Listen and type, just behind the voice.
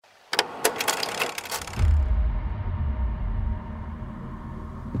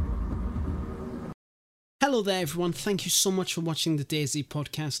Hello there, everyone. Thank you so much for watching the DayZ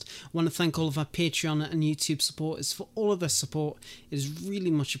podcast. I want to thank all of our Patreon and YouTube supporters for all of their support. It is really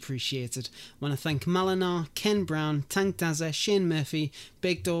much appreciated. I want to thank Malinar, Ken Brown, Tank Dazza, Shane Murphy,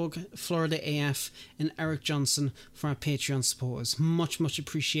 Big Dog, Florida AF, and Eric Johnson for our Patreon supporters. Much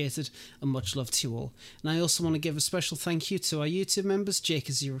appreciated, and much love to you all. And I also want to give a special thank you to our YouTube members,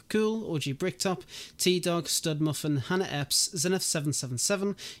 Jake Zero Cool, OG Bricktop, T-Dog, Stud Muffin, Hannah Epps,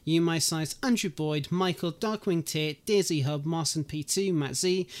 Zenith777, You My Size, Andrew Boyd, Michael, Darkwing Tate, Daisy Hub, Marson P2, Matt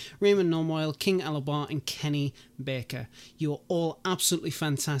Z, Raymond Normoyle, King Alabar, and Kenny Baker. You are all absolutely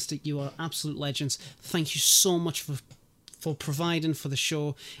fantastic. You are absolute legends. Thank you so much for providing for the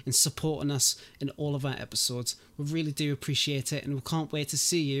show and supporting us in all of our episodes. We really do appreciate it, and we can't wait to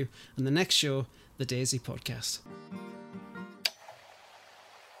see you on the next show, the DayZ Podcast.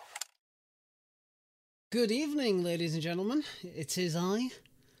 Good evening, ladies and gentlemen. It is I,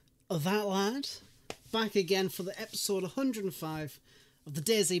 that lad, back again for the episode 105 of the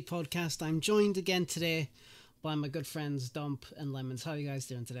DayZ Podcast. I'm joined again today by my good friends Dump and Lemons. How are you guys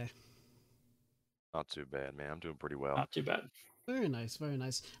doing today? Not too bad, man. I'm doing pretty well. Not too bad. Very nice, very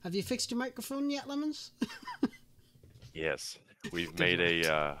nice. Have you fixed your microphone yet, Lemons? Yes, we've made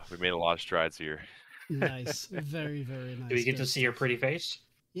a lot of strides here. Nice, very nice. Do we get to see your pretty face?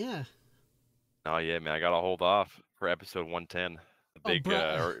 Yeah. Oh yeah, man. I gotta hold off for episode 110, the big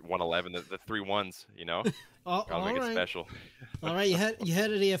or 111, the three ones. You know, gotta make it special. All right, you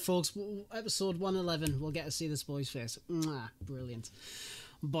heard it here, folks. Episode 111, we'll get to see this boy's face. Brilliant.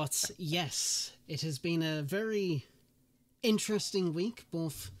 But yes, it has been a very interesting week,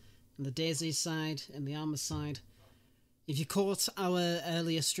 both on the DayZ side and the Arma side. If you caught our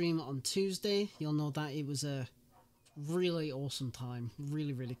earlier stream on Tuesday, you'll know that it was a really awesome time.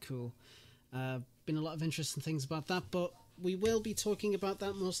 Really cool. Been a lot of interesting things about that, but we will be talking about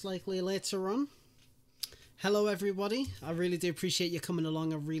that most likely later on. Hello, everybody. I really do appreciate you coming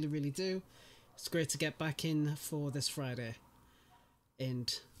along. I really do. It's great to get back in for this Friday.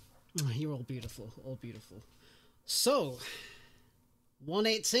 And you're all beautiful. So,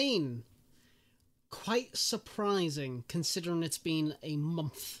 118. Quite surprising, considering it's been a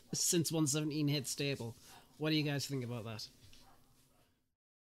month since 117 hit stable. What do you guys think about that?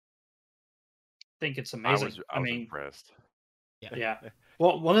 I think it's amazing. I was impressed. Yeah.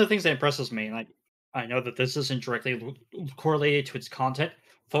 Well, one of the things that impresses me, and I know that this isn't directly correlated to its content,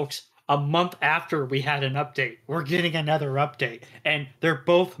 folks. A month after we had an update, we're getting another update, and they're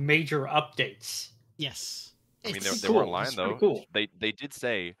both major updates. Yes. I mean, they weren't lying though. Cool. They did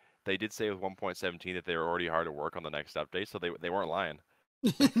say with 1.17 that they were already hard at work on the next update, so they weren't lying.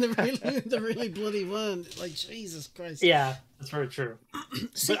 they really bloody weren't. Like, Jesus Christ. Yeah, that's very true.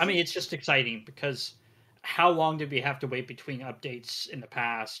 But I mean, it's just exciting because how long did we have to wait between updates in the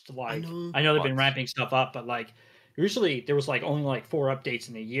past? Like, I know they've been ramping stuff up, but like usually there was like only 4 updates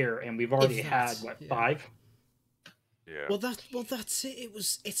in a year, and we've already had 5. Yeah. Well, that's it.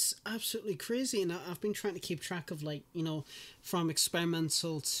 It's absolutely crazy, and I've been trying to keep track of from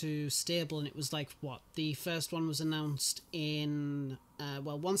experimental to stable, and it was the first one was announced in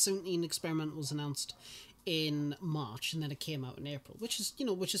 117 experimental was announced in March, and then it came out in April, which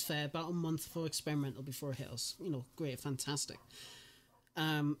is fair, about a month for experimental before it hit us. Great, fantastic.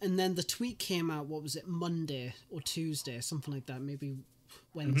 And then the tweet came out. What was it? Monday or Tuesday, something like that. Maybe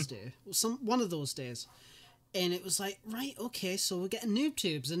Wednesday, one of those days. And it was like, right, okay, so we're getting noob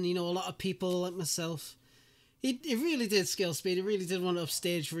tubes. And, a lot of people like myself, it really did skill speed. It really did want to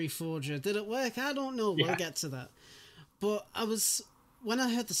upstage Reforger. Did it work? I don't know. We'll get to that. But when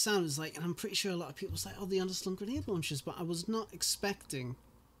I heard the sound, it was like, and I'm pretty sure a lot of people was like, the underslung grenade launchers. But I was not expecting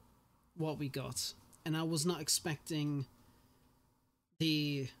what we got. And I was not expecting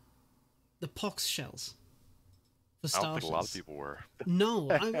the pox shells. I don't think a lot of people were.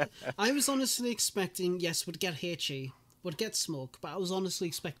 No, I was honestly expecting, yes, we'd get HE, would get smoke, but I was honestly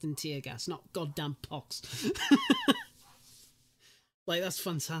expecting tear gas, not goddamn pox. That's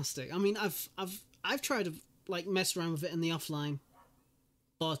fantastic. I mean, I've tried to mess around with it in the offline,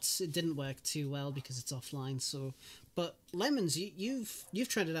 but it didn't work too well because it's offline. So, but Lemons, you've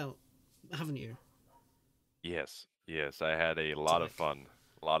tried it out, haven't you? Yes, I had a lot of fun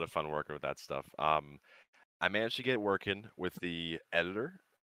working with that stuff. I managed to get it working with the editor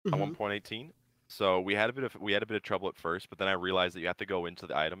on 1.18. So we had a bit of trouble at first, but then I realized that you have to go into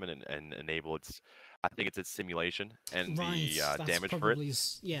the item and enable its simulation and the damage for it.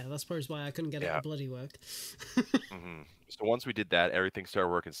 Yeah, that's probably why I couldn't get it to bloody work. So once we did that, everything started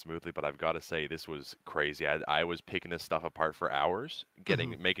working smoothly. But I've got to say, this was crazy. I was picking this stuff apart for hours,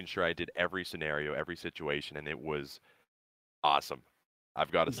 making sure I did every scenario, every situation, and it was awesome.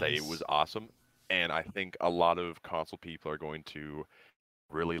 I've got to say, it was awesome. And I think a lot of console people are going to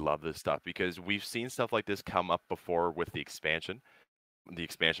really love this stuff because we've seen stuff like this come up before with the expansion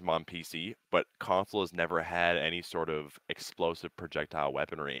on PC, but console has never had any sort of explosive projectile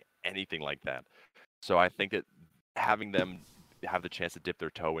weaponry, anything like that. So I think that having them have the chance to dip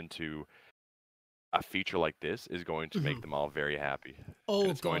their toe into a feature like this is going to make them all very happy. Oh,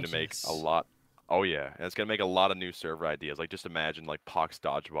 and it's going to make a lot. Oh yeah, and it's going to make a lot of new server ideas. Like just imagine like Pox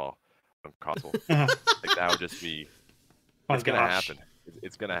Dodgeball on console. Like that would just be. It's going to happen.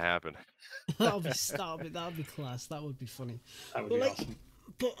 It's going to happen. That'll be class. That would be funny. That would be awesome.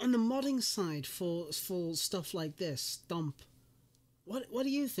 But on the modding side for stuff like this, Stomp, what do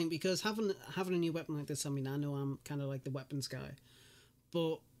you think? Because having a new weapon like this, I mean, I know I'm kind of like the weapons guy,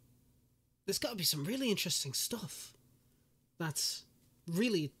 but there's got to be some really interesting stuff that's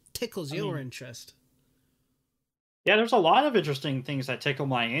really tickles your interest. Yeah, there's a lot of interesting things that tickle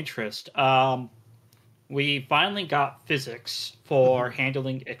my interest. We finally got physics for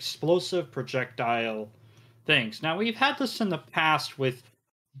handling explosive projectile things. Now, we've had this in the past with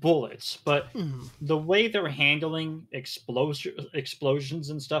bullets, but the way they're handling explosions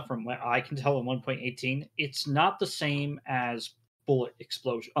and stuff, from what I can tell in 1.18, it's not the same as bullet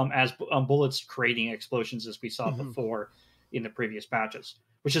explosion, bullets creating explosions as we saw before in the previous patches,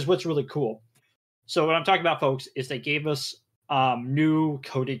 which is what's really cool. So what I'm talking about, folks, is they gave us new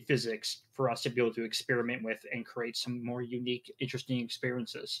coded physics for us to be able to experiment with and create some more unique, interesting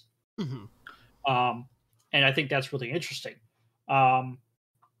experiences. And I think that's really interesting. From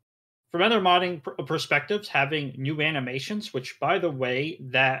other modding perspectives, having new animations, which, by the way,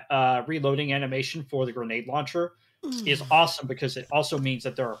 that reloading animation for the grenade launcher is awesome because it also means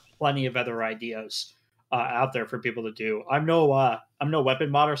that there are plenty of other ideas out there for people to do. I'm no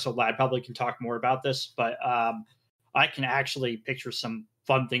weapon modder, so Lad probably can talk more about this, but I can actually picture some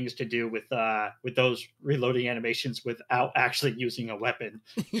fun things to do with those reloading animations without actually using a weapon.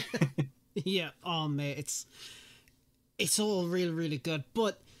 Yeah, oh mate, it's all really, really good.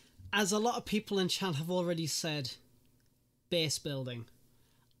 But as a lot of people in chat have already said, base building.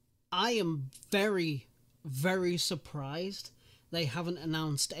 I am very, very surprised they haven't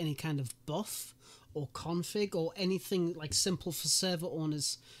announced any kind of buff or config or anything like simple for server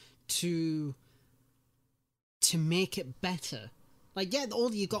owners to make it better. Like, yeah,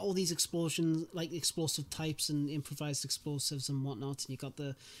 you got all these explosions, like explosive types and improvised explosives and whatnot, and you got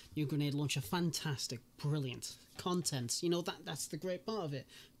the new grenade launcher. Fantastic, brilliant content. You know, that's the great part of it.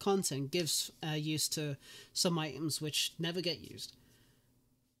 Content gives use to some items which never get used.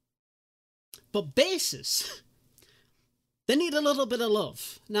 But bases, they need a little bit of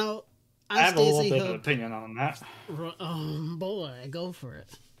love. Now, I have a little bit of opinion on that. Oh boy, go for it.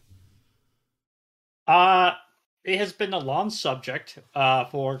 It has been a long subject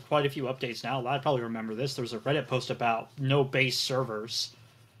for quite a few updates now. I probably remember this. There was a Reddit post about no base servers.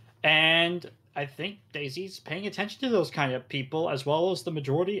 And I think DayZ's paying attention to those kind of people, as well as the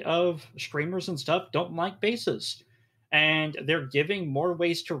majority of streamers and stuff don't like bases. And they're giving more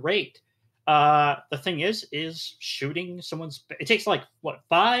ways to raid. The thing is shooting someone's... It takes like, what,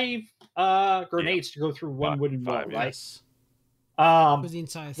 5 grenades to go through one wooden wall, right? Yes.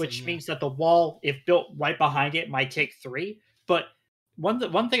 Which means that the wall, if built right behind it, might take 3. But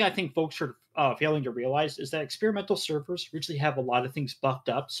one thing I think folks are failing to realize is that experimental servers usually have a lot of things buffed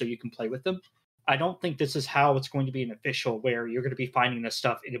up so you can play with them. I don't think this is how it's going to be an official, where you're going to be finding this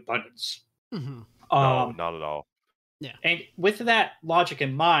stuff in abundance. No, not at all. Yeah. And with that logic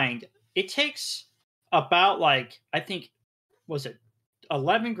in mind, it takes about, I think, was it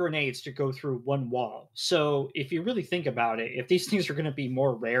 11 grenades to go through one wall. So if you really think about it, if these things are going to be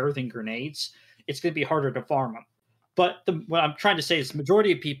more rare than grenades, it's going to be harder to farm them. But what I'm trying to say is the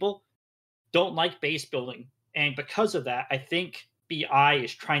majority of people don't like base building. And because of that, I think BI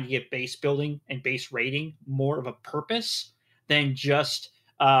is trying to give base building and base raiding more of a purpose than just,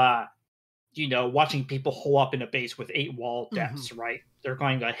 watching people hole up in a base with 8 wall deaths, right? They're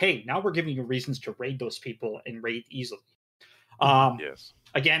going like, hey, now we're giving you reasons to raid those people and raid easily. Yes.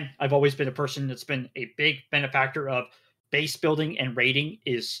 Again, I've always been a person that's been a big benefactor of base building and raiding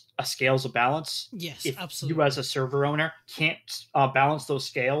is a scales of balance. Yes, if absolutely. You as a server owner can't balance those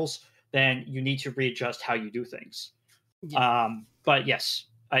scales, then you need to readjust how you do things. Yeah. But yes,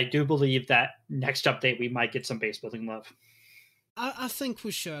 I do believe that next update we might get some base building love. I think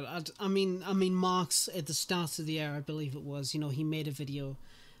we should. I mean, Mark's at the start of the year, I believe it was, he made a video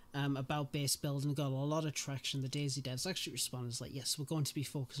about base building, got a lot of traction. The DayZ devs actually responded like, yes, we're going to be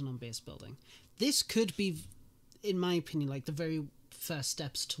focusing on base building. This could be, in my opinion, like the very first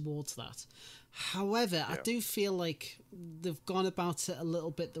steps towards that. However, yeah. I do feel like they've gone about it a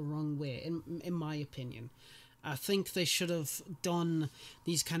little bit the wrong way, in my opinion. I think they should have done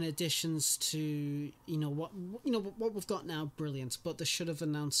these kind of additions to what we've got now. Brilliant, but they should have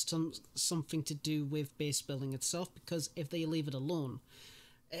announced something to do with base building itself, because if they leave it alone,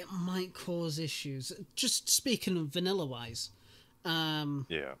 it might cause issues. Just speaking of vanilla wise.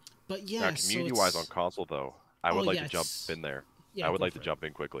 Yeah. But yeah, now, community wise on console though, I would like to jump in there. Yeah, I would like to jump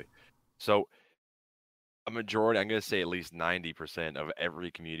in quickly. So a majority, I'm going to say at least 90% of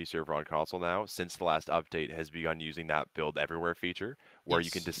every community server on console now, since the last update, has begun using that build everywhere feature, where you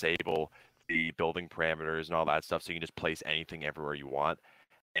can disable the building parameters and all that stuff, so you can just place anything everywhere you want.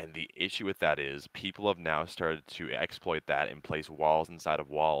 And the issue with that is people have now started to exploit that and place walls inside of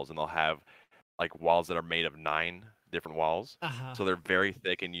walls, and they'll have like walls that are made of 9 different walls. So they're very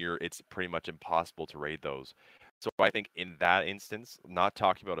thick, and it's pretty much impossible to raid those. So I think in that instance, not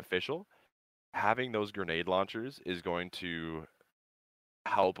talking about official, having those grenade launchers is going to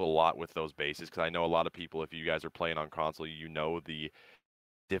help a lot with those bases, because I know a lot of people, if you guys are playing on console, you know the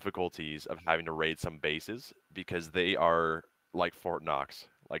difficulties of having to raid some bases, because they are like Fort Knox.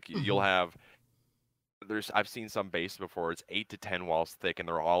 Like you'll have, I've seen some bases before, it's 8 to 10 walls thick, and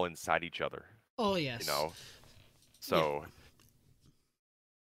they're all inside each other. Oh yes. So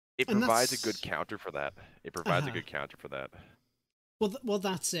it provides a good counter for that. It provides a good counter for that. Well,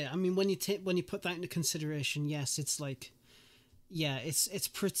 that's it. I mean, when you put that into consideration, yes, it's like, yeah, it's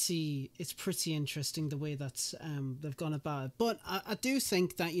pretty interesting the way that they've gone about it. But I do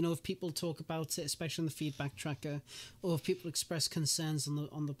think that if people talk about it, especially on the feedback tracker, or if people express concerns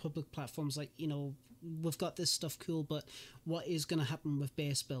on the public platforms, like we've got this stuff cool, but what is going to happen with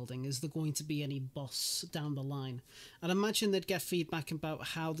base building? Is there going to be any boss down the line? I'd imagine they'd get feedback about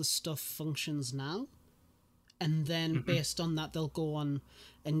how the stuff functions now. And then based on that, they'll go on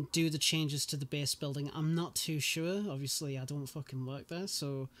and do the changes to the base building. I'm not too sure. Obviously, I don't fucking work there,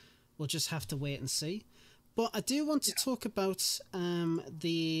 so we'll just have to wait and see. But I do want to talk about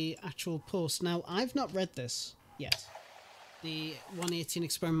the actual post. Now, I've not read this yet. The 118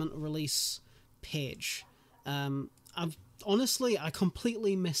 experimental release page. I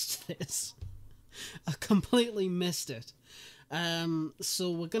completely missed this. I completely missed it. So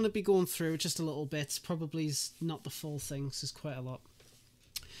we're going to be going through just a little bit. Probably not the full thing, because there's quite a lot.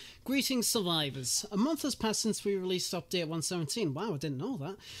 Greetings, survivors. A month has passed since we released update 117. Wow, I didn't know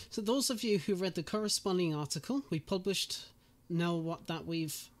that. So those of you who read the corresponding article we published know what that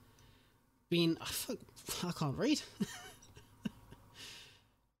we've been... I can't read.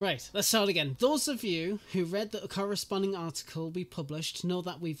 Right, let's start again. Those of you who read the corresponding article we published know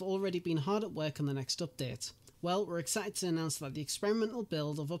that we've already been hard at work on the next update. Well, we're excited to announce that the experimental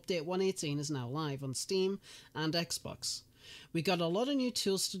build of Update 118 is now live on Steam and Xbox. We got a lot of new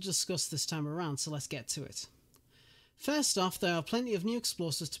tools to discuss this time around, so let's get to it. First off, there are plenty of new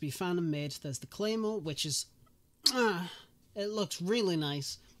explosives to be found and made. There's the Claymore, which is... it looks really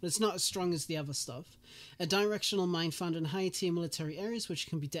nice, but it's not as strong as the other stuff. A directional mine found in high tier military areas, which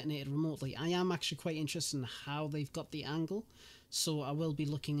can be detonated remotely. I am actually quite interested in how they've got the angle, so I will be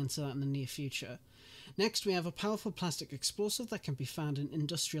looking into that in the near future. Next, we have a powerful plastic explosive that can be found in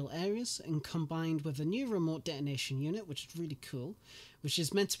industrial areas and combined with a new remote detonation unit, which is really cool, which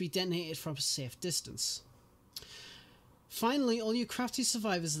is meant to be detonated from a safe distance. Finally, all you crafty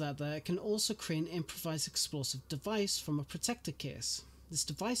survivors out there can also create an improvised explosive device from a protector case. This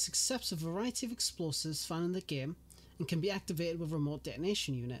device accepts a variety of explosives found in the game and can be activated with a remote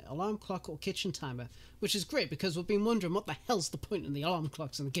detonation unit, alarm clock or kitchen timer, which is great because we've been wondering what the hell's the point in the alarm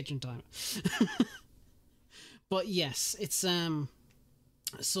clocks and the kitchen timer. But yes, it's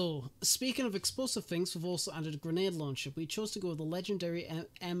so speaking of explosive things, we've also added a grenade launcher. We chose to go with the legendary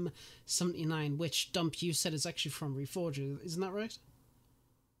M79, which, Dump, you said is actually from Reforger, isn't that right?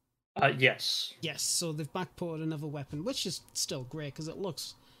 Yes. Yes, so they've backported another weapon, which is still great because it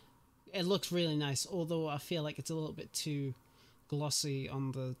looks really nice, although I feel like it's a little bit too glossy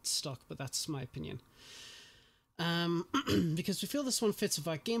on the stock, but that's my opinion. Because we feel this one fits with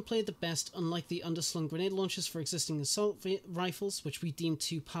our gameplay the best, unlike the underslung grenade launchers for existing assault rifles, which we deem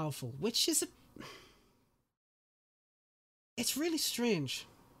too powerful, which is it's really strange.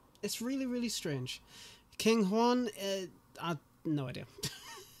 It's really, really strange. King Juan, I have no idea.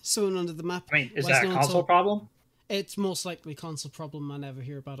 Someone under the map. I mean, is that a console problem? It's most likely a console problem. I never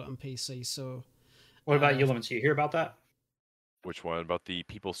hear about it on PC, so... What about you, Lemons? Do you hear about that? Which one? About the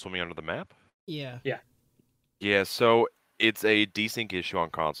people swimming under the map? Yeah. Yeah. Yeah, so it's a desync issue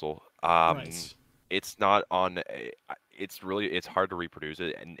on console. Right. It's not on... It's hard to reproduce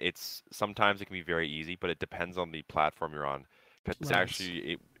it, and sometimes it can be very easy, but it depends on the platform you're on. It's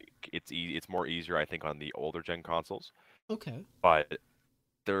actually it's more easier, I think, on the older gen consoles. Okay. But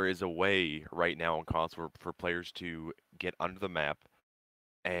there is a way right now on console for players to get under the map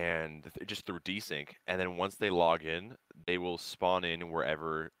and just through desync, and then once they log in, they will spawn in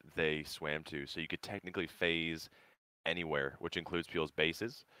wherever they swam to. So you could technically phase anywhere, which includes people's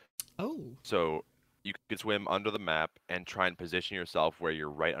bases. Oh. So you could swim under the map and try and position yourself where you're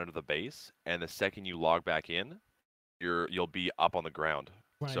right under the base, and the second you log back in, you'll be up on the ground.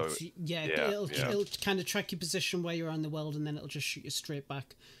 Right. So, it'll kind of track your position where you're on the world, and then it'll just shoot you straight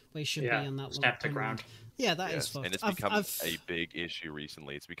back where you should be on that snap to ground. Yeah, that is fucked. And it's become a big issue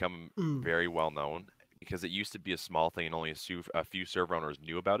recently. It's become very well known because it used to be a small thing and only a few server owners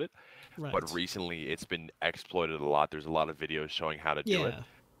knew about it. Right. But recently it's been exploited a lot. There's a lot of videos showing how to do it.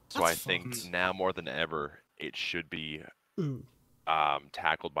 So I think now more than ever, it should be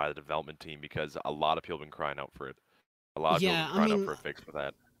tackled by the development team because a lot of people have been crying out for it. A lot of people have been crying out for a fix for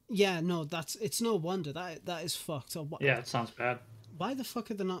that. Yeah, no, it's no wonder that is fucked. Yeah, it sounds bad. Why the fuck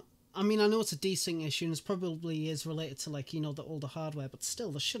are they not? I mean, I know it's a desync issue and it probably is related to the older hardware, but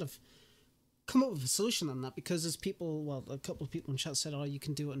still, they should have come up with a solution on that because there's people, a couple of people in chat said, "Oh, you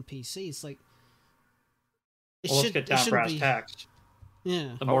can do it on PC." It's like, let's get down brass tacks.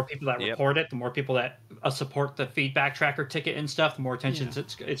 Yeah. The more people that report it, the more people that support the feedback tracker ticket and stuff, the more attention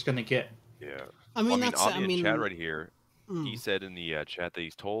it's going to get. Yeah. I mean, in chat right here, he said in the chat that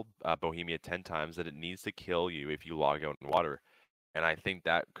he's told Bohemia 10 times that it needs to kill you if you log out in water. And I think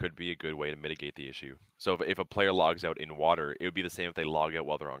that could be a good way to mitigate the issue. So if a player logs out in water, it would be the same if they log out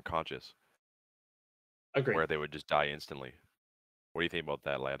while they're unconscious. Agreed. Where they would just die instantly. What do you think about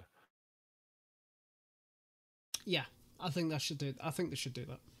that, lad? Yeah, I think they should do that. I think they should do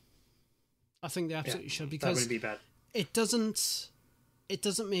that. I think they absolutely should because that would be bad. It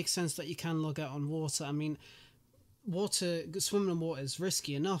doesn't make sense that you can log out on water. I mean, swimming in water is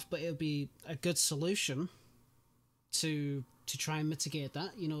risky enough, but it'll be a good solution to try and mitigate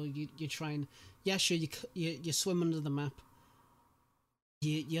that. You try and sure you swim under the map.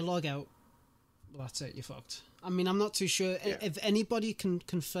 You log out. Well, that's it. You're fucked. I mean, I'm not too sure if anybody can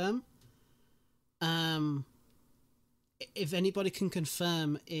confirm. If anybody can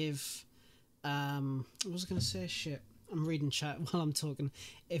confirm if I was gonna say shit. I'm reading chat while I'm talking.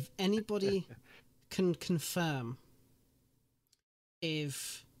 If anybody can confirm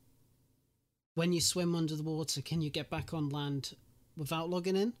if when you swim under the water, can you get back on land without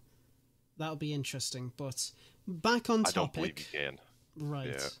logging in? That'll be interesting. But back on topic. I don't believe you can. Right.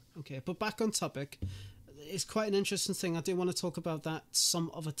 Yeah. Okay. But back on topic. It's quite an interesting thing. I do want to talk about that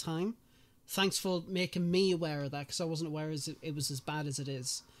some other time. Thanks for making me aware of that because I wasn't aware it was as bad as it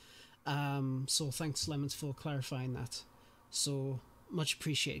is. So thanks, Lemons, for clarifying that. So much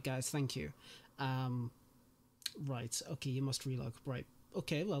appreciated, guys. Thank you. Right. Okay. You must relog. Right.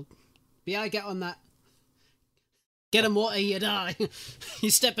 Okay. Well. BI, get on that. Get him water, you die. You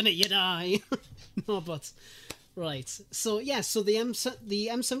step in it, you die. No, but right. So the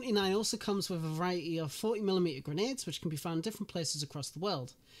M79 also comes with a variety of 40mm grenades, which can be found in different places across the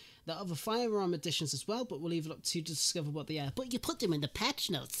world. There are other firearm additions as well, but we'll leave it up to you to discover what they are. But you put them in the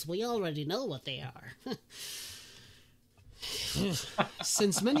patch notes. We already know what they are.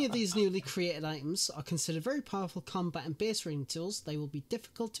 Since many of these newly created items are considered very powerful combat and base raiding tools, they will be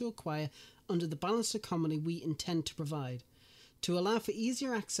difficult to acquire under the balanced economy we intend to provide. To allow for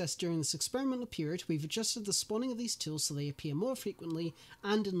easier access during this experimental period, we've adjusted the spawning of these tools so they appear more frequently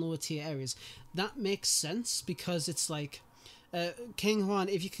and in lower tier areas. That makes sense because it's like, King Juan,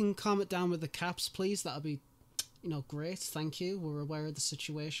 if you can calm it down with the caps, please, that'll be, great. Thank you. We're aware of the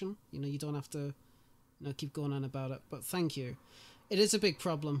situation. You don't have to keep going on about it, but thank you. It is a big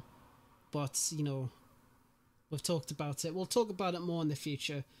problem, but, we've talked about it. We'll talk about it more in the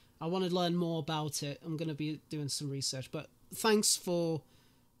future. I want to learn more about it. I'm going to be doing some research, but thanks for...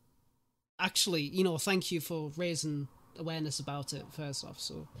 Actually, thank you for raising awareness about it, first off,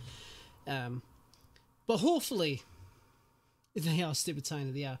 so... But hopefully... They are stupid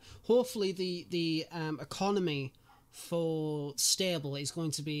tiny, they are. Hopefully the economy for stable is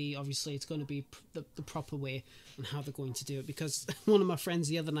going to be, obviously it's going to be the proper way and how they're going to do it, because one of my friends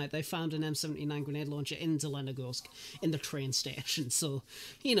the other night, they found an M79 grenade launcher in Zelenogorsk in the train station, so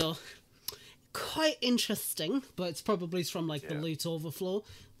quite interesting, but it's probably from the loot overflow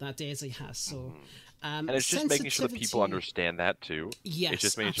that Daisy has, so and it's just making sure that people understand that too. Yes, it's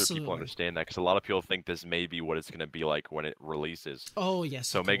just making sure people understand that, because a lot of people think this may be what it's going to be like when it releases. Oh yes.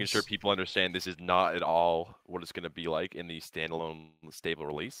 So making sure people understand this is not at all what it's going to be like in the standalone stable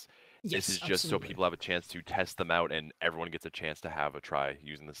release. This is just absolutely. so people have a chance to test them out, and everyone gets a chance to have a try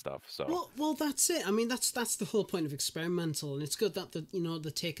using the stuff. So well, that's it. I mean, that's the whole point of experimental, and it's good that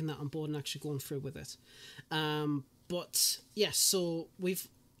they're taking that on board and actually going through with it. But yes, so we've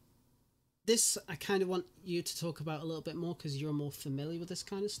this. I kind of want you to talk about a little bit more because you're more familiar with this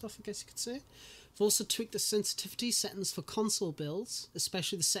kind of stuff, I guess you could say. We've also tweaked the sensitivity settings for console builds,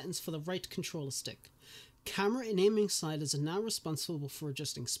 especially the settings for the right controller stick. Camera and aiming sliders are now responsible for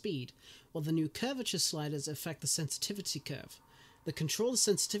adjusting speed, while the new curvature sliders affect the sensitivity curve. The controller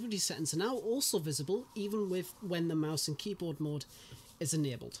sensitivity settings are now also visible, even when the mouse and keyboard mode is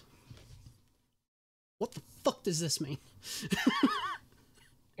enabled. What the fuck does this mean?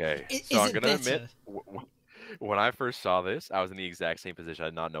 okay, so I'm gonna admit, when I first saw this, I was in the exact same position. I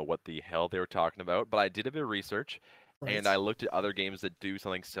did not know what the hell they were talking about, but I did a bit of research, and I looked at other games that do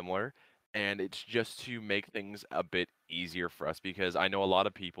something similar. And it's just to make things a bit easier for us because I know a lot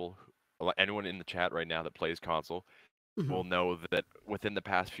of people, anyone in the chat right now that plays console, will know that within the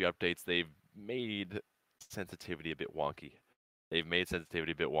past few updates, they've made sensitivity a bit wonky.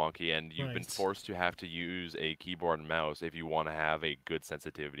 And you've been forced to have to use a keyboard and mouse if you want to have a good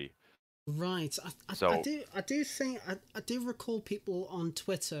sensitivity. Right. I do recall people on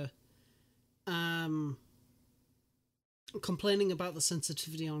Twitter, complaining about the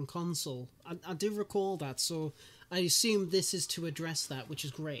sensitivity on console. I do recall that, so I assume this is to address that, which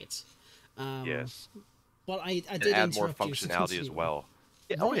is great. Yes. But I did add more functionality as well.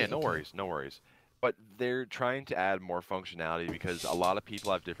 Yeah, no worries. But they're trying to add more functionality because a lot of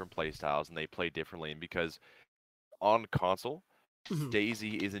people have different play styles and they play differently. And because on console,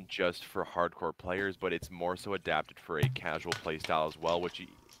 Daisy isn't just for hardcore players, but it's more so adapted for a casual play style as well, which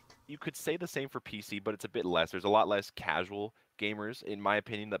you could say the same for PC, but it's a bit less. There's a lot less casual gamers, in my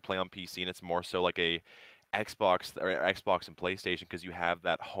opinion, that play on PC, and it's more so like a Xbox and PlayStation because you have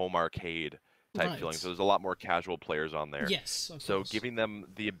that home arcade type feeling. So there's a lot more casual players on there. Yes. So giving them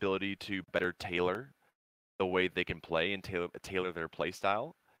the ability to better tailor the way they can play and tailor their play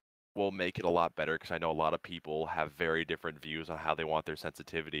style will make it a lot better because I know a lot of people have very different views on how they want their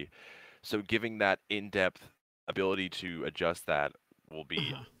sensitivity. So giving that in-depth ability to adjust that will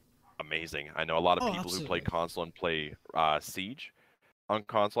be amazing. I know a lot of people who play console and play Siege on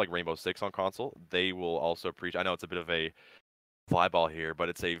console, like Rainbow Six on console. They will also appreciate. I know it's a bit of a flyball here,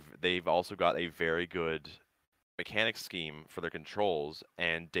 but they've also got a very good mechanic scheme for their controls,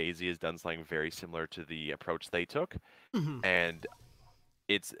 and Daisy has done something very similar to the approach they took, and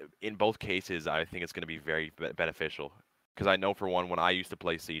it's in both cases. I think it's going to be very beneficial because I know for one, when I used to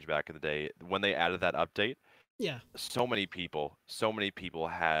play Siege back in the day, when they added that update. Yeah. So many people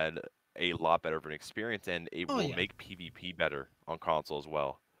had a lot better of an experience, and it will make PvP better on console as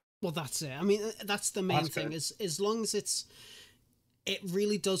well. Well, that's it. I mean, that's the main thing. Is as long as it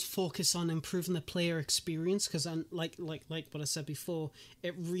really does focus on improving the player experience, because like what I said before,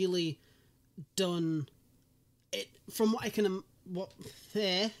 it really done it from what I can.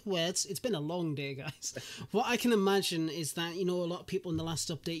 It's been a long day, guys. What I can imagine is that, a lot of people in the last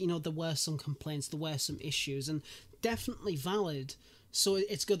update, there were some complaints, there were some issues, and definitely valid. So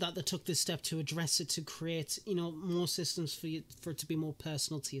it's good that they took this step to address it, to create, more systems for it to be more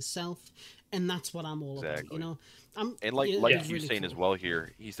personal to yourself, and that's what I'm all about. And like really you're saying as well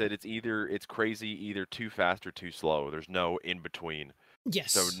here, he said it's crazy, either too fast or too slow. There's no in between.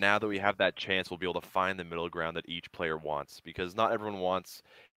 Yes. So now that we have that chance, we'll be able to find the middle ground that each player wants, because not everyone wants.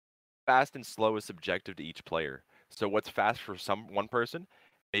 Fast and slow is subjective to each player. So what's fast for one person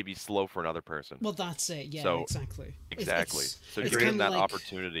may be slow for another person. Well, that's it. Yeah, exactly. So giving that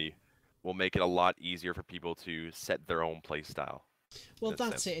opportunity will make it a lot easier for people to set their own play style. Well,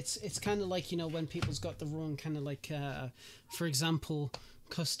 that's it. It's kind of like, when people's got their own kind of like, for example,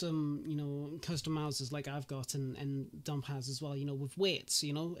 custom houses like I've got and Dump has as well, with weights,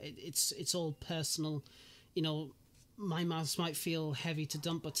 it's all personal. My mouse might feel heavy to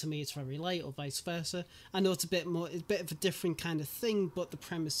dump, but to me it's very light, or vice versa. I know it's a bit of a different kind of thing, but the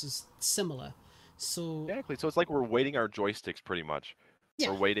premise is similar. So exactly. So it's like we're weighting our joysticks pretty much. Yeah.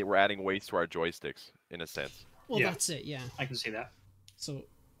 We're adding weights to our joysticks in a sense. Well, that's it. Yeah, I can see that. So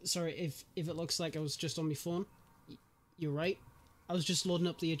sorry if it looks like I was just on my phone. You're right. I was just loading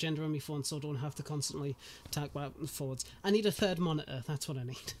up the agenda on my phone, so I don't have to constantly tap back and forwards. I need a third monitor. That's what I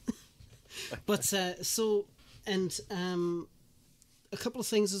need. But a couple of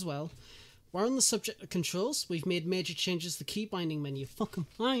things as well. We're on the subject of controls. We've made major changes to the key binding menu. Fucking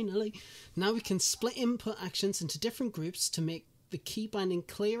finally. Now we can split input actions into different groups to make the key binding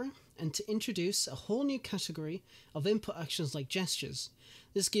clearer and to introduce a whole new category of input actions like gestures.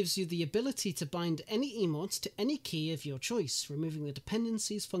 This gives you the ability to bind any emotes to any key of your choice, removing the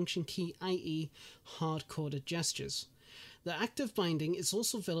dependencies function key, i.e. hard-coded gestures. The active binding is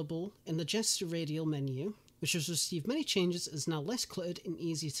also available in the gesture radial menu, which has received many changes and is now less cluttered and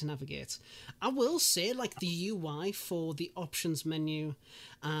easier to navigate. I will say, like, the UI for the options menu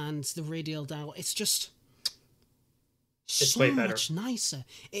and the radial dial, it's just so much nicer.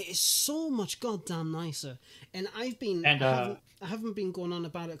 It is so much goddamn nicer. And I haven't been going on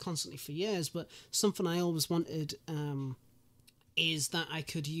about it constantly for years, but something I always wanted is that I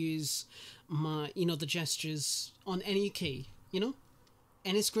could use my, the gestures on any key, and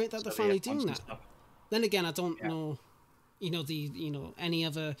it's great that they're finally doing that. Then again, I don't know, any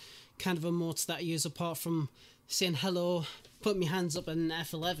other kind of emotes that I use apart from saying hello, put my hands up in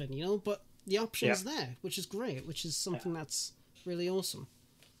F11, but the option's there, which is great, which is something that's really awesome.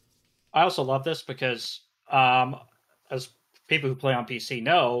 I also love this because, as people who play on PC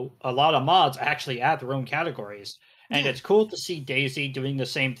know, a lot of mods actually add their own categories. And it's cool to see DayZ doing the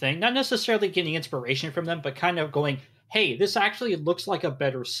same thing, not necessarily getting inspiration from them, but kind of going, hey, this actually looks like a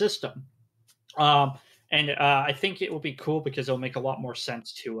better system. I think it will be cool because it'll make a lot more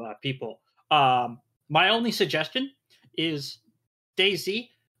sense to people. My only suggestion is, DayZ,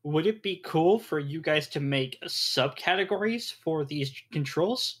 would it be cool for you guys to make subcategories for these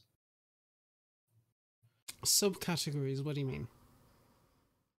controls? Subcategories? What do you mean?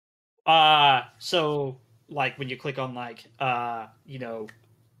 So like when you click on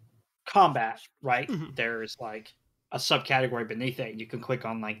combat, right? Mm-hmm. There's like a subcategory beneath it. You can click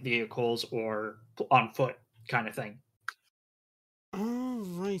on like vehicles or on foot kind of thing. Oh,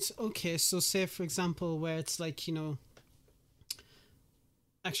 right. Okay. So say, for example, where it's like,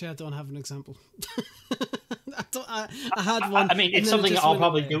 actually, I don't have an example. I had one. I mean, it's something I'd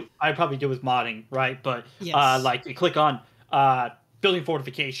probably do with modding, right? But yes. Like you click on building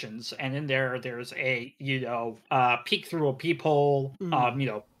fortifications, and in there's a peek through a peephole,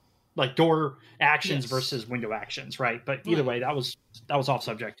 like door actions versus window actions, right? But either way, that was off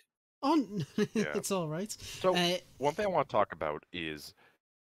subject. Oh, it's all right. So one thing I want to talk about is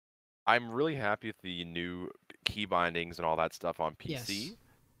I'm really happy with the new key bindings and all that stuff on PC. Yes.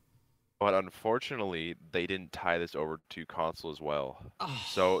 But unfortunately, they didn't tie this over to console as well. Oh.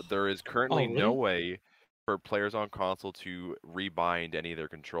 So there is currently no way for players on console to rebind any of their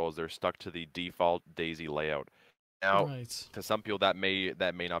controls. They're stuck to the default DayZ layout. Now, to some people that may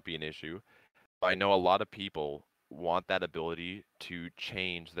not be an issue. I know a lot of people want that ability to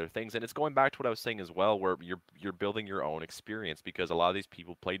change their things, and it's going back to what I was saying as well, where you're building your own experience, because a lot of these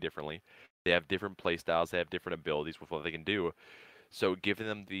people play differently. They have different play styles. They have different abilities with what they can do. So giving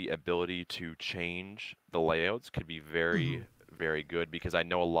them the ability to change the layouts could be very, very good, because I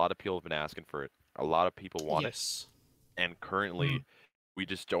know a lot of people have been asking for it. A lot of people want it. And currently, we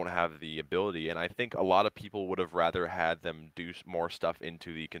just don't have the ability. And I think a lot of people would have rather had them do more stuff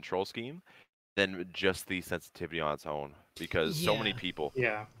into the control scheme than just the sensitivity on its own. Because so many people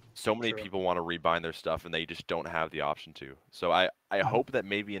people want to rebind their stuff, and they just don't have the option to. So I hope that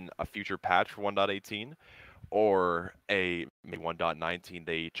maybe in a future patch for 1.18, or maybe 1.19,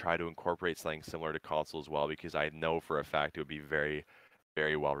 they try to incorporate something similar to console as well, because I know for a fact it would be very,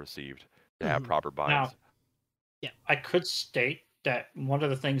 very well received to have proper binds. Now, I could state that one of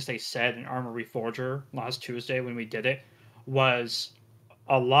the things they said in Armor Reforger last Tuesday when we did it was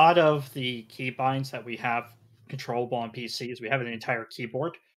a lot of the keybinds that we have controllable on PCs, we have an entire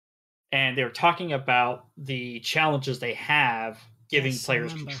keyboard, and they were talking about the challenges they have giving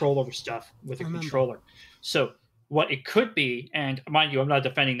players control over stuff with a controller. So what it could be, and mind you, I'm not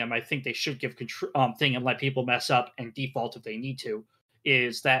defending them. I think they should give thing and let people mess up and default if they need to,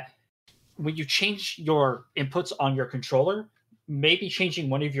 is that when you change your inputs on your controller, maybe changing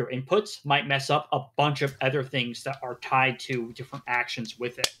one of your inputs might mess up a bunch of other things that are tied to different actions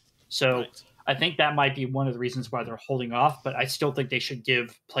with it. So I think that might be one of the reasons why they're holding off, but I still think they should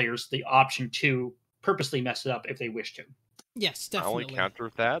give players the option to purposely mess it up if they wish to. Yes, definitely. My only counter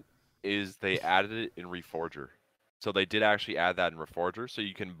with that is they added it in Reforger. So they did actually add that in Reforger, so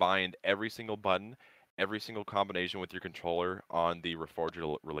you can bind every single button, every single combination with your controller on the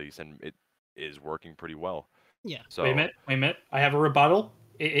Reforger release, and it is working pretty well. Yeah. So, wait a minute. I have a rebuttal.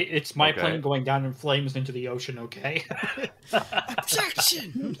 It's my plane going down in flames into the ocean, okay?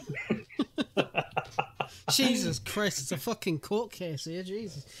 Objection! Jesus Christ, it's a fucking court case here,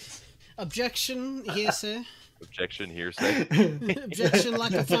 Jesus. Objection, hearsay. Objection, hearsay. Objection,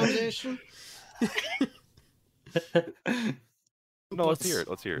 lack of foundation. No, let's hear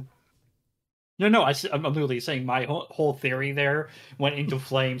it. No, I'm literally saying my whole theory there went into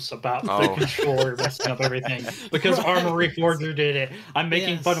flames about the controller messing up everything because Armor Reforger did it. I'm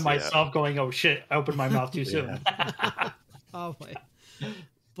making fun of myself, going, "Oh shit, I opened my mouth too soon." Oh wait.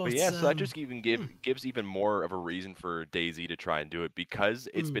 But yeah, so that just even gives even more of a reason for DayZ to try and do it because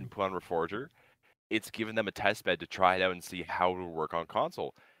it's been put on Reforger. It's given them a test bed to try it out and see how it will work on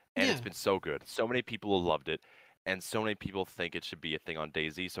console, and it's been so good. So many people have loved it. And so many people think it should be a thing on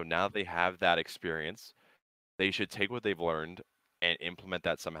DayZ. So now they have that experience. They should take what they've learned and implement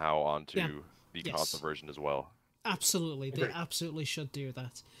that somehow onto the console version as well. Absolutely, they absolutely should do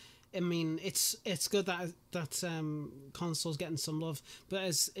that. I mean, it's good that console's getting some love, but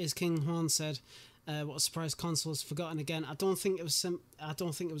as King Juan said, what a surprise, console is forgotten again. I don't think it was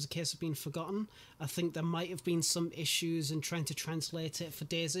a case of being forgotten. I think there might have been some issues in trying to translate it for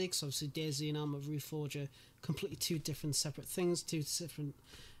DayZ, because obviously DayZ and Armor Reforger completely two different separate things, two different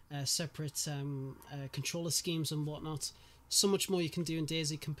separate controller schemes and whatnot. So much more you can do in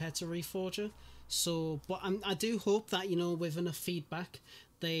DayZ compared to Reforger. So, but I do hope that, with enough feedback,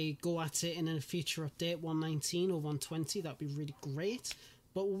 they go at it in a future update, 119 or 120. That'd be really great.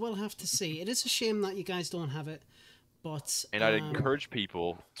 But we'll have to see. It is a shame that you guys don't have it. But and I'd encourage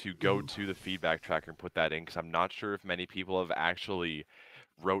people to go to the feedback tracker and put that in, because I'm not sure if many people have actually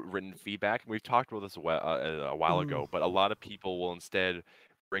written feedback. We've talked about this a while ago, but a lot of people will instead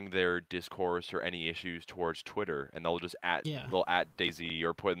bring their discourse or any issues towards Twitter, and they'll just they'll DayZ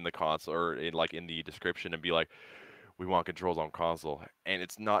or put in the console or in the description and be like, we want controls on console, and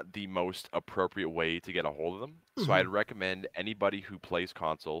it's not the most appropriate way to get a hold of them. So I'd recommend anybody who plays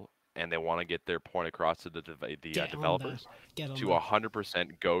console and they want to get their point across to the developers to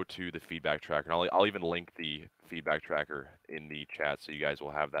 100% go to the feedback tracker. And I'll even link the feedback tracker in the chat, so you guys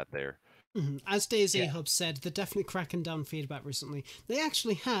will have that there. As DayZ Hub said, they're definitely cracking down feedback recently. They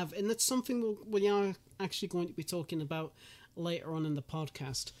actually have, and that's something we are actually going to be talking about later on in the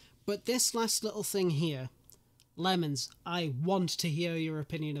podcast. But this last little thing here, Lemons, I want to hear your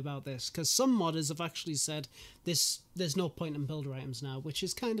opinion about this, because some modders have actually said there's no point in builder items now, which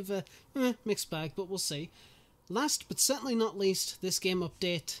is kind of a mixed bag, but we'll see. Last but certainly not least, this game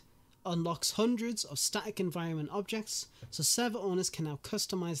update unlocks hundreds of static environment objects, so server owners can now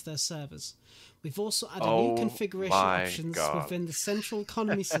customize their servers. We've also added new configuration options within the central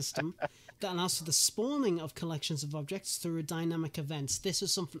economy system that allows for the spawning of collections of objects through dynamic events. This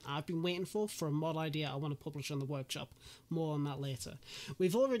is something I've been waiting for a mod idea I want to publish on the workshop. More on that later.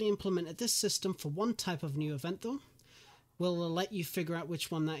 We've already implemented this system for one type of new event though. We'll let you figure out which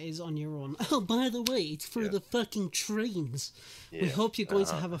one that is on your own. Oh, by the way, it's through the fucking trains. We hope you're going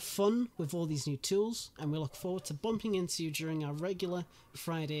to have a fun with all these new tools, and we look forward to bumping into you during our regular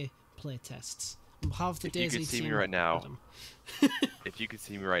Friday playtests. If you could see me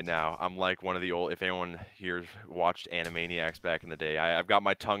right now, I'm like one of the old. If anyone here watched Animaniacs back in the day, I've got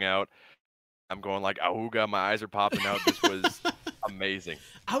my tongue out. I'm going like auga. My eyes are popping out. This was amazing.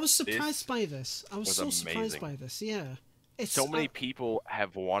 I was surprised by this. I was so surprised by this. Yeah. So many people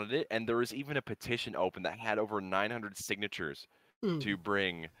have wanted it, and there was even a petition open that had over 900 signatures to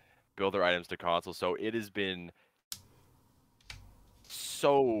bring builder items to console. So it has been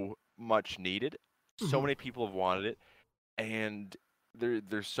so much needed. So many people have wanted it, and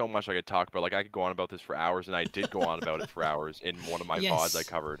there's so much I could talk about. Like, I could go on about this for hours, and I did go on about it for hours in one of my VODs I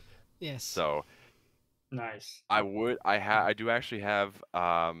covered. Yes. So nice. I do actually have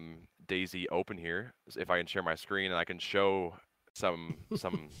DayZ open here, if I can share my screen, and I can show some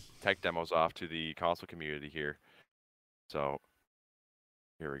tech demos off to the console community here. So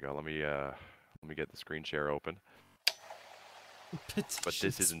here we go. Let me get the screen share open. But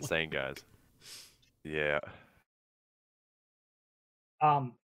this is insane, guys. Yeah.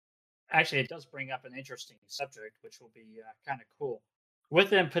 Actually, it does bring up an interesting subject, which will be kind of cool. With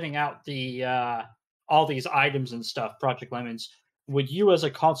them putting out the all these items and stuff, Project Lemons, would you, as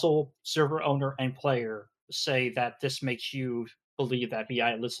a console server owner and player, say that this makes you believe that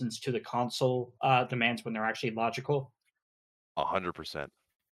VI listens to the console demands when they're actually logical? 100%.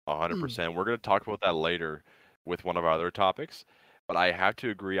 100%. We're going to talk about that later with one of our other topics. But I have to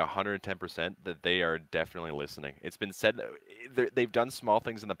agree 110% that they are definitely listening. It's been said they've done small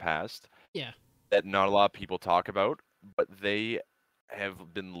things in the past that not a lot of people talk about, but they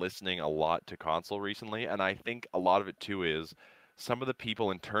have been listening a lot to console recently. And I think a lot of it, too, is some of the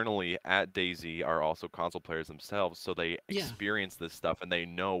people internally at DayZ are also console players themselves, so they experience this stuff and they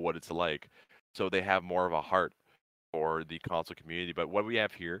know what it's like. So they have more of a heart for the console community. But what we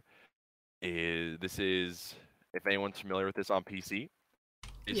have here is... If anyone's familiar with this on PC,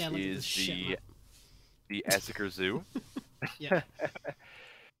 this is the Esseker Zoo.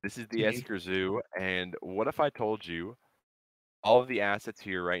 This is the Esker Zoo, and what if I told you all of the assets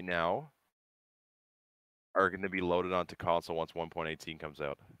here right now are going to be loaded onto console once 1.18 comes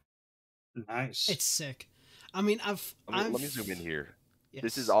out? Nice. It's sick. I mean, Let me zoom in here. Yes.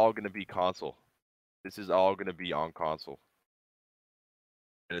 This is all going to be console. This is all going to be on console.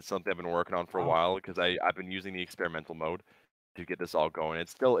 And it's something I've been working on for a while because I've been using the experimental mode to get this all going.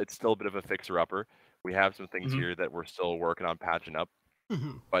 It's still a bit of a fixer-upper. We have some things here that we're still working on patching up,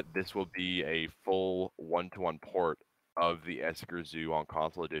 but this will be a full one-to-one port of the Esker Zoo on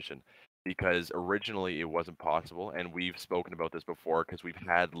console edition, because originally it wasn't possible, and we've spoken about this before because we've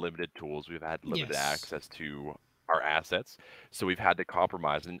had limited tools, we've had limited access to our assets, so we've had to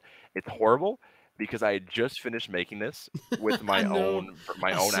compromise, and it's horrible because I had just finished making this with my own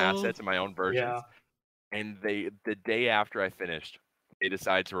assets and my own versions, and the day after I finished, they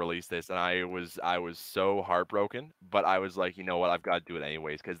decided to release this, and I was so heartbroken, but I was like, you know what, I've got to do it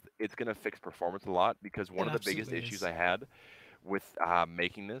anyways because it's gonna fix performance a lot. Because one of the biggest issues I had with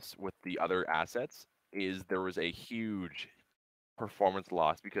making this with the other assets is there was a huge performance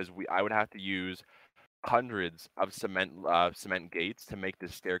loss because I would have to use hundreds of cement gates to make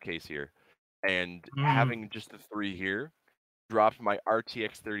this staircase here, and having just the 3 here dropped my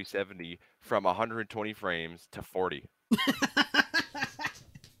RTX 3070 from 120 frames to 40.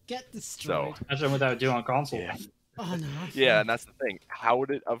 Get destroyed. So, imagine what that would do on console. Yeah. Oh no. Yeah, and that's the thing. How would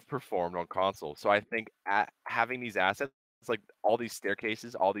it have performed on console? So I think having these assets, it's like all these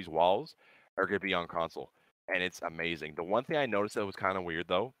staircases, all these walls, are going to be on console, and it's amazing. The one thing I noticed that was kind of weird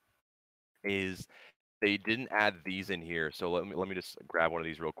though is they didn't add these in here. So let me just grab one of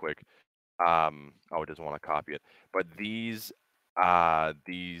these real quick. Oh, it doesn't want to copy it. But these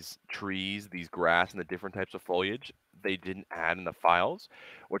trees, these grass, and the different types of foliage, they didn't add in the files,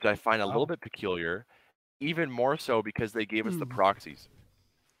 which I find a little bit peculiar. Even more so because they gave us the proxies.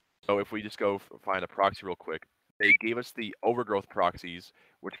 So if we just go find a proxy real quick, they gave us the overgrowth proxies,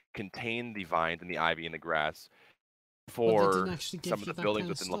 which contain the vines and the ivy and the grass for some of the buildings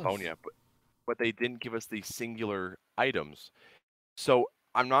within Livonia, but they didn't give us the singular items. So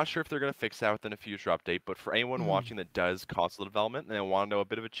I'm not sure if they're going to fix that within a future update, but for anyone watching that does console development and they want to know a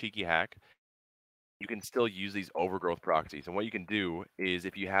bit of a cheeky hack, you can still use these overgrowth proxies. And what you can do is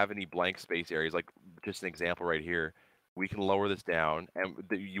if you have any blank space areas, like just an example right here, we can lower this down, and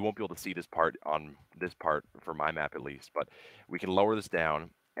you won't be able to see this part on this part for my map at least, but we can lower this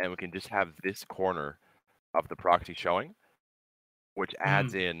down and we can just have this corner of the proxy showing, which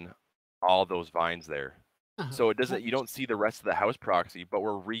adds in all those vines there. So it doesn't. You don't see the rest of the house proxy, but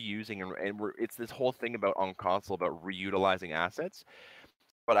we're reusing and it's this whole thing about on console about reutilizing assets.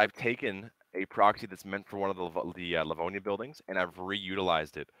 But I've taken a proxy that's meant for one of the Livonia buildings, and I've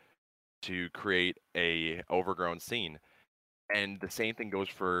reutilized it to create a overgrown scene. And the same thing goes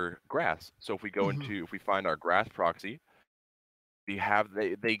for grass. So if we go into if we find our grass proxy, we have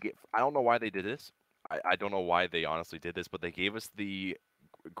they get. I don't know why they did this. I don't know why they honestly did this, but they gave us the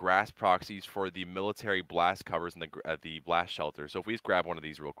grass proxies for the military blast covers and the blast shelter. So if we just grab one of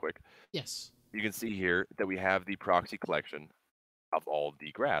these real quick, yes, you can see here that we have the proxy collection of all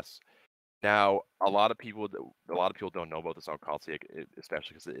the grass. Now, a lot of people don't know about this on console,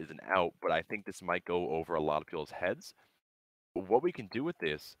 especially because it isn't out. But I think this might go over a lot of people's heads. But what we can do with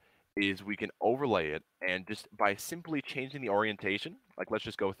this is we can overlay it, and just by simply changing the orientation, like let's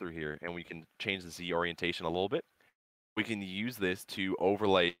just go through here, and we can change the Z orientation a little bit. We can use this to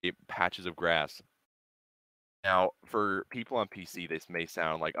overlay patches of grass. Now, for people on PC, this may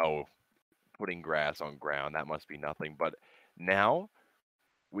sound like, oh, putting grass on ground, that must be nothing. But now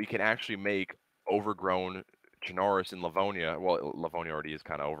we can actually make overgrown Chernarus in Livonia. Well, Livonia already is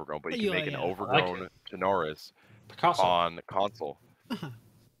kind of overgrown, but you can make an overgrown Chernarus on console.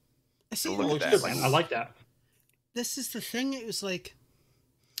 I see. I like that. This is the thing. It was like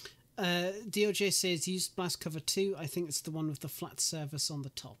DOJ says use Blast Cover 2. I think it's the one with the flat surface on the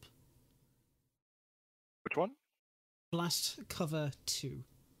top. Which one? Blast Cover 2.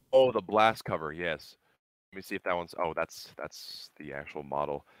 Oh, the Blast Cover, yes. Let me see if that one's... Oh, that's the actual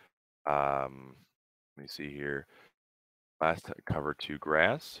model. Let me see here. Blast Cover 2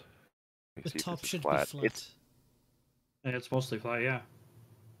 grass. The top should be flat. It's mostly flat, yeah.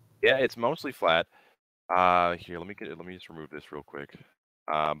 Yeah, it's mostly flat. Here, let me just remove this real quick.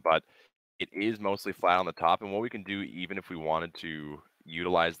 But it is mostly flat on the top, and what we can do, even if we wanted to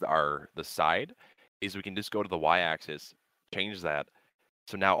utilize the side, is we can just go to the y-axis, change that,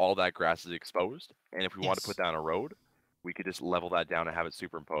 so now all that grass is exposed, and if we want to put down a road, we could just level that down and have it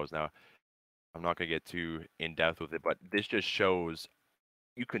superimposed. Now, I'm not going to get too in-depth with it, but this just shows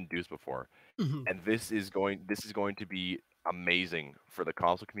you couldn't do this before. Mm-hmm. And this is going to be amazing for the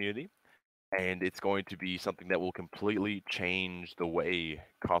console community, and it's going to be something that will completely change the way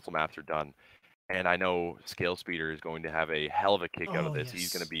console maps are done. And I know Scale Speeder is going to have a hell of a kick out of Oh this.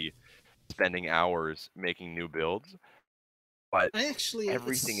 He's going to yes. be spending hours making new builds, but I actually,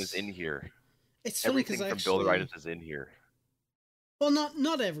 everything is in here. it's funny because Everything I from builder actually, items is in here. well,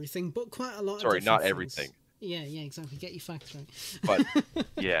 not everything, but quite a lot of Sorry, different not things. everything. Yeah, exactly. Get your facts right. But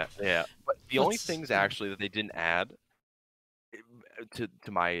yeah. But the only But, things yeah. actually that they didn't add, to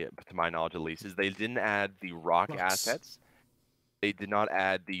my knowledge at least, is they didn't add the rock Rocks. assets. They did not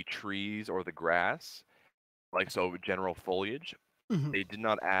add the trees or the grass, like so general foliage. Mhm. They did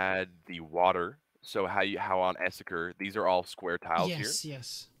not add the water. So how on Essaker, these are all square tiles here.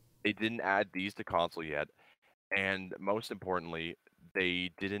 Yes. They didn't add these to console yet, and most importantly,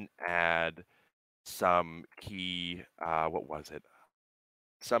 they didn't add some key what was it?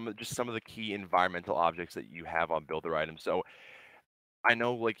 Some of the key environmental objects that you have on builder items. So I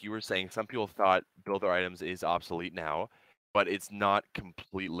know, like you were saying, some people thought builder items is obsolete now, but it's not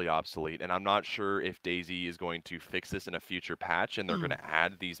completely obsolete. And I'm not sure if DayZ is going to fix this in a future patch and they're going to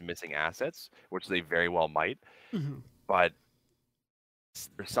add these missing assets, which they very well might. Mm-hmm. But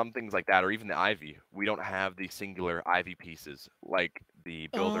there's some things like that, or even the Ivy. We don't have the singular Ivy pieces like the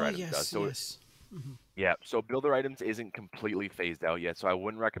builder items does. So Yes. Mm-hmm. yeah, so builder items isn't completely phased out yet. So I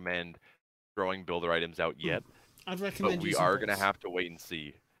wouldn't recommend throwing builder items out yet. I'd recommend. But we using are going to both. have to wait and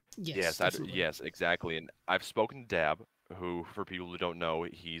see. Yes, Yes, exactly. And I've spoken to Dab, who, for people who don't know,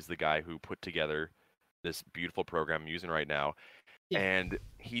 he's the guy who put together this beautiful program I'm using right now. Yeah. And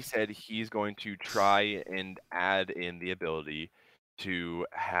he said he's going to try and add in the ability to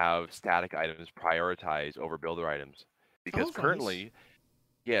have static items prioritized over builder items. Because currently,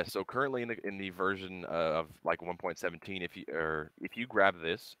 yeah, so currently in the version of like 1.17, if you grab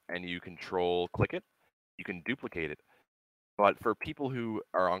this and you click it, you can duplicate it. But for people who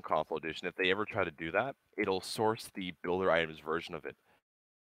are on console edition, if they ever try to do that, it'll source the builder items version of it.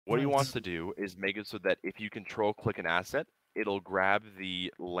 What he wants to do is make it so that if you click an asset, it'll grab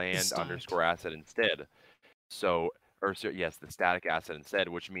the land underscore asset instead. Yes, the static asset instead,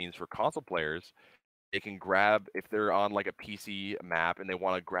 which means for console players, they can grab, if they're on like a PC map and they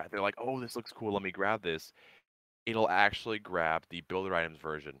want to grab, they're like, oh, this looks cool, let me grab this. It'll actually grab the builder items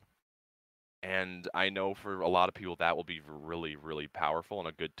version. And I know for a lot of people that will be really, really powerful and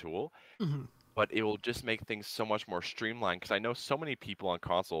a good tool. Mm-hmm. But it will just make things so much more streamlined, because I know so many people on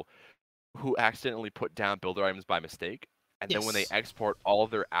console who accidentally put down builder items by mistake, and then when they export all of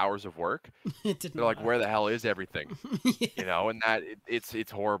their hours of work, they're like, "Where the hell is everything?" Yeah. You know, and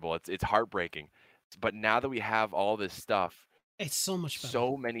it's horrible. It's heartbreaking. But now that we have all this stuff, it's so much better.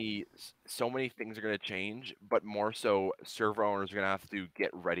 So many things are going to change, but more so, server owners are going to have to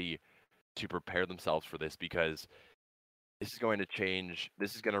get ready to prepare themselves for this, because this is going to change.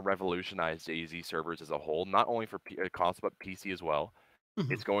 This is going to revolutionize DayZ servers as a whole, not only for console but PC as well.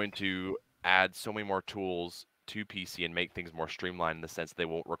 Mm-hmm. It's going to add so many more tools to PC and make things more streamlined in the sense they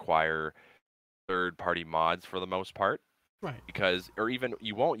won't require third-party mods for the most part. Right. Because, or even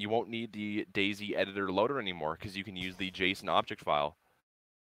you won't need the DayZ editor loader anymore, because you can use the JSON object file.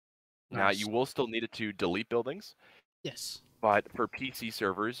 Nice. Now you will still need it to delete buildings. Yes. But for PC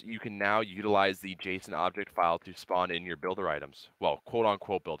servers, you can now utilize the JSON object file to spawn in your builder items. Well, quote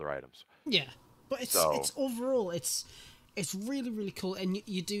unquote builder items. Yeah, but it's overall it's really, really cool, and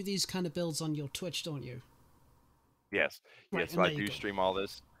you do these kind of builds on your Twitch, don't you? Yes. Right, yes. So I do stream all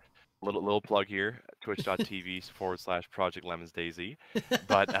this. Little plug here, twitch.tv/Project Lemons DayZ.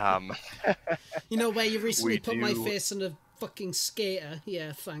 But you know where you recently put my face in a fucking skater.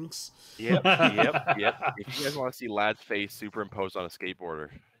 Yeah, thanks. Yep. If you guys want to see Lad's face superimposed on a skateboarder,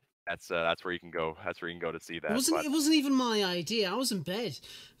 that's where you can go. That's where you can go to see that. It wasn't even my idea. I was in bed.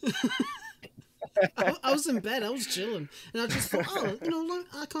 I was in bed. I was chilling, and I just thought, oh,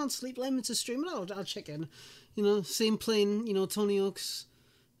 I can't sleep. Let me to stream it. I'll check in. See him playing, Tony Hawk's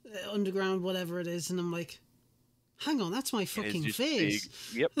Underground, whatever it is, and I'm like, hang on, that's my fucking face.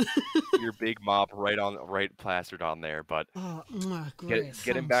 Yep, your big mop right plastered on there. But great.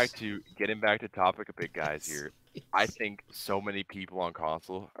 Getting back to topic a bit, guys. Here, yes. I think so many people on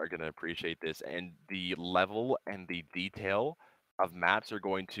console are gonna appreciate this, and the level and the detail of maps are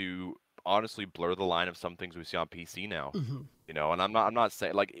going to honestly blur the line of some things we see on PC now. Mm-hmm. And I'm not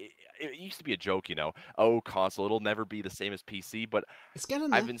saying, like, it used to be a joke, oh, console, it'll never be the same as PC, but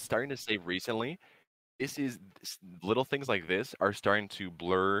I've been starting to say recently, little things like this are starting to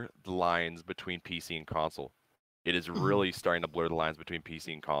blur the lines between PC and console. It is really starting to blur the lines between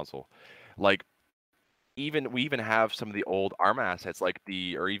PC and console. Like, we even have some of the old ARM assets, like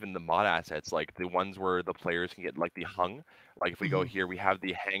or even the mod assets, like the ones where the players can get like the hung. Like if we go here, we have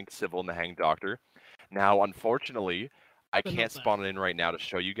the hanged civil and the hanged doctor. Now, unfortunately, I can't spawn it in right now to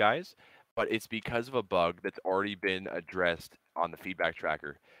show you guys, but it's because of a bug that's already been addressed on the feedback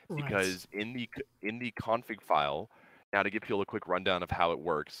tracker. Right. Because in the config file, now to give people a quick rundown of how it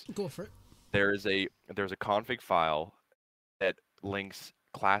works. Go for it. There's a config file that links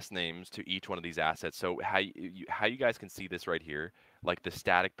class names to each one of these assets. So how you guys can see this right here, like the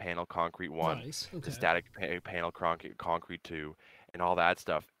static panel concrete 1, nice. Okay. the static panel concrete 2, and all that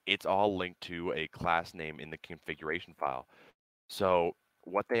stuff, it's all linked to a class name in the configuration file. So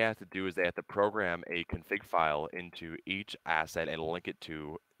what they have to do is they have to program a config file into each asset and link it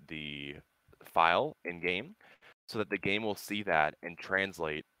to the file in game so that the game will see that and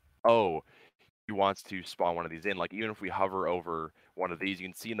translate, oh, he wants to spawn one of these in. Like even if we hover over one of these, you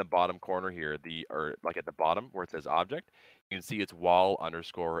can see in the bottom corner here, or like at the bottom where it says object, you can see it's wall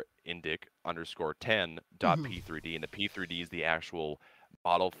underscore indic underscore 10 dot p3d, and the p3d is the actual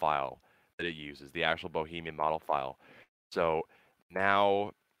model file that it uses, the actual Bohemian model file. So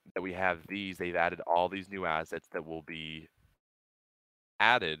now that we have these, they've added all these new assets that will be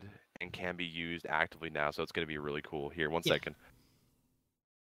added and can be used actively now. So it's going to be really cool. Here, one second.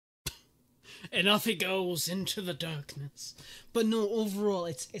 And off he goes into the darkness. But no, overall,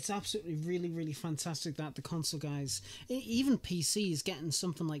 it's absolutely really fantastic that the console guys, even PC, is getting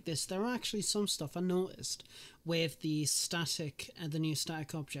something like this. There are actually some stuff I noticed with the the new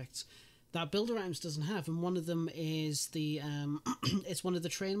static objects that Builder Items doesn't have, and one of them is the it's one of the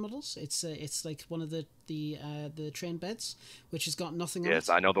train models. It's like one of the train beds, which has got nothing on it. Yes,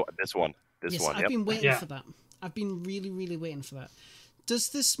 I know this one. I've been waiting for that. I've been really waiting for that. Does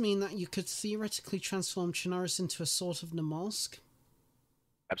this mean that you could theoretically transform Chernarus into a sort of Namalsk?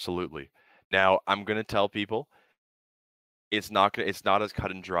 Absolutely. Now, I'm going to tell people it's not as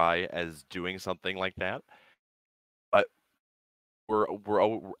cut and dry as doing something like that. But we're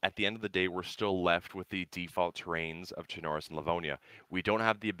at the end of the day, we're still left with the default terrains of Chernarus and Livonia. We don't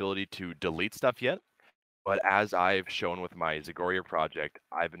have the ability to delete stuff yet, but as I've shown with my Zagoria project,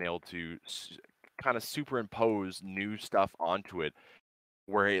 I've been able to kind of superimpose new stuff onto it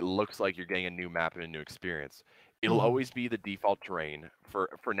where it looks like you're getting a new map and a new experience. It'll always be the default terrain for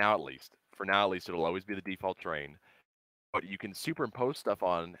now at least. For now at least, it'll always be the default terrain. But you can superimpose stuff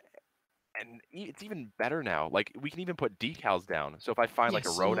on, and it's even better now. Like we can even put decals down. So if I find like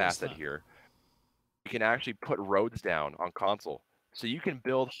a road asset here, you can actually put roads down on console. So you can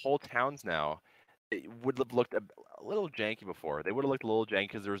build whole towns now. It would have looked a little janky before. They would have looked a little janky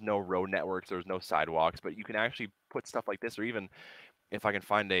because there was no road networks, there was no sidewalks. But you can actually put stuff like this, or even if I can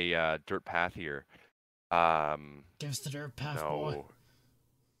find a dirt path here. Give us the dirt path, boy.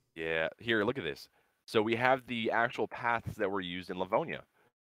 Yeah, here, look at this. So we have the actual paths that were used in Livonia.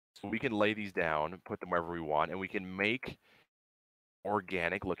 So we can lay these down, put them wherever we want, and we can make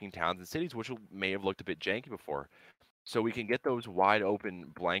organic-looking towns and cities, which may have looked a bit janky before. So we can get those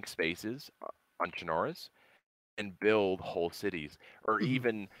wide-open blank spaces on Chernarus and build whole cities, or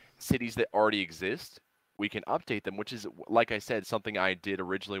even cities that already exist. We can update them, which is, like I said, something I did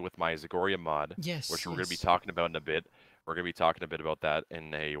originally with my Zagoria mod, which we're going to be talking about in a bit. We're going to be talking a bit about that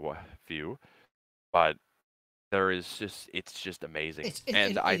in a few, but it's just amazing.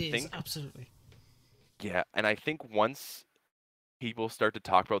 I think absolutely. Yeah, and I think once people start to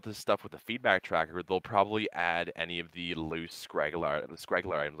talk about this stuff with the feedback tracker, they'll probably add any of the loose scraggler items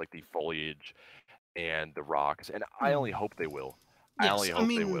like the foliage and the rocks, and I only hope they will. Yes, I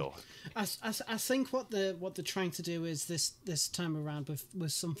mean, they will. I think what they're trying to do is this time around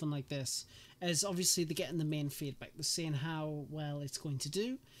with something like this is obviously they're getting the main feedback. They're seeing how well it's going to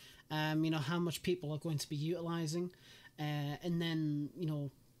do, how much people are going to be utilizing, and then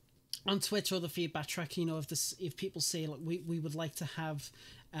on Twitter or the feedback track, if people say like we would like to have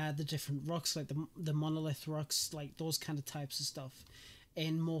the different rocks, like the monolith rocks, like those kind of types of stuff,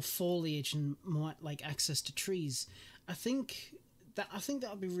 and more foliage and more like access to trees. I think that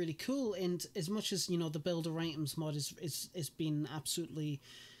would be really cool. And as much as the Builder Items mod is been absolutely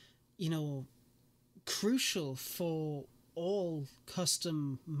crucial for all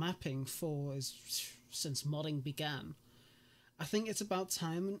custom mapping since modding began, I think it's about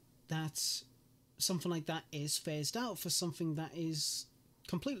time that something like that is phased out for something that is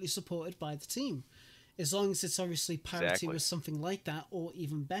completely supported by the team, as long as it's obviously parity with something like that or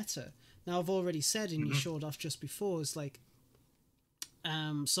even better. Now, I've already said, and you showed off just before, is like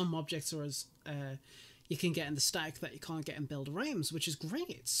some objects are as you can get in the stack that you can't get in Builder Items, which is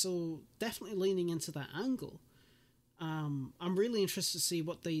great. So definitely leaning into that angle. I'm really interested to see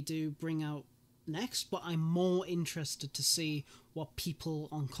what they do bring out next, but I'm more interested to see what people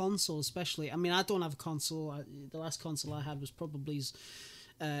on console, especially. I mean, I don't have a console. The last console I had was probably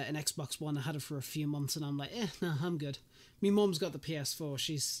an Xbox One. I had it for a few months, and I'm like, no, I'm good. My mum's got the PS4.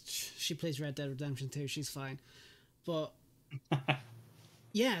 She plays Red Dead Redemption 2. She's fine, but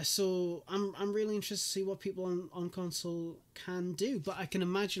yeah. So I'm really interested to see what people on console can do. But I can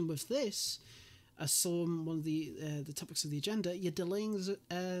imagine with this, as one of the topics of the agenda, you're delaying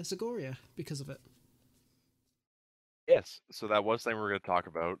Zagoria because of it. Yes, so that was something we were going to talk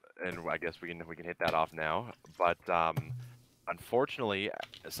about, and I guess we can hit that off now. But unfortunately,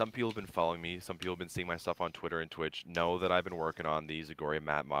 some people have been following me. Some people have been seeing my stuff on Twitter and Twitch. Know that I've been working on the Zagoria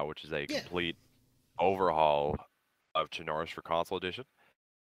map mod, which is a complete overhaul of Chernarus for Console Edition,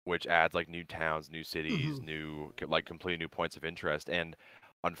 which adds like new towns, new cities, new like completely new points of interest. And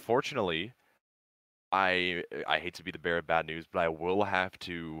unfortunately, I hate to be the bearer of bad news, but I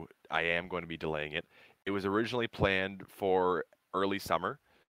am going to be delaying it. It was originally planned for early summer,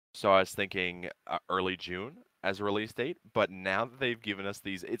 so I was thinking early June as a release date. But now that they've given us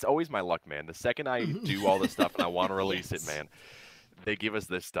these, it's always my luck, man. The second I do all this stuff and I want to release it, man, they give us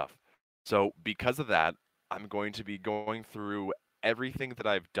this stuff. So because of that, I'm going to be going through everything that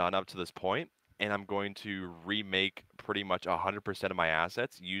I've done up to this point, and I'm going to remake pretty much 100% of my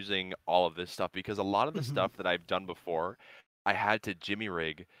assets using all of this stuff, because a lot of the stuff that I've done before, I had to jimmy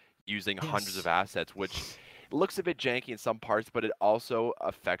rig using hundreds of assets, which looks a bit janky in some parts, but it also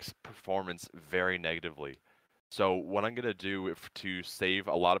affects performance very negatively. So what I'm going to do to save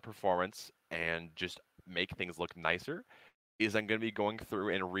a lot of performance and just make things look nicer is I'm going to be going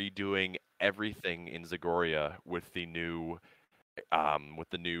through and redoing everything in Zagoria with the new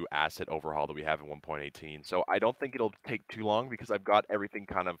asset overhaul that we have in 1.18. So I don't think it'll take too long because I've got everything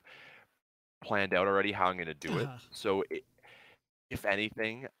kind of planned out already how I'm going to do it. So if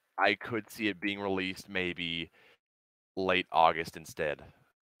anything, I could see it being released maybe late August instead.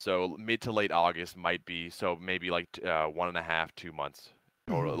 So mid to late August might be, so maybe like 1.5, 2 months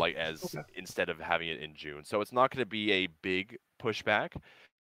total, like instead of having it in June. So it's not going to be a big pushback,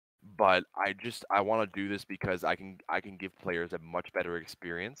 but I want to do this because I can give players a much better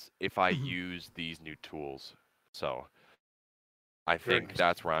experience if I use these new tools. So I think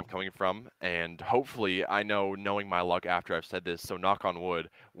that's where I'm coming from, and hopefully, I know, knowing my luck after I've said this, so knock on wood,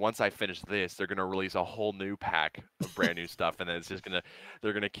 once I finish this, they're gonna release a whole new pack of brand new stuff, and then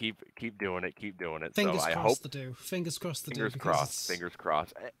they're gonna keep doing it. Fingers so I crossed hope. they do. Fingers crossed they fingers do. Crossed. Fingers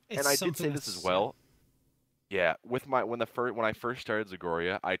crossed. And I did say this as well. Yeah, with when I first started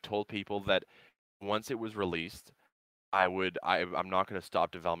Zagoria, I told people that once it was released, I'm not going to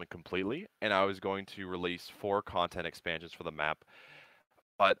stop development completely, and I was going to release 4 content expansions for the map.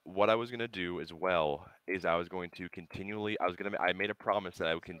 But what I was going to do as well is I made a promise that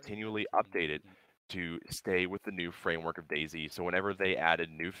I would continually update it to stay with the new framework of DayZ. So whenever they added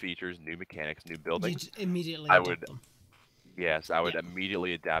new features, new mechanics, new buildings, you'd immediately adopt them. Yes, I would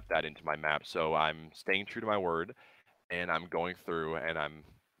immediately adapt that into my map. So I'm staying true to my word, and I'm going through and I'm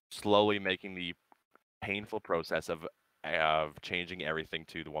slowly making the painful process of changing everything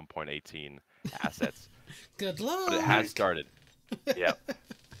to the 1.18 assets. Good luck. But it has started. Yeah.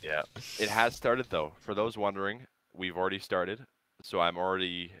 It has started though. For those wondering, we've already started. So I've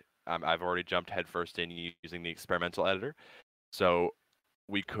already jumped headfirst in using the experimental editor. So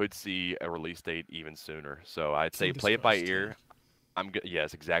we could see a release date even sooner. So I'd say play it by ear.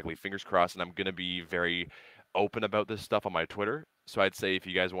 Yes, exactly. Fingers crossed, and I'm gonna be very open about this stuff on my Twitter. So I'd say if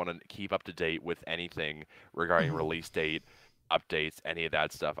you guys want to keep up to date with anything regarding release date, updates, any of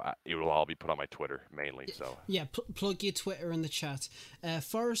that stuff, it will all be put on my Twitter mainly. So yeah, plug your Twitter in the chat.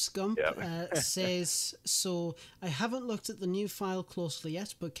 Forrest Gump says, so I haven't looked at the new file closely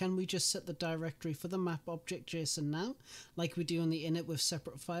yet, but can we just set the directory for the map object JSON now, like we do in the init with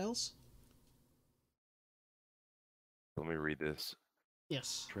separate files? Let me read this.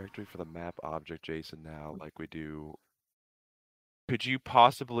 Yes. Directory for the map object JSON now, like we do. Could you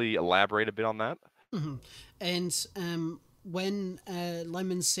possibly elaborate a bit on that? And when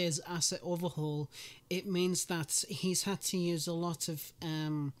Lemon says asset overhaul, it means that he's had to use a lot of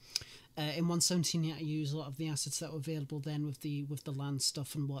in 1.17 he had to use a lot of the assets that were available then with the land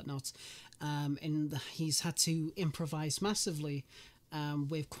stuff and whatnot, and he's had to improvise massively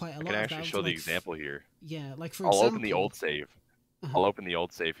with quite a lot. I can actually show the example here. Yeah, like for example, I'll open the old save. I'll open the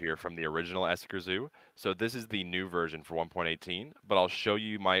old save here from the original Esker Zoo. So this is the new version for 1.18, but I'll show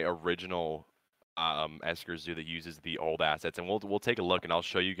you my original Esker Zoo that uses the old assets, and we'll take a look, and I'll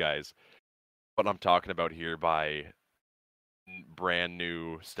show you guys what I'm talking about here by brand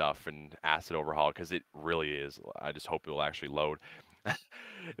new stuff and asset overhaul, because it really is. I just hope it will actually load.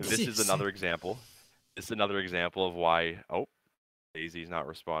 This is another example. This is another example of why. Oh, Daisy's not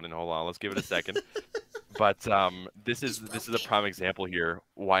responding. Hold on, let's give it a second. But this is a prime example here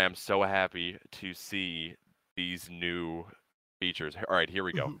why I'm so happy to see these new features. All right, here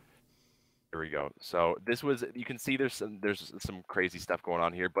we go. Here we go. So this was, you can see there's some crazy stuff going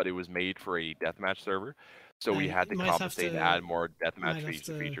on here, but it was made for a deathmatch server, so we had to compensate and add more deathmatch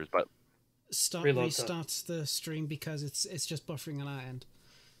features. But restart the stream because it's just buffering on our end.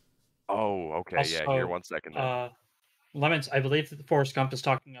 Oh, okay. Also, yeah, here, 1 second. Lemons, I believe that Forrest Gump is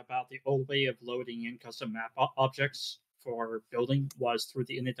talking about the old way of loading in custom map objects for building was through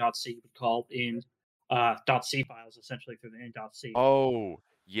the init.c, called in .c files, essentially through the init.c. Oh,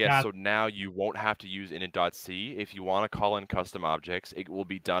 yes. So now you won't have to use init.c. If you want to call in custom objects, it will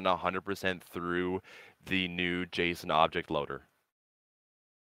be done 100% through the new JSON object loader.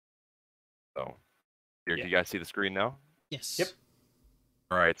 So, here, do you guys see the screen now? Yes. Yep.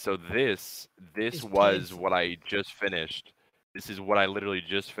 All right, so this was what I just finished. This is what I literally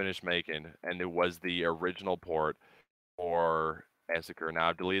just finished making, and it was the original port for Massacre. Now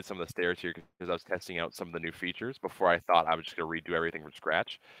I've deleted some of the stairs here because I was testing out some of the new features before I thought I was just gonna redo everything from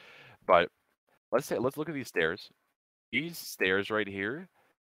scratch. But let's look at these stairs. These stairs right here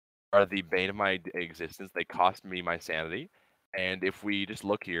are the bane of my existence. They cost me my sanity. And if we just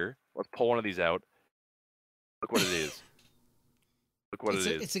look here, let's pull one of these out. Look what it is. Look what it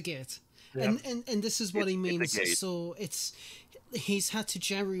is. It's a gate. Yeah. And this is what he means. So he's had to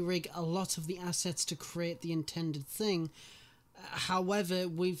jerry-rig a lot of the assets to create the intended thing. However,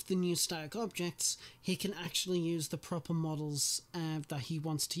 with the new static objects, he can actually use the proper models that he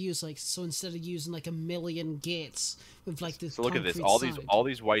wants to use. Like, so instead of using like a million gates with like this. So look at this. All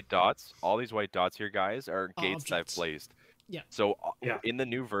these white dots. All these white dots here, guys, are gates that I've placed. Yeah. So in the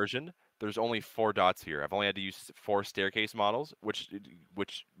new version, there's only 4 dots here. I've only had to use 4 staircase models, which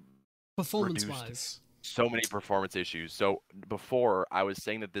performance-wise, so many performance issues. So before, I was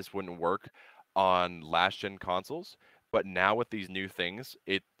saying that this wouldn't work on last-gen consoles, but now with these new things,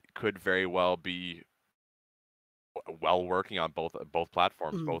 it could very well be working on both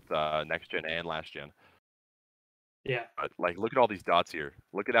platforms, both next-gen and last-gen. Yeah. But like, look at all these dots here.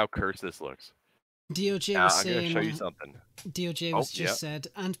 Look at how cursed this looks. DOJ was saying, I'm going to show you something. DOJ was said,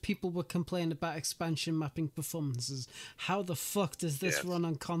 and people were complaining about expansion mapping performances. How the fuck does this run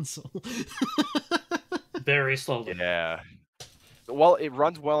on console? Very slowly. Yeah. Well, it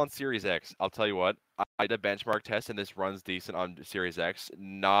runs well on Series X. I'll tell you what. I did a benchmark test, and this runs decent on Series X.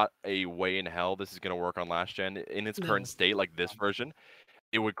 Not a way in hell this is going to work on last gen. In its current state, like this version,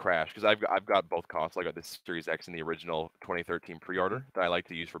 it would crash because I've got both consoles. I got the Series X and the original 2013 pre-order that I like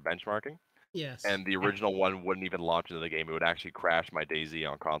to use for benchmarking. Yes. And the original one wouldn't even launch into the game. It would actually crash my DayZ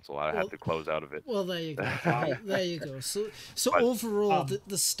on console. I'd have to close out of it. Well, there you go. There you go. So but, overall,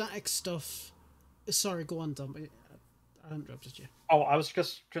 the static stuff. Sorry, go on, Dom. I interrupted you. Oh, I was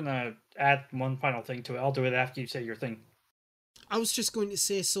just gonna add one final thing to it. I'll do it after you say your thing. I was just going to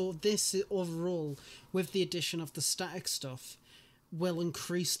say, so this overall, with the addition of the static stuff, will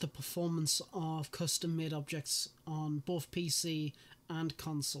increase the performance of custom-made objects on both PC and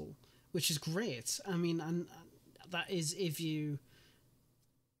console, which is great. I mean, and that is if you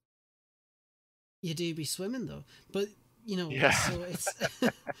do be swimming though, but you know,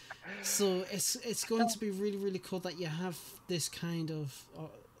 so it's going to be really, really cool that you have this kind of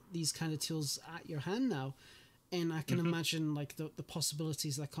these kind of tools at your hand now, and I can imagine like the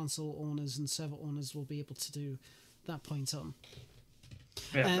possibilities that console owners and server owners will be able to do that point on.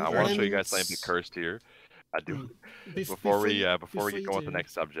 Yeah, I want to show you guys something cursed here. I do. Before we go on to the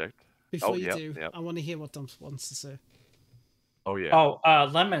next subject. Before you do, I want to hear what Dom wants to say. Oh, yeah. Oh,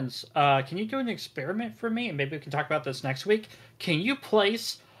 Lemons, can you do an experiment for me? And maybe we can talk about this next week. Can you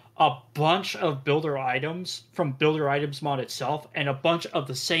place a bunch of builder items from Builder Items mod itself and a bunch of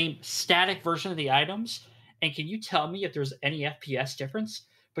the same static version of the items? And can you tell me if there's any FPS difference?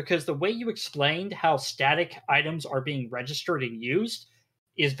 Because the way you explained how static items are being registered and used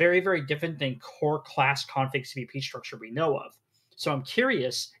is very, very different than core class config CVP structure we know of. So I'm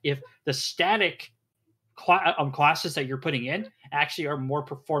curious if the static classes that you're putting in actually are more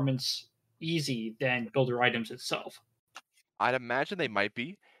performance easy than Builder Items itself. I'd imagine they might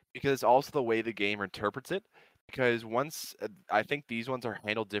be, because it's also the way the game interprets it. Because once I think these ones are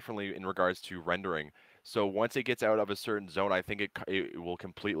handled differently in regards to rendering. So once it gets out of a certain zone, I think it will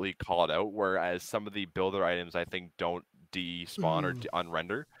completely call it out. Whereas some of the Builder Items, I think, don't despawn or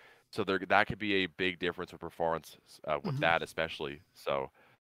unrender. So that could be a big difference with performance with that, especially. So,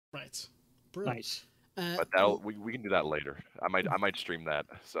 right, brilliant. Nice. But we can do that later. I might stream that.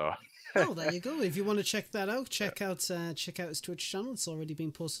 So. Oh, there you go. If you want to check that out, check out his Twitch channel. It's already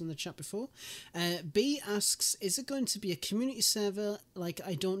been posted in the chat before. B asks, is it going to be a community server? Like,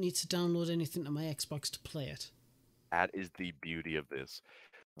 I don't need to download anything to my Xbox to play it. That is the beauty of this.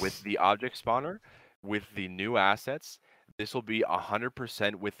 With the object spawner, with the new assets, this will be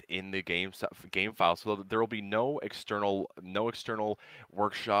 100% within the game file. So there will be no external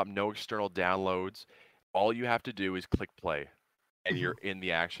workshop, no external downloads. All you have to do is click play, and you're in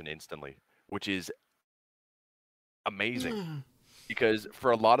the action instantly, which is amazing. Because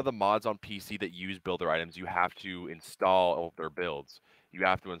for a lot of the mods on PC that use builder items, you have to install their builds. You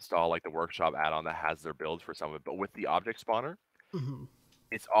have to install like the workshop add-on that has their builds for some of it. But with the object spawner,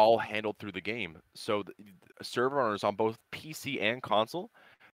 it's all handled through the game. So the server owners on both PC and console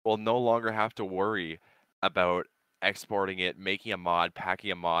will no longer have to worry about exporting it, making a mod,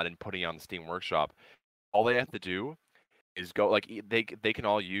 packing a mod, and putting it on the Steam Workshop. All they have to do is go, like, they can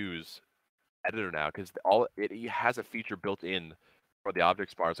all use editor now, because it has a feature built in for the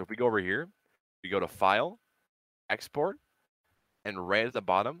object spawner. So if we go over here, we go to File, Export, and right at the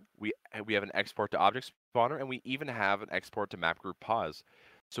bottom, we have an export to object spawner, and we even have an export to map group pause.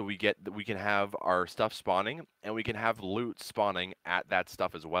 So we can have our stuff spawning, and we can have loot spawning at that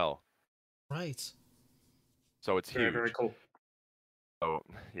stuff as well. Right. So it's huge. Very cool. Oh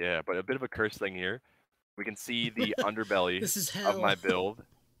yeah, but a bit of a curse thing here. We can see the underbelly of my build.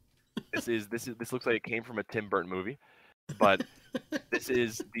 This looks like it came from a Tim Burton movie, but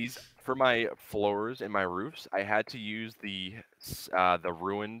these for my floors and my roofs. I had to use the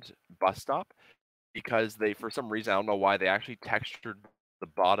ruined bus stop because for some reason, I don't know why, they actually textured the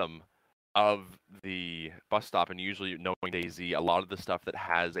bottom of the bus stop, and usually, knowing DayZ, a lot of the stuff that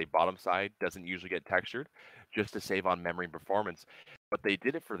has a bottom side doesn't usually get textured, just to save on memory and performance. But they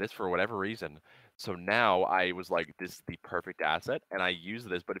did it for this for whatever reason. So now I was like, this is the perfect asset, and I use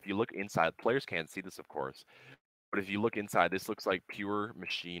this. But if you look inside, players can't see this, of course. But if you look inside, this looks like pure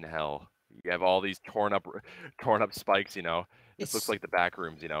machine hell. You have all these torn up spikes, you know. This looks like the back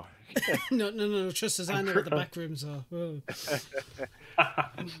rooms, you know. No. Trust us, I know what the back rooms are. Look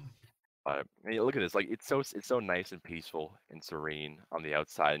at this. Like, it's so nice and peaceful and serene on the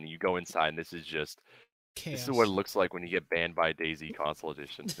outside, and you go inside, and this is just chaos. This is what it looks like when you get banned by DayZ Console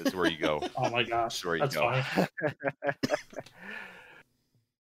Edition. This is where you go. Oh my gosh, this is where you that's go. Funny.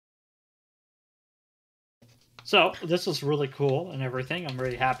 So this is really cool and everything. I'm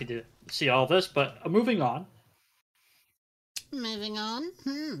really happy to see all this, but moving on.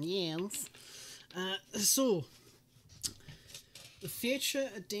 Yes. So, the future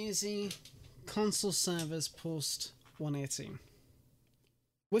of DayZ console servers post 1.18.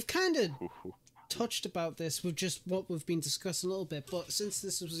 We've kind of touched about this with just what we've been discussing a little bit, but since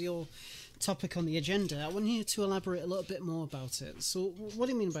this was your topic on the agenda, I want you to elaborate a little bit more about it. So, what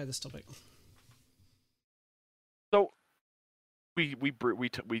do you mean by this topic? So, we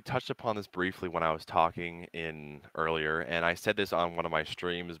touched upon this briefly when I was talking earlier, and I said this on one of my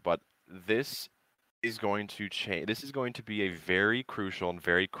streams, but this is going to change. This is going to be a very crucial and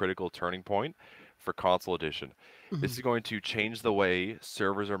very critical turning point for Console Edition. This is going to change the way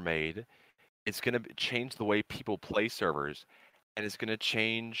servers are made. It's going to change the way people play servers, and it's going to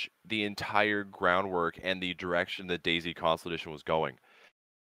change the entire groundwork and the direction that DayZ Console Edition was going.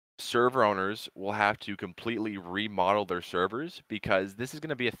 Server owners will have to completely remodel their servers, because this is going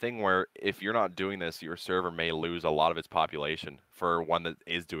to be a thing where if you're not doing this, your server may lose a lot of its population for one that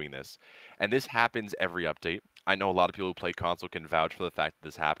is doing this. And this happens every update. I know a lot of people who play console can vouch for the fact that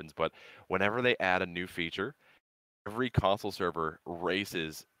this happens, but whenever they add a new feature, every console server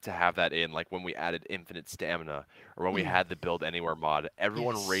races to have that in. Like when we added infinite stamina, or when we had the build anywhere mod,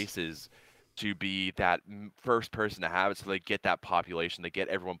 everyone races to be that first person to have it, so they get that population, they get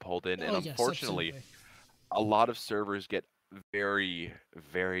everyone pulled in. And unfortunately, a lot of servers get very,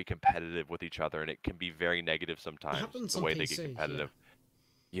 very competitive with each other, and it can be very negative sometimes, the way they get competitive.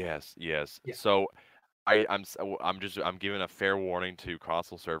 Yes. So I'm giving a fair warning to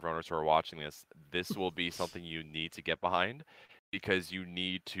console server owners who are watching this. This will be something you need to get behind, because you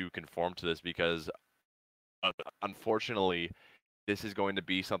need to conform to this, because unfortunately, this is going to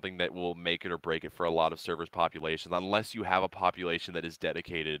be something that will make it or break it for a lot of servers' populations, unless you have a population that is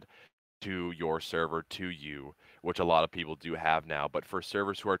dedicated to your server, to you, which a lot of people do have now. But for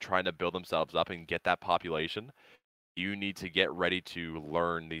servers who are trying to build themselves up and get that population, you need to get ready to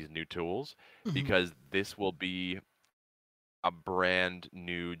learn these new tools, because this will be a brand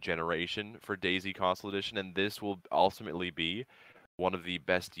new generation for DayZ Console Edition, and this will ultimately be one of the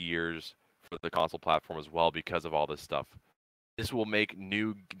best years for the console platform as well, because of all this stuff. This will make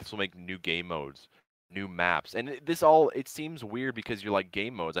new game modes. new maps. And it seems weird because you're like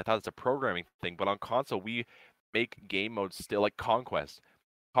game modes. I thought it's a programming thing, but on console we make game modes still like Conquest.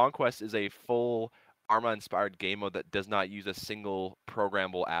 Conquest is a full Arma-inspired game mode that does not use a single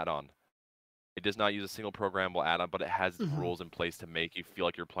programmable add-on. It does not use a single programmable add-on, but it has rules in place to make you feel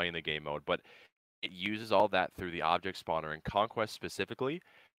like you're playing the game mode. But it uses all that through the object spawner. And Conquest specifically,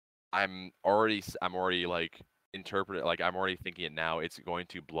 I'm already like interpreting, like I'm already thinking it now. It's going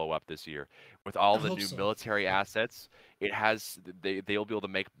to blow up this year with all the new military assets. They'll be able to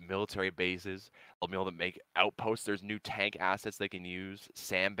make military bases. They'll be able to make outposts. There's new tank assets they can use,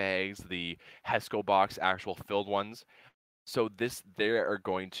 sandbags, the Hesco box, actual filled ones. So they are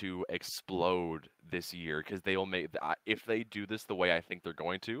going to explode this year because they will make, if they do this the way I think they're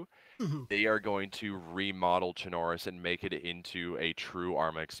going to, they are going to remodel Chernarus and make it into a true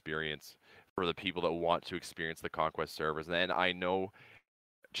Arma experience for the people that want to experience the Conquest servers. And I know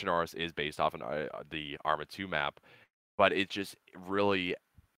Chernarus is based off the Arma 2 map, but it's just really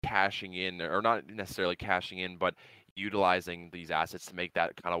cashing in, or not necessarily cashing in, but utilizing these assets to make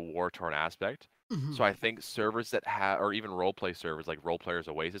that kind of war-torn aspect. So I think servers that have, or even roleplay servers like Roleplayers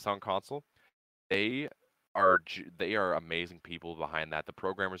Oasis on console, they are amazing people behind that. The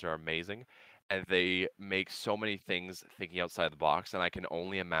programmers are amazing, and they make so many things thinking outside the box. And I can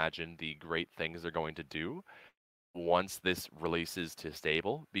only imagine the great things they're going to do once this releases to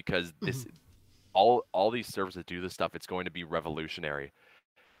stable, because this all these servers that do this stuff, it's going to be revolutionary.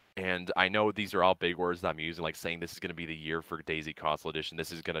 And I know these are all big words that I'm using, like saying this is going to be the year for DayZ Console Edition.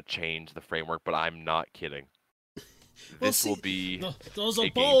 This is going to change the framework, but I'm not kidding. This will be those are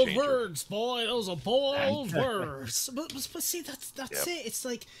bold words, boy. Those are bold words. But see, that's it. It's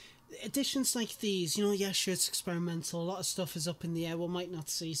like editions like these, yeah, sure, it's experimental. A lot of stuff is up in the air. We might not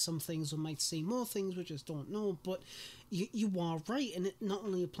see some things, we might see more things, we just don't know. But you are right, and it not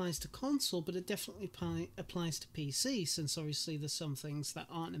only applies to console, but it definitely applies to PC, since obviously there's some things that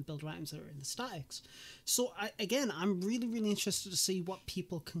aren't in builder items that are in the statics. So I'm really, really interested to see what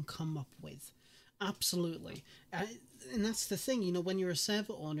people can come up with. Absolutely. And that's the thing, when you're a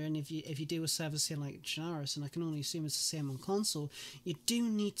server owner, and if you do a server say like Chernarus, and I can only assume it's the same on console, you do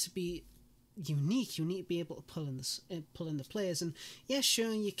need to be unique. You need to be able to pull in the players. And yeah,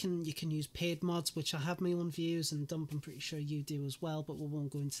 sure, you can use paid mods, which I have my own views, and Dump, I'm pretty sure you do as well, but we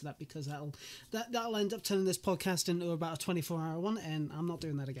won't go into that because that'll end up turning this podcast into about a 24-hour one, and I'm not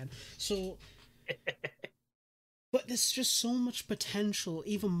doing that again. So but there's just so much potential,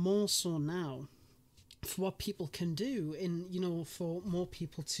 even more so now, for what people can do, and for more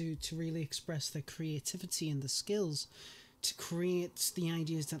people to really express their creativity and the skills to create the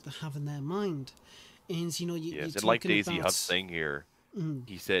ideas that they have in their mind. And yes, and like DayZ Hub's saying here,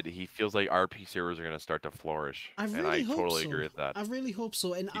 he said he feels like RP servers are going to start to flourish. I totally agree with that. I really hope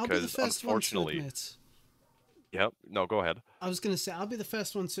so, and I'll be the first one to admit. Yep. No, go ahead. I was going to say, I'll be the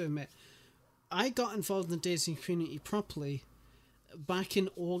first one to admit, I got involved in the DayZ community properly back in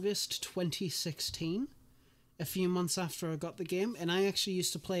August 2016, a few months after I got the game, and I actually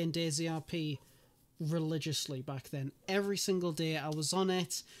used to play in DayZ RP religiously back then. Every single day I was on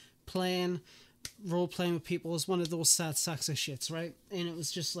it, role-playing with people. It was one of those sad sacks of shits, right? And it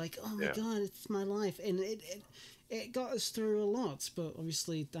was just like, oh my god, it's my life. And it got us through a lot, but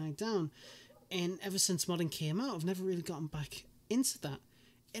obviously it died down. And ever since modding came out, I've never really gotten back into that.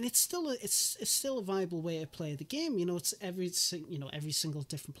 And it's still a viable way to play the game. It's every single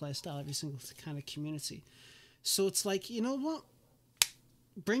different play style, every single kind of community. So it's like, you know what?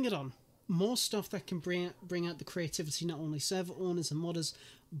 Bring it on. More stuff that can bring out the creativity, not only server owners and modders,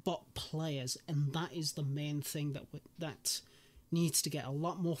 but players. And that is the main thing that needs to get a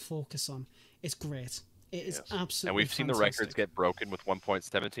lot more focus on. It's great. It is absolutely And we've seen the records get broken with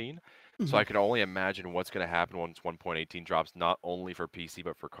 1.17. So I can only imagine what's going to happen once 1.18 drops, not only for PC,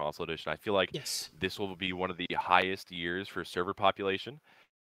 but for console edition. I feel like this will be one of the highest years for server population.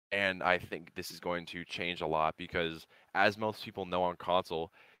 And I think this is going to change a lot because, as most people know on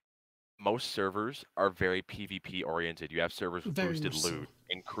console, most servers are very PvP oriented. You have servers with boosted loot,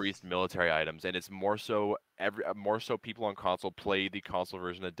 increased military items, and it's more so people on console play the console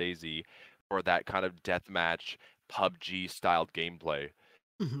version of DayZ for that kind of deathmatch PUBG styled gameplay.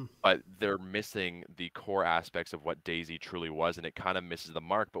 But they're missing the core aspects of what DayZ truly was, and it kind of misses the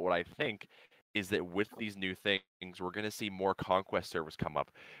mark. But what I think is that with these new things, we're going to see more Conquest servers come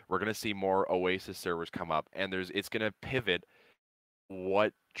up. We're going to see more Oasis servers come up, and it's going to pivot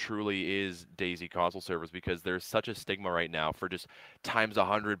what truly is DayZ console servers, because there's such a stigma right now for just times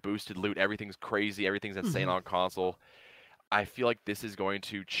 100 boosted loot. Everything's crazy. Everything's insane on console. I feel like this is going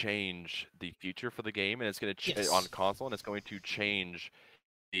to change the future for the game, and it's going to on console, and it's going to change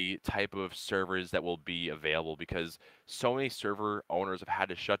the type of servers that will be available, because so many server owners have had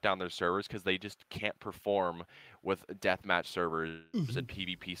to shut down their servers because they just can't perform with deathmatch servers and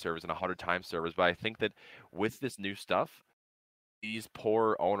PvP servers and 100 times servers. But I think that with this new stuff, these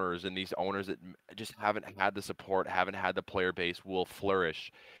poor owners and these owners that just haven't had the support, haven't had the player base, will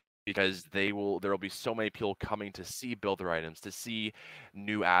flourish, because there will be so many people coming to see builder items, to see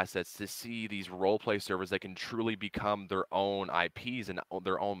new assets, to see these roleplay servers that can truly become their own IPs and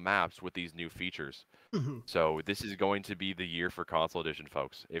their own maps with these new features. So this is going to be the year for console edition,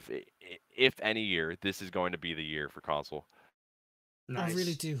 folks. If any year, this is going to be the year for console. Nice. I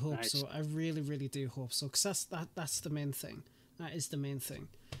really do hope so. I really, really do hope so, because that's the main thing. That is the main thing.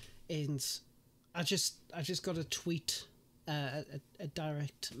 And I just got a tweet, a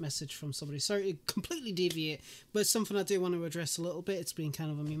direct message from somebody. Sorry to completely deviate, but it's something I do want to address a little bit. It's been kind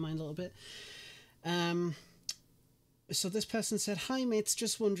of on my mind a little bit. So this person said, "Hi mates,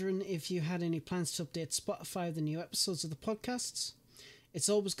 just wondering if you had any plans to update Spotify with the new episodes of the podcasts. It's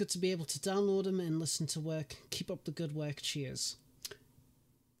always good to be able to download them and listen to work. Keep up the good work. Cheers."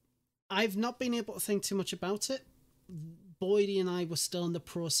 I've not been able to think too much about it. Boydie and I were still in the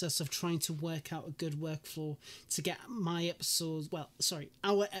process of trying to work out a good workflow to get our episodes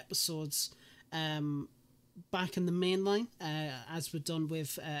back in the main line, as we're done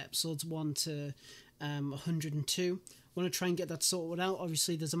with episodes 1 to 102. Want to try and get that sorted out.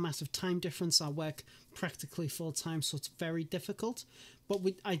 Obviously, there's a massive time difference. I work practically full time, so it's very difficult. But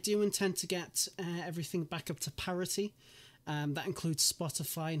I do intend to get everything back up to parity. That includes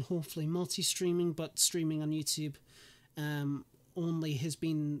Spotify and hopefully multi-streaming, but streaming on YouTube only has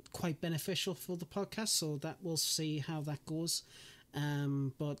been quite beneficial for the podcast, so that we'll see how that goes.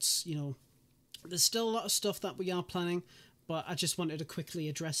 But there's still a lot of stuff that we are planning, but I just wanted to quickly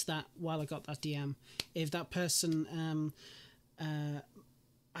address that while I got that DM. If that person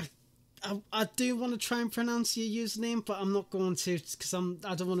I do want to try and pronounce your username, but I'm not going to, because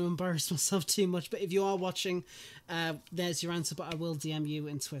I don't want to embarrass myself too much. But if you are watching, there's your answer, but I will DM you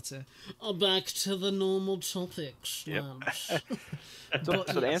in Twitter. Back to the normal topics. Yep. So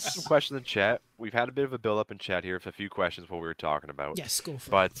to answer some questions in chat, we've had a bit of a build-up in chat here for a few questions what we were talking about. Yes, go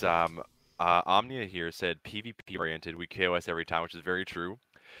for it. But Omnia here said PvP-oriented, we KOS every time, which is very true.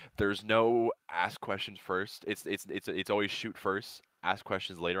 There's no ask questions first. It's always shoot first, ask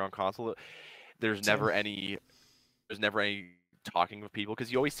questions later on console. There's never any talking with people,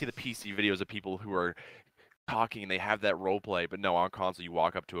 because you always see the PC videos of people who are talking and they have that role play, but no, on console you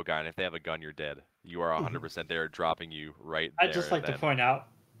walk up to a guy and if they have a gun, you're dead. You are 100% there, dropping you right there. I'd just like to point out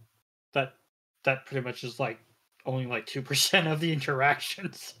that pretty much is only 2% of the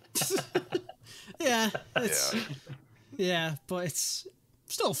interactions. Yeah, but it's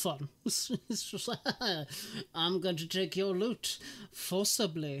still fun. It's just like, I'm going to take your loot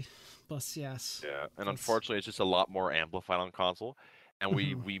forcibly. But yes. Yeah, and unfortunately it's just a lot more amplified on console, and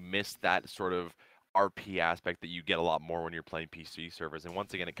we miss that sort of RP aspect that you get a lot more when you're playing PC servers. And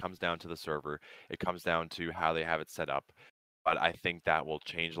once again, it comes down to the server. It comes down to how they have it set up. But I think that will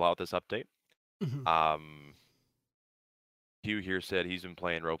change a lot with this update. Hugh here said he's been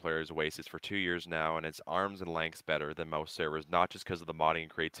playing Role Players Oasis for 2 years now, and it's arms and lengths better than most servers, not just because of the modding and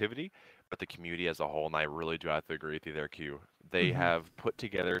creativity, but the community as a whole. And I really do have to agree with you there, Q. They have put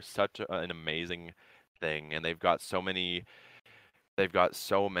together such an amazing thing, and they've got so many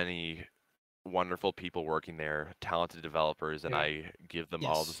wonderful people working there, talented developers, and I give them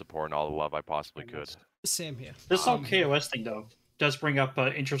all the support and all the love I possibly could. Same here. This whole KOS thing, though, does bring up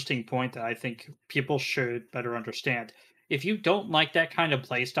an interesting point that I think people should better understand. If you don't like that kind of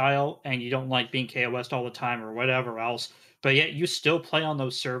play style and you don't like being KOS'd all the time or whatever else, but yet you still play on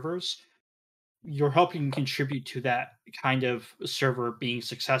those servers, you're helping contribute to that kind of server being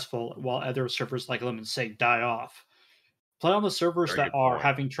successful while other servers like Lemon Say die off. Play on the servers that are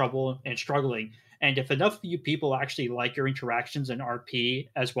having trouble and struggling. And if enough of you people actually like your interactions in RP,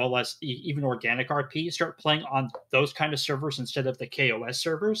 as well as even organic RP, start playing on those kind of servers instead of the KOS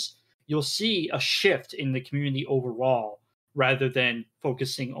servers, you'll see a shift in the community overall, rather than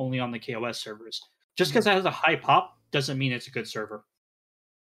focusing only on the KOS servers. Just because it has a high pop doesn't mean it's a good server.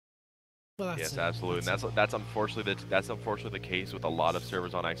 Well, yes, absolutely. And that's unfortunately the case with a lot of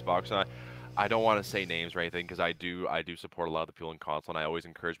servers on Xbox. And I don't want to say names or anything, because I do support a lot of the people in console, and I always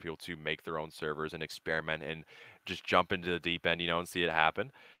encourage people to make their own servers and experiment and just jump into the deep end, and see it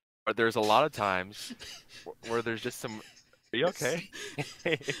happen. But there's a lot of times where there's just some. Are you okay?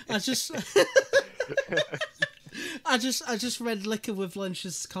 I just read Liquor with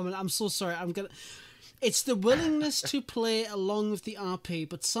Lunch's comment. I'm so sorry. It's the willingness to play along with the RP,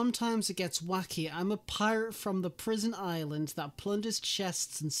 but sometimes it gets wacky. I'm a pirate from the prison island that plunders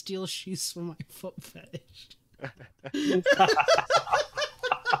chests and steals shoes for my foot fetish.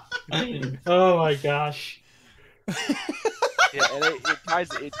 Oh my gosh. Yeah, and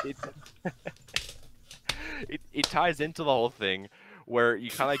it ties into the whole thing where you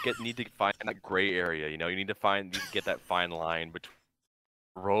kind of need to find that gray area. You know, you need to get that fine line between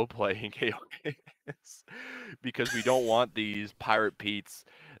role playing chaos because we don't want these pirate Pete's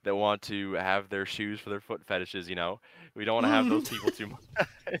that want to have their shoes for their foot fetishes. You know, we don't want to have those people too much.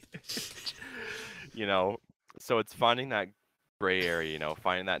 You know, so it's finding that gray area. You know,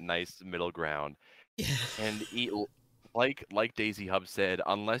 finding that nice middle ground. Yeah. And like Daisy Hub said,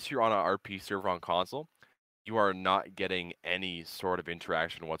 unless you're on an RP server on console, you are not getting any sort of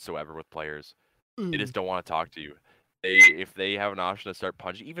interaction whatsoever with players. They just don't want to talk to you. If they have an option to start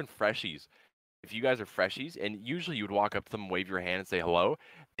punching, even freshies. If you guys are freshies, and usually you would walk up to them, wave your hand, and say hello,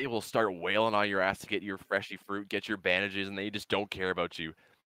 they will start wailing on your ass to get your freshie fruit, get your bandages, and they just don't care about you.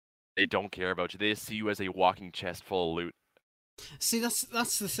 They don't care about you. They just see you as a walking chest full of loot. See,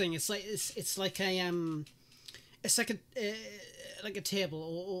 that's the thing. It's like it's like a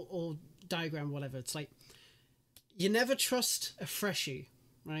table or diagram, whatever. It's like you never trust a freshie,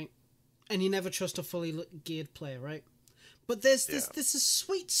 right? And you never trust a fully geared player, right? But there's this a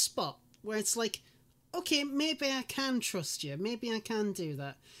sweet spot where it's like, okay, maybe I can trust you. Maybe I can do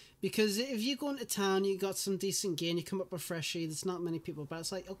that. Because if you go into town, you got some decent gear, and you come up with freshie, there's not many people, but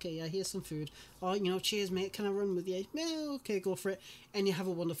it's like, okay, yeah, here's some food. Oh, you know, cheers, mate, can I run with you? Yeah, okay, go for it. And you have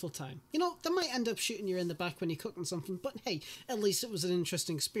a wonderful time. You know, they might end up shooting you in the back when you're cooking something, but hey, at least it was an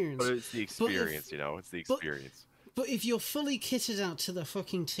interesting experience. But it's the experience, you know, it's the experience. But if you're fully kitted out to the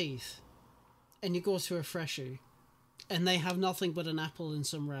fucking teeth, and you go to a freshie, and they have nothing but an apple and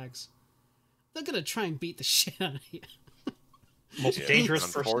some rags, they're gonna try and beat the shit out of you. Most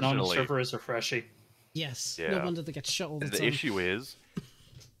dangerous person on the server is a freshie. Yes. Yeah. No wonder they get shot all the time. The issue is,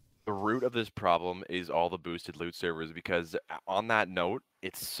 the root of this problem is all the boosted loot servers, because on that note,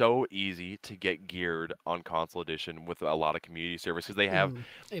 it's so easy to get geared on console edition with a lot of community servers, because they have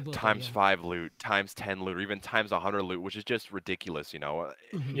times 5 loot, times 10 loot, or even times 100 loot, which is just ridiculous, you know?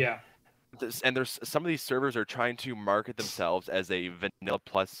 Yeah. And there's some of these servers are trying to market themselves as a vanilla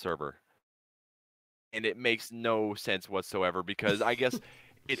plus server. And it makes no sense whatsoever, because I guess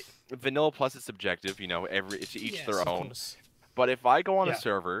vanilla plus is subjective, you know, it's each their own. But if I go on a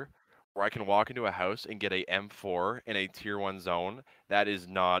server where I can walk into a house and get a M4 in a tier 1 zone, that is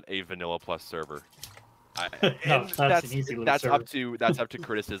not a vanilla plus server. No, that's an easy that's up to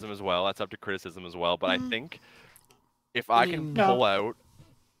criticism as well. But I think if I can pull out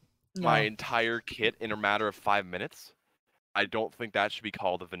my entire kit in a matter of 5 minutes, I don't think that should be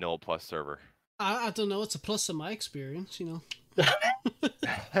called a vanilla plus server. I don't know. It's a plus in my experience, you know.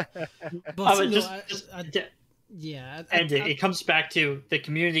 It comes back to the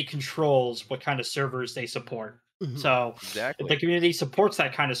community controls what kind of servers they support. Mm-hmm. So if the community supports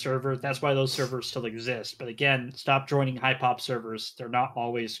that kind of server, that's why those servers still exist. But again, stop joining high-pop servers. They're not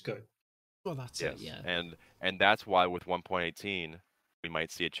always good. Well, that's it, yeah. And that's why with 1.18, we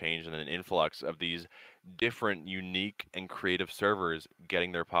might see a change and an influx of these different, unique, and creative servers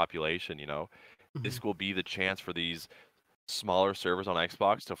getting their population, you know. Mm-hmm. This will be the chance for these smaller servers on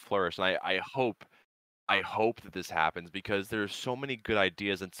Xbox to flourish. And I hope that this happens, because there's so many good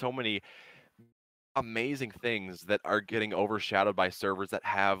ideas and so many amazing things that are getting overshadowed by servers that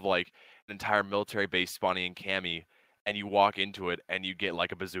have like an entire military base spawning in Cami, and you walk into it and you get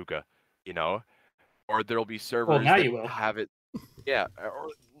like a bazooka, you know? Or there'll be servers that have it. Yeah,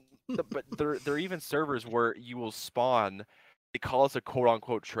 but there are even servers where you will spawn. They call us a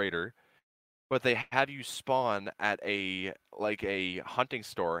quote-unquote trader, but they have you spawn at a hunting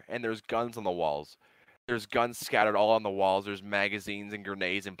store, and there's guns on the walls. There's guns scattered all on the walls. There's magazines and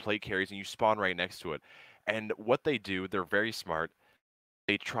grenades and plate carriers, and you spawn right next to it. And what they do, they're very smart.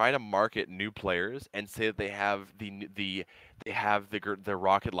 They try to market new players and say that they have the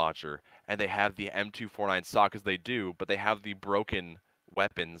rocket launcher and they have the M249 stock, as they do, but they have the broken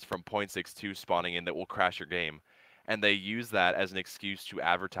weapons from .62 spawning in that will crash your game, and they use that as an excuse to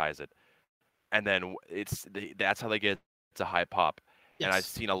advertise it. And then that's how they get to high pop. Yes. And I've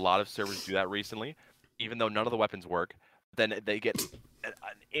seen a lot of servers do that recently, even though none of the weapons work. Then they get an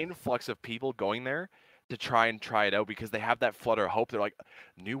influx of people going there to try it out, because they have that flutter of hope. They're like,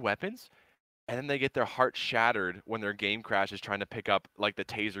 new weapons? And then they get their heart shattered when their game crashes trying to pick up like the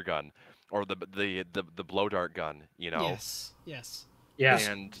taser gun or the blow dart gun, you know? Yes. Yeah.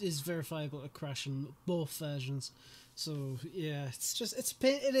 And is verifiable to crash in both versions. So yeah,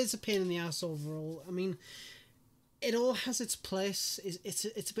 it is a pain in the ass overall. I mean, it all has its place. It's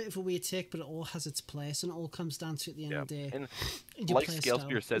a bit of a weird take, but it all has its place, and it all comes down to at the end of the day. And like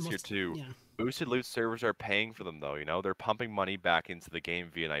Scalespear says here too, boosted loot servers are paying for them though. They're pumping money back into the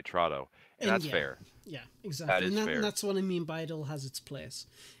game via Nitrado, and that's fair. Yeah, exactly. Fair. And that's what I mean by it all has its place,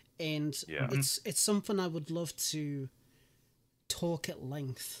 and it's something I would love to talk at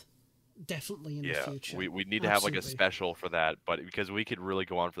length. Definitely in the future. We need to have like a special for that, but because we could really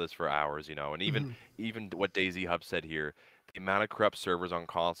go on for this for hours, and even what DayZ Hub said here, the amount of corrupt servers on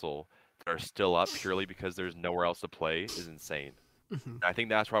console that are still up purely because there's nowhere else to play is insane. And I think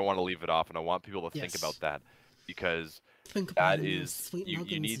that's where I want to leave it off, and I want people to think about that, because that is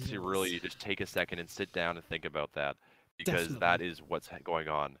you need to really just take a second and sit down and think about that, because that is what's going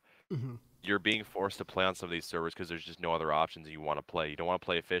on. You're being forced to play on some of these servers because there's just no other options you want to play. You don't want to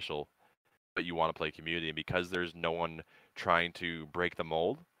play official, but you want to play community, and because there's no one trying to break the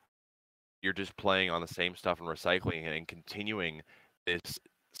mold, you're just playing on the same stuff and recycling and continuing this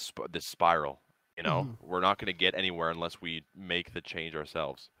spiral. We're not going to get anywhere unless we make the change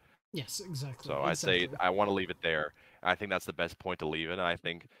ourselves. Yes, exactly. So I'd say I want to leave it there. I think that's the best point to leave it. And I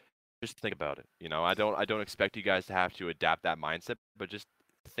think just think about it. I don't expect you guys to have to adapt that mindset, but just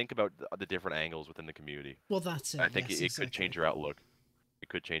think about the different angles within the community. Well, that's it. I think it could change your outlook. It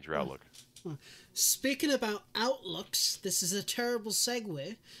could change your outlook. Speaking about outlooks, this is a terrible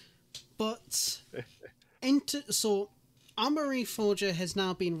segue, but Arma Reforger has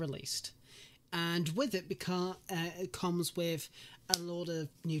now been released, and with it it comes with a load of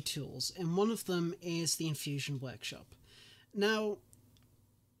new tools, and one of them is the Infusion Workshop. Now,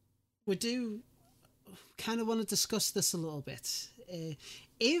 we do kind of want to discuss this a little bit.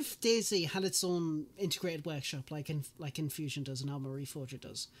 If DayZ had its own integrated workshop like Infusion does and Arma Reforger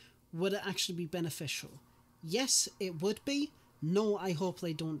does, would it actually be beneficial? Yes, it would be. No, I hope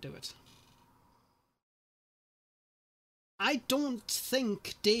they don't do it. I don't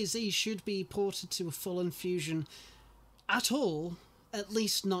think DayZ should be ported to a full Infusion at all, at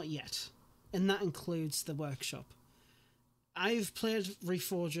least not yet. And that includes the workshop. I've played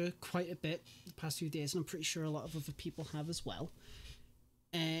Reforger quite a bit the past few days, and I'm pretty sure a lot of other people have as well.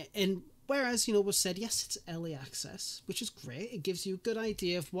 And whereas, we've said, yes, it's early access, which is great. It gives you a good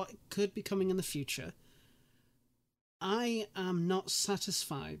idea of what could be coming in the future. I am not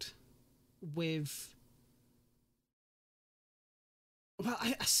satisfied with... Well,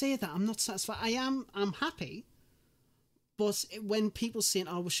 I say that. I'm not satisfied. I'm happy. But when people saying,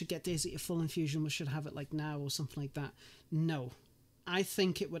 we should get DayZ to full Infusion, we should have it like now or something like that. No. I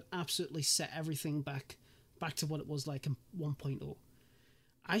think it would absolutely set everything back to what it was like in 1.0.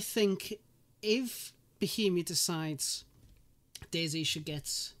 I think if Bohemia decides DayZ should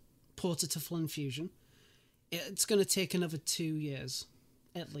get ported to full Infusion, it's going to take another 2 years,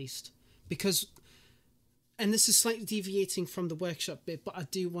 at least. Because, and this is slightly deviating from the workshop bit, but I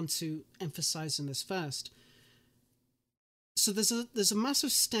do want to emphasize on this first. So there's a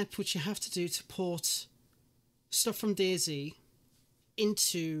massive step which you have to do to port stuff from DayZ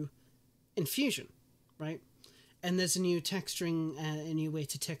into Infusion, right? And there's a new texturing, a new way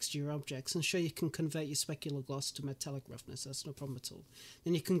to texture your objects. And sure, you can convert your specular gloss to metallic roughness. That's no problem at all.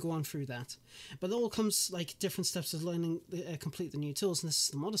 Then you can go on through that. But it all comes like different steps of learning, complete the new tools. And this is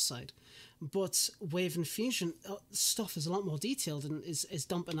the modder side. But with Infusion, stuff is a lot more detailed. And as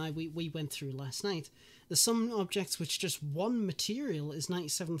Dump and I, we went through last night. There's some objects which just one material is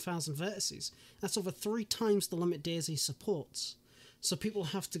 97,000 vertices. That's over 3 times the limit DayZ supports. So people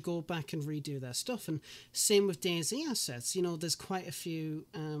have to go back and redo their stuff. And same with DayZ assets. There's quite a few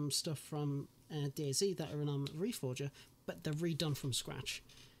stuff from DayZ that are in Arma Reforger, but they're redone from scratch.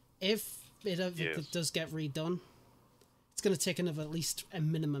 If it does get redone, it's going to take at least a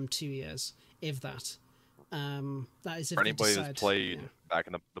minimum 2 years, if that. That is if for anybody that's played back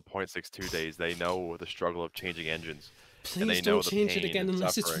in the 0.62 days, they know the struggle of changing engines. Please don't change it again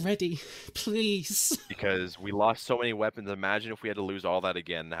unless it's ready. Please. Because we lost so many weapons. Imagine if we had to lose all that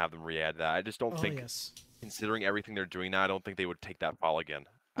again and have them re-add that. I just don't think, considering everything they're doing now, I don't think they would take that fall again.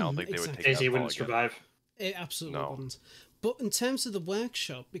 I don't think they would take that fall again. Wouldn't survive. It absolutely wouldn't. But in terms of the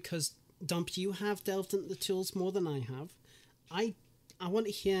workshop, because, Dump, you have delved into the tools more than I have, I want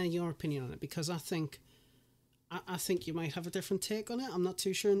to hear your opinion on it, because I think you might have a different take on it. I'm not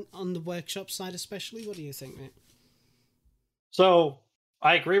too sure on the workshop side especially. What do you think, mate? So,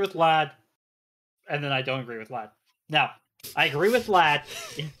 I agree with Lad, and then I don't agree with Lad. Now, I agree with Lad.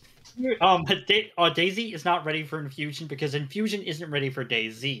 DayZ is not ready for Infusion because Infusion isn't ready for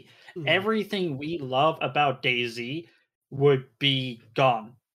DayZ. Everything we love about DayZ would be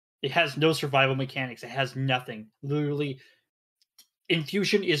gone It has no survival mechanics. It has nothing. Literally,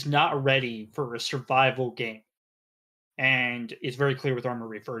 Infusion is not ready for a survival game. And it's very clear with Arma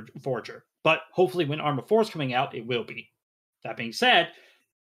Reforger. But hopefully when Arma 4 is coming out, it will be. That being said,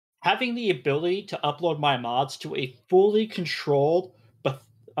 having the ability to upload my mods to a fully controlled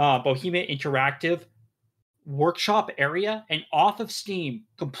Bohemia Interactive workshop area and off of Steam,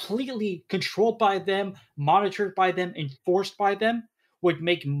 completely controlled by them, monitored by them, enforced by them, would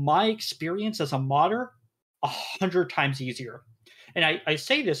make my experience as a modder 100 times easier. And I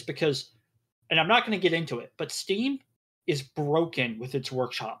say this because, and I'm not going to get into it, but Steam is broken with its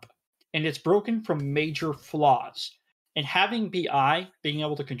workshop, and it's broken from major flaws. And having BI being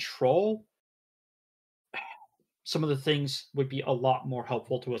able to control some of the things would be a lot more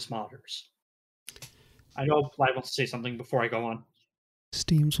helpful to us modders. I know Vlad wants to say something before I go on.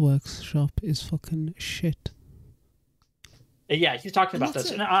 Steam's workshop is fucking shit. Yeah, he's talking about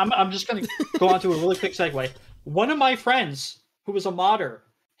this. And I'm just going to go on to a really quick segue. One of my friends, who was a modder,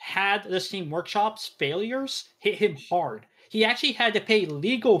 had the Steam Workshop's failures hit him hard. He actually had to pay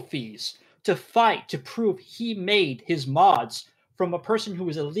legal fees to fight to prove he made his mods from a person who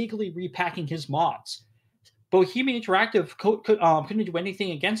was illegally repacking his mods. Bohemia Interactive couldn't do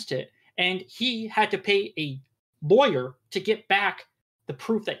anything against it, and he had to pay a lawyer to get back the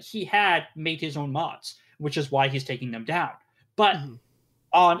proof that he had made his own mods, which is why he's taking them down. But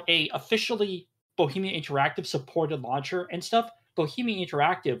on a officially Bohemia Interactive supported launcher and stuff, Bohemia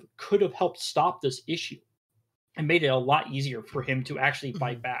Interactive could have helped stop this issue and made it a lot easier for him to actually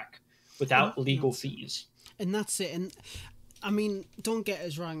fight back without legal fees. And that's it. And I mean, don't get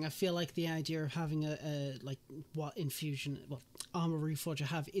us wrong. I feel like the idea of having Arma Reforger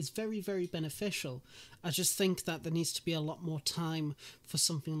have is very, very beneficial. I just think that there needs to be a lot more time for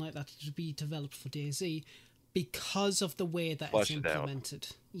something like that to be developed for DayZ because of the way that it's implemented.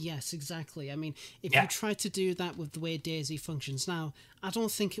 Yes, exactly. I mean, if you try to do that with the way DayZ functions now, I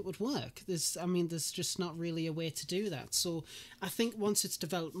don't think it would work. There's just not really a way to do that. So I think once it's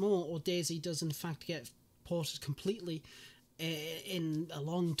developed more, or DayZ does in fact get ported completely in a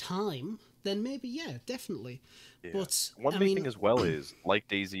long time, then maybe, definitely. Yeah. But one big thing as well is, like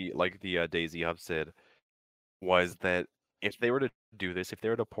the DayZ Hub said, was that if they were to do this, if they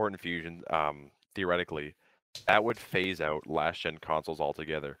were to port Infusion, theoretically, that would phase out last gen consoles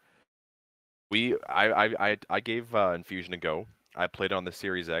altogether. I gave Infusion a go. I played on the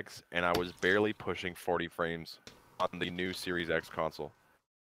Series X, and I was barely pushing 40 frames on the new Series X console.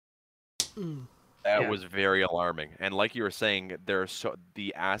 That was very alarming. And like you were saying,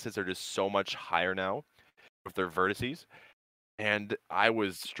 the assets are just so much higher now with their vertices, and I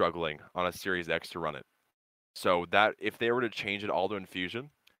was struggling on a Series X to run it. So that if they were to change it all to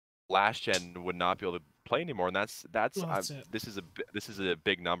Infusion, last gen would not be able to play anymore, and this is a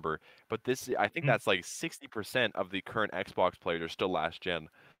big number, but I think that's like 60% of the current Xbox players are still last gen.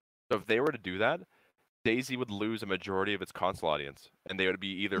 So if they were to do that, DayZ would lose a majority of its console audience, and they would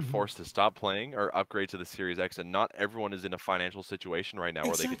be either forced to stop playing or upgrade to the Series X. And not everyone is in a financial situation right now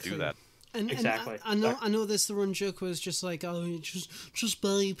where they could do that. And I know there's the run joke where it's just like, oh, just buy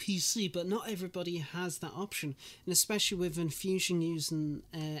a PC, but not everybody has that option. And especially with Infusion using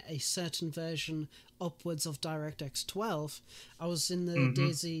a certain version upwards of DirectX 12, I was in the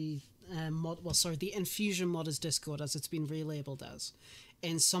DayZ the Infusion modders Discord, as it's been relabeled as,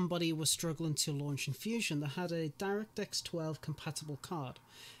 and somebody was struggling to launch Infusion that had a DirectX 12 compatible card,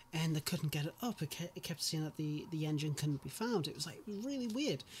 and they couldn't get it up. It kept saying that the engine couldn't be found. It was like really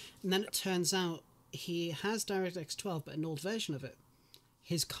weird. And then it turns out he has DirectX 12, but an old version of it.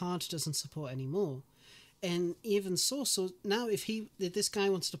 His card doesn't support anymore. And even so now if this guy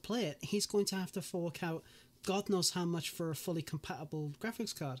wants to play it, he's going to have to fork out God knows how much for a fully compatible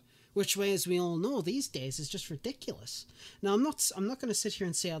graphics card. Which way, as we all know these days, is just ridiculous. Now, I'm not going to sit here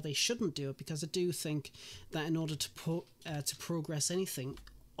and say how they shouldn't do it, because I do think that in order to progress anything,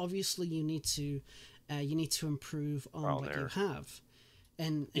 obviously you need to improve on what you have,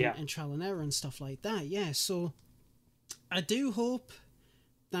 and trial and error and stuff like that. Yeah, so I do hope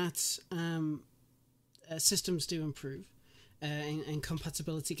that systems do improve and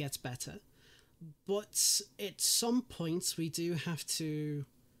compatibility gets better, but at some points we do have to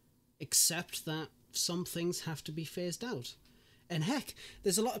accept that some things have to be phased out. And heck,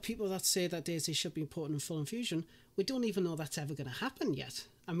 there's a lot of people that say that DayZ should be ported in full Infusion. We don't even know that's ever going to happen yet.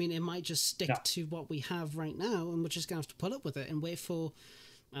 I mean, it might just stick to what we have right now, and we're just going to have to put up with it and wait for,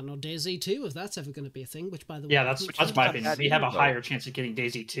 I don't know, DayZ 2, if that's ever going to be a thing, which, by the way... Yeah, that's my opinion. We have a higher chance of getting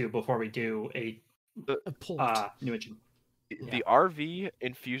DayZ 2 before we do a port. New engine. The RV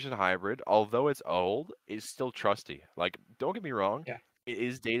Infusion hybrid, although it's old, is still trusty. Like, don't get me wrong, it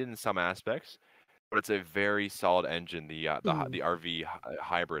is dated in some aspects, but it's a very solid engine. The RV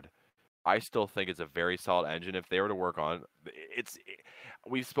hybrid. I still think it's a very solid engine. If they were to work on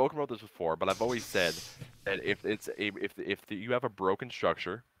we've spoken about this before, but I've always said that if you have a broken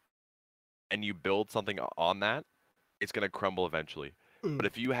structure and you build something on that, it's going to crumble eventually. But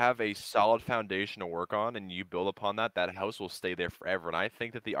if you have a solid foundation to work on and you build upon that, that house will stay there forever. And I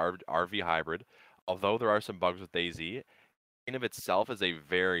think that the RV hybrid, although there are some bugs with DayZ, in of itself is a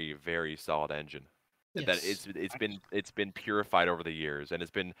very, very solid engine. Yes. That it's been purified over the years and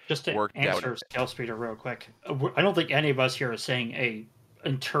it's been just to worked answer Scalespeeder real quick. I don't think any of us here are saying a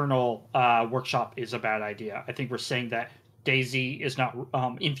internal workshop is a bad idea. I think we're saying that DayZ is not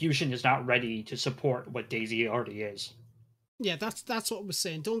Infusion is not ready to support what DayZ already is. Yeah, that's what we're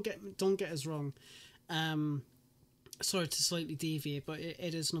saying. Don't get us wrong. Sorry to slightly deviate, but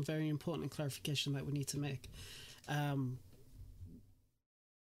it is a very important clarification that we need to make.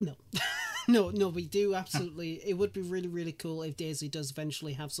 No, we do absolutely. It would be really, really cool if DayZ does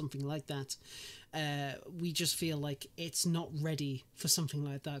eventually have something like that. We just feel like it's not ready for something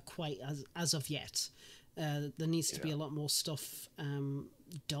like that quite as of yet. There needs to be a lot more stuff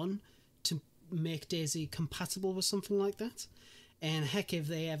done to make DayZ compatible with something like that. And heck, if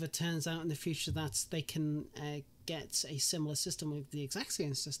they ever turns out in the future that they can get a similar system with the exact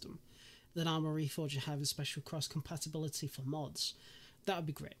same system that Arma Reforged have a special cross compatibility for mods, that would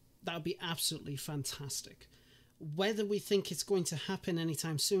be great. That would be absolutely fantastic. Whether we think it's going to happen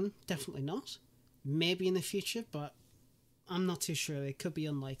anytime soon, definitely not. Maybe in the future, but I'm not too sure. It could be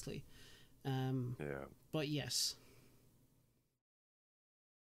unlikely. But yes.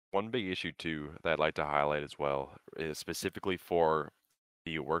 One big issue too that I'd like to highlight as well, is specifically for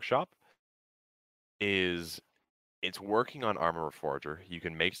the workshop, is it's working on Arma Reforger. You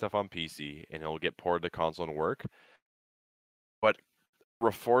can make stuff on PC and it'll get ported to console and work. But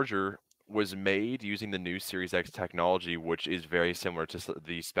Reforger was made using the new Series X technology, which is very similar to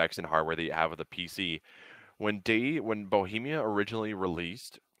the specs and hardware that you have with a PC. When Bohemia originally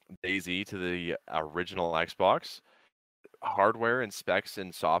released DayZ to the original Xbox, hardware and specs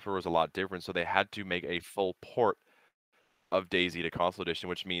and software was a lot different, so they had to make a full port of DayZ to console edition,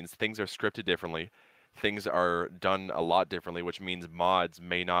 which means things are scripted differently. Things are done a lot differently, which means mods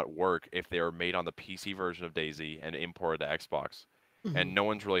may not work if they are made on the PC version of DayZ and imported to Xbox. Mm-hmm. And no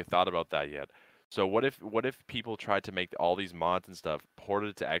one's really thought about that yet. So what if people tried to make all these mods and stuff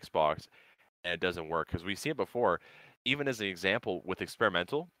ported to Xbox and it doesn't work? Because we've seen it before. Even as an example with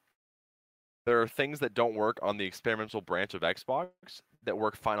experimental, there are things that don't work on the experimental branch of Xbox that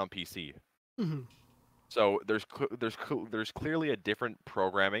work fine on PC. Mm-hmm. So there's clearly a different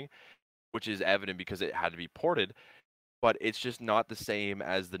programming, which is evident because it had to be ported. But it's just not the same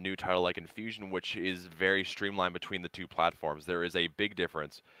as the new title like Infusion, which is very streamlined between the two platforms. There is a big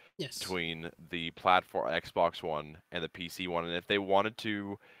difference between the platform Xbox One and the PC one. And if they wanted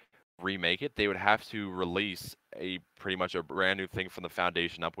to remake it, they would have to release pretty much a brand new thing from the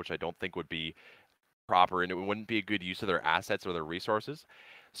foundation up, which I don't think would be proper, and it wouldn't be a good use of their assets or their resources.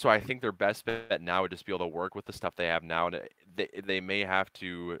 So I think their best bet now would just be able to work with the stuff they have now, and they may have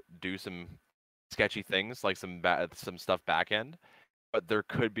to do some sketchy things like some stuff back end, but there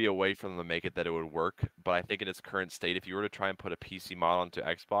could be a way for them to make it that it would work. But I think in its current state, if you were to try and put a PC mod onto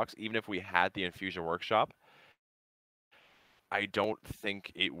Xbox, even if we had the Infusion Workshop, I don't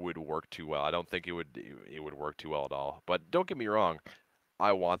think it would work too well. I don't think it would work too well at all. But don't get me wrong,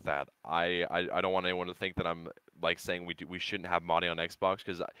 I want that. I don't want anyone to think that I'm like saying we shouldn't have modding on Xbox,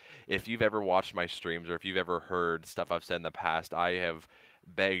 because if you've ever watched my streams or if you've ever heard stuff I've said in the past, I have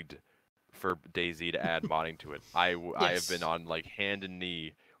begged for DayZ to add modding to it. I have been on like hand and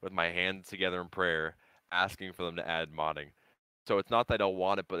knee with my hands together in prayer asking for them to add modding. So it's not that I don't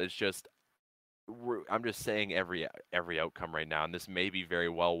want it, but it's just I'm just saying every outcome right now, and this may be very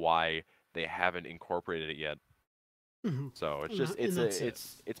well why they haven't incorporated it yet. Mm-hmm. So it's just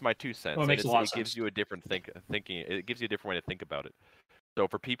it's my 2 cents. Well, it gives you a different thinking. It gives you a different way to think about it. So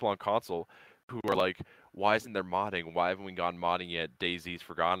for people on console who are like, why isn't there modding? Why haven't we gotten modding yet? DayZ's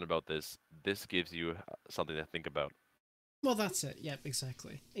forgotten about this. This gives you something to think about. Well, that's it. Yep,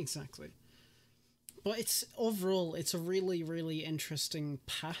 exactly. But it's overall, it's a really, really interesting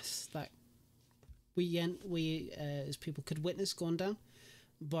path that we as people could witness going down.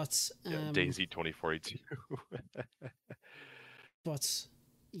 But DayZ 2042. But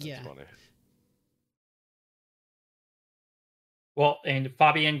yeah. That's funny. Well, and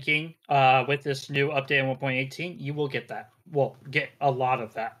Fabian King, with this new update in 1.18, you will get that. Well, get a lot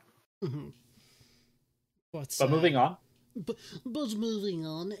of that. Mm-hmm. But moving on. But moving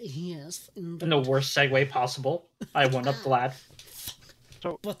on, yes. In the worst segue possible. I went up glad.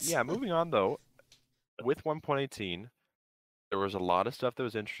 So But yeah, moving on though, with 1.18, there was a lot of stuff that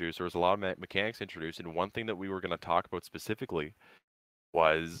was introduced. There was a lot of mechanics introduced, and one thing that we were going to talk about specifically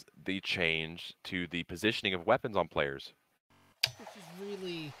was the change to the positioning of weapons on players. which is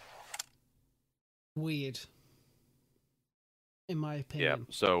really weird, in my opinion. Yeah.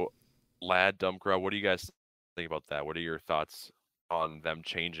 So, Lad, Dumpgra, what do you guys think about that? What are your thoughts on them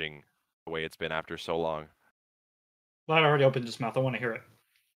changing the way it's been after so long? Lad already opened his mouth. I want to hear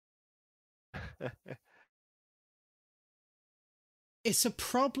it. It's a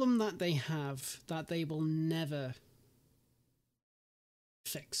problem that they have that they will never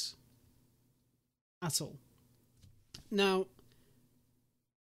fix at all. Now,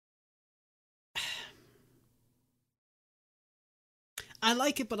 I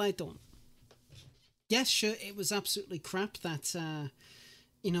like it, but I don't. Yes, sure, it was absolutely crap that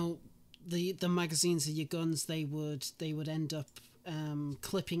you know, the magazines of your guns, they would end up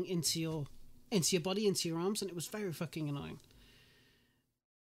clipping into your body, into your arms, and it was very fucking annoying.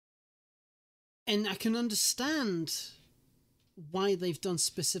 And I can understand why they've done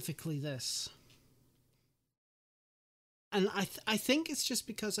specifically this. And I think it's just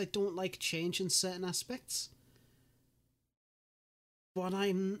because I don't like change in certain aspects. But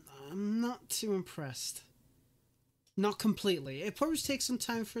I'm not too impressed. Not completely. It probably takes some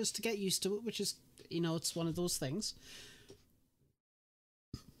time for us to get used to it, which is, you know, it's one of those things.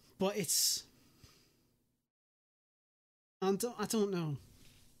 But it's... I don't know.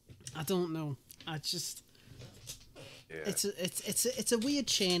 I don't know. I just... Yeah. It's a weird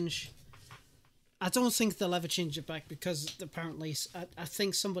change. I don't think they'll ever change it back because apparently I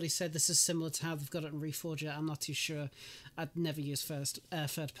think somebody said this is similar to how they've got it in Reforger. I'm not too sure. I'd never use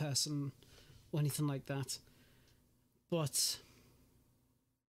third person or anything like that. But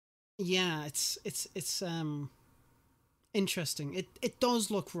yeah, it's interesting. It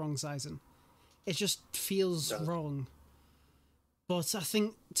does look wrong, Zyzen. It just feels wrong. But I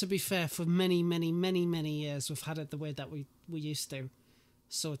think, to be fair, for many years we've had it the way that we used to.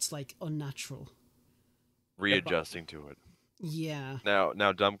 So it's like unnatural. Readjusting to it. Yeah. Now,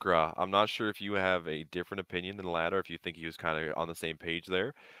 Dumpgra, I'm not sure if you have a different opinion than Lad, or if you think he was kind of on the same page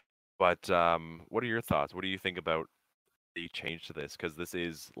there. But what are your thoughts? What do you think about the change to this? Because this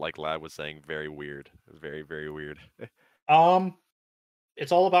is, like Lad was saying, very weird. Very, very weird.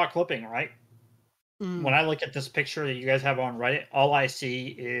 It's all about clipping, right? When I look at this picture that you guys have on Reddit, all I see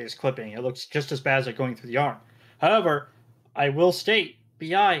is clipping. It looks just as bad as it going through the arm. However, I will state,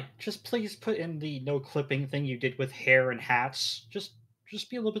 BI, just please put in the no clipping thing you did with hair and hats. Just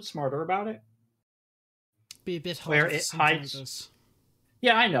be a little bit smarter about it. Be a bit harder. Where it hides. Like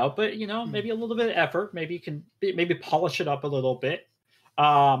yeah, I know, but you know, maybe a little bit of effort. Maybe you can polish it up a little bit.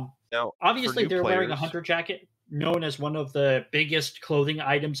 Now, obviously, they're wearing a hunter jacket, known as one of the biggest clothing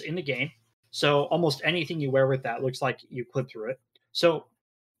items in the game. So almost anything you wear with that looks like you clip through it. So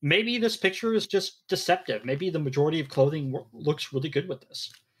maybe this picture is just deceptive. Maybe the majority of clothing looks really good with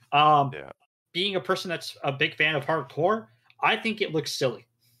this. Being a person that's a big fan of hardcore, I think it looks silly.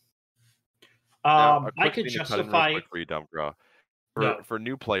 I could justify for you, Dumpgra. For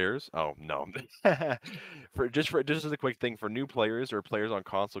new players, oh no, for just as a quick thing for new players or players on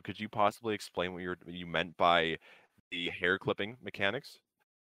console, could you possibly explain what you meant by the hair clipping mechanics?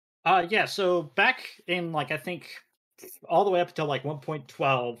 Yeah, so back in I think all the way up until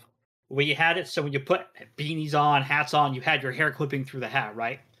 1.12, we had it so when you put beanies on, hats on, you had your hair clipping through the hat,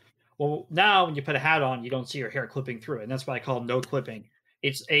 right? Well, now when you put a hat on, you don't see your hair clipping through it, and that's what I call no clipping.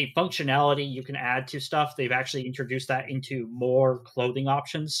 It's a functionality you can add to stuff. They've actually introduced that into more clothing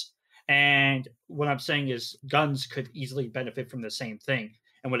options. And what I'm saying is guns could easily benefit from the same thing.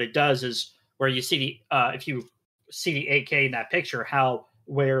 And what it does is where you see if you see the AK in that picture,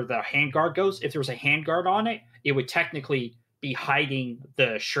 where the handguard goes, if there was a handguard on it, it would technically be hiding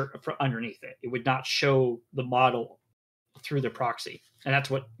the shirt underneath it. It would not show the model through the proxy. And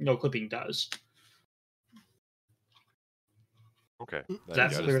that's what no clipping does. Okay. I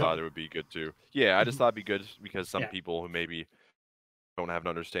just thought it would be good too. Yeah, I just thought it'd be good because some people who maybe don't have an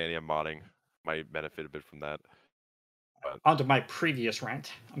understanding of modding might benefit a bit from that. But... On to my previous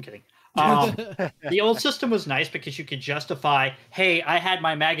rant. I'm kidding. The old system was nice because you could justify, hey, I had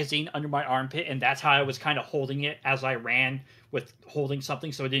my magazine under my armpit and that's how I was kind of holding it as I ran with holding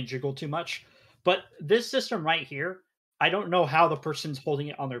something so it didn't jiggle too much. But this system right here, I don't know how the person's holding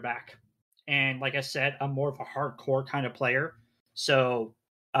it on their back. And like I said, I'm more of a hardcore kind of player. So,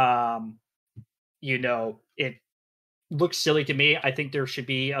 you know, it looks silly to me. I think there should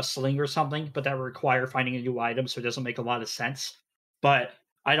be a sling or something, but that would require finding a new item, so it doesn't make a lot of sense. But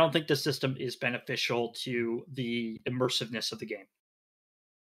I don't think the system is beneficial to the immersiveness of the game.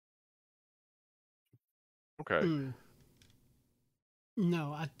 Okay.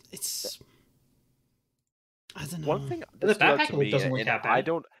 No, I don't know. One thing the that stood out backpack to look me, doesn't look and that bad.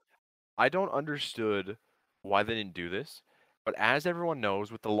 I don't understood why they didn't do this, but as everyone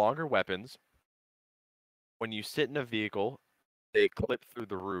knows, with the longer weapons, when you sit in a vehicle, they clip through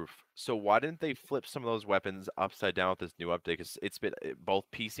the roof. So why didn't they flip some of those weapons upside down with this new update? 'Cause it's been both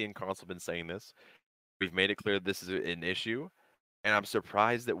PC and console have been saying this. We've made it clear this is an issue, and I'm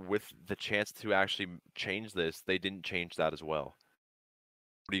surprised that with the chance to actually change this, they didn't change that as well.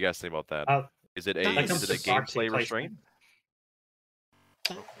 What do you guys think about that? Is it a that comes to proxy gameplay restraint?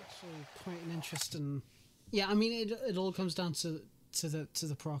 That's actually quite an interesting. Yeah, I mean, it all comes down to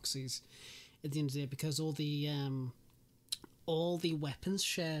the proxies at the end of the day, because all the weapons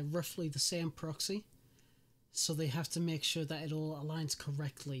share roughly the same proxy, so they have to make sure that it all aligns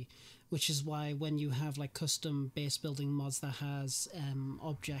correctly, which is why when you have like custom base building mods that has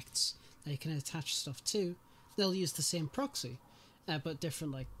objects that you can attach stuff to, they'll use the same proxy, but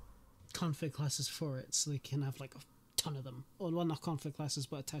different like config classes for it, so they can have like a ton of them, or well, not config classes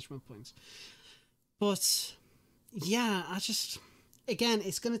but attachment points. But yeah, again,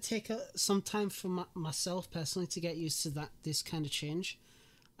 it's going to take some time for myself personally to get used to this kind of change.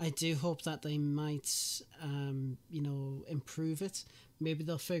 I do hope that they might, improve it. Maybe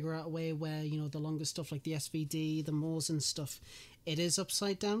they'll figure out a way where, the longer stuff like the SVD, the Moors and stuff, it is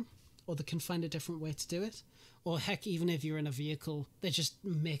upside down, or they can find a different way to do it. Or heck, even if you're in a vehicle, they just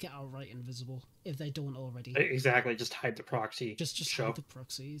make it outright invisible if they don't already. Exactly, just hide the proxy. Just hide the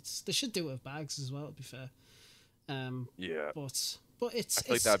proxy. They should do it with bags as well, to be fair. Yeah. But I feel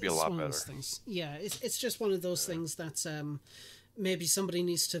like that'd be a lot better. Things. Yeah, it's just one of those things that maybe somebody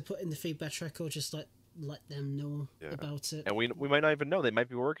needs to put in the feedback track, or just let them know about it. And we might not even know. They might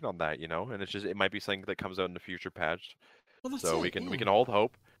be working on that, and it might be something that comes out in the future patch. Well, so we can hold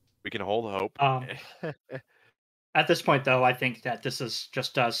hope. We can hold hope. At this point, though, I think that this is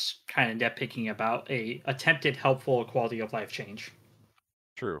just us kind of nitpicking about a attempted helpful quality of life change.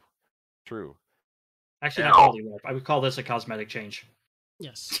 True. Actually, not quality of life. I would call this a cosmetic change.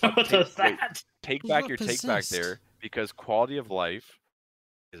 Yes. What does that? Take back your take back there, because quality of life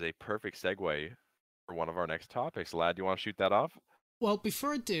is a perfect segue for one of our next topics. Lad, do you want to shoot that off? Well,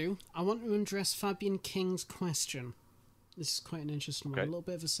 before I do, I want to address Fabian King's question. This is quite an interesting one, a little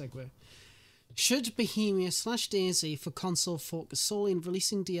bit of a segue. Should Bohemia / DayZ for console focus solely on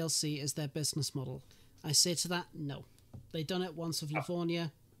releasing DLC as their business model? I say to that, no. They done it once with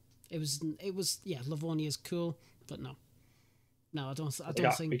Livonia. It was Livonia's cool, but no. No, I don't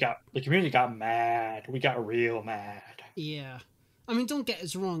think the community got mad. We got real mad. Yeah. I mean, don't get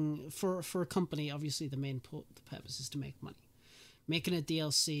us wrong, for a company, obviously the main purpose is to make money. Making a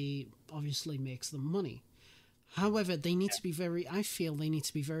DLC obviously makes them money. However, they need to be I feel they need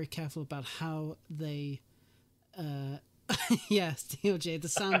to be very careful about how they, DOJ, the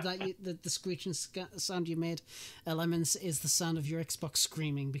sound the screeching sound you made, Lemons, is the sound of your Xbox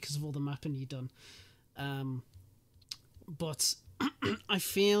screaming because of all the mapping you've done. But I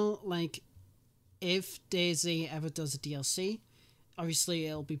feel like if DayZ ever does a DLC, obviously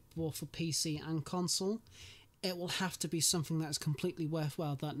it'll be both for PC and console. It will have to be something that is completely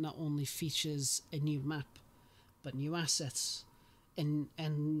worthwhile, that not only features a new map, but new assets and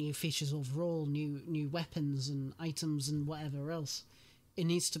new features overall, new weapons and items and whatever else. It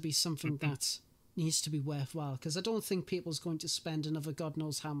needs to be something that needs to be worthwhile, because I don't think people's going to spend another God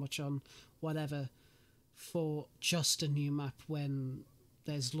knows how much on whatever for just a new map when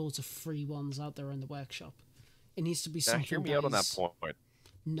there's loads of free ones out there in the workshop. It needs to be something. Hear me out on that point.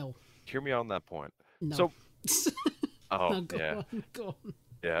 No. Hear me out on that point. No. So, no, go on.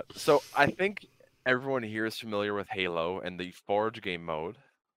 Yeah. So I think everyone here is familiar with Halo and the Forge game mode.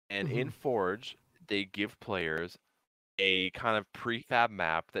 And in Forge, they give players a kind of prefab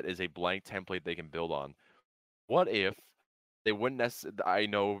map that is a blank template they can build on. What if they wouldn't necessarily? I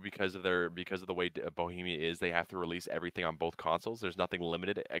know because of the way Bohemia is, they have to release everything on both consoles. There's nothing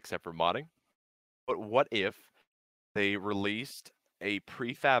limited except for modding. But what if they released a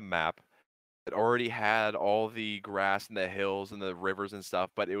prefab map that already had all the grass and the hills and the rivers and stuff,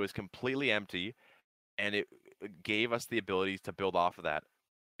 but it was completely empty, and it gave us the ability to build off of that?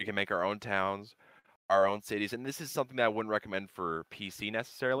 We can make our own towns, our own cities, and this is something that I wouldn't recommend for PC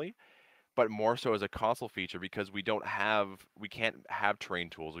necessarily, but more so as a console feature, because we can't have terrain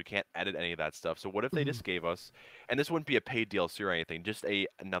tools, we can't edit any of that stuff. So what if they just gave us, and this wouldn't be a paid DLC or anything, just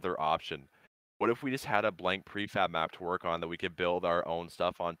another option. What if we just had a blank prefab map to work on that we could build our own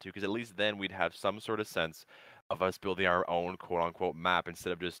stuff onto? Because at least then we'd have some sort of sense of us building our own quote-unquote map,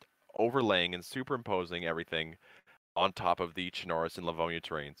 instead of just overlaying and superimposing everything on top of the Chernarus and Livonia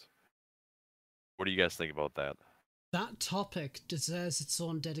terrains. What do you guys think about that? That topic deserves its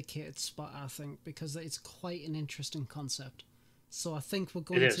own dedicated spot, I think, because it's quite an interesting concept. So I think we're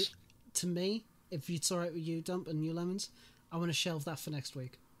going to me, if it's all right with you, Dump, and you, Lemons, I want to shelve that for next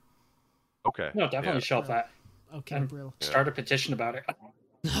week. Okay. No, definitely shelve that. Okay, Brill. Start a petition about it.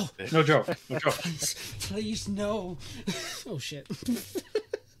 No. No joke. No joke. Please, no. Oh, shit.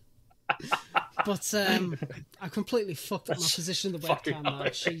 But I completely fucked up my position in the webcam now.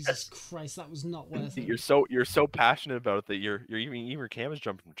 Jesus Christ, that was not worth it. You're so passionate about it that you're even your cam is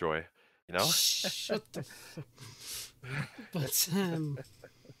jumping from joy. You know? Shut the fuck.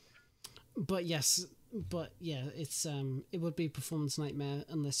 But yes, but yeah, it's it would be a performance nightmare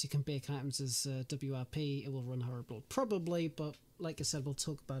unless you can bake items as WRP. It will run horrible, probably. But like I said, we'll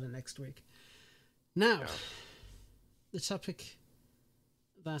talk about it next week. Now, the topic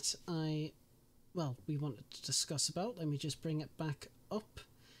that we wanted to discuss about. Let me just bring it back up.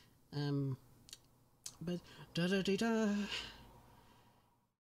 But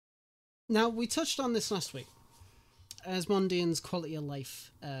Now, we touched on this last week. Asmondian's quality of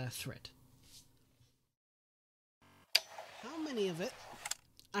life thread. How many of it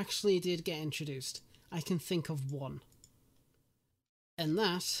actually did get introduced? I can think of one. And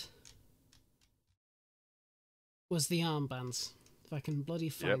that was the armbands. If I can bloody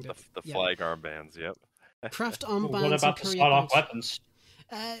find it. The flag armbands, yep. Craft armbands. What about the sawed-off weapons?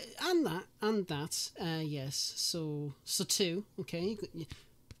 And that, yes. So two, okay.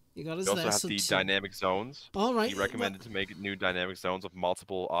 You got us there. You also have the dynamic zones. All right. He recommended to make new dynamic zones with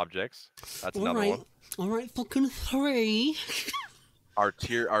multiple objects. That's another one. All right, fucking 3. Our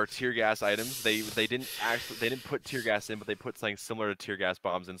tear gas items. They didn't put tear gas in, but they put something similar to tear gas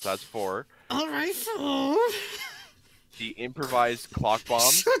bombs in. So that's 4. All right, 4. The improvised clock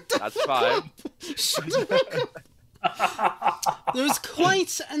bombs. That's 5. There was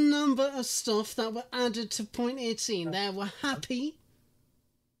quite a number of stuff that were added to point 18. There, we're happy.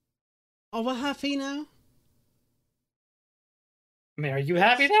 Oh, we're happy now? I mean, are you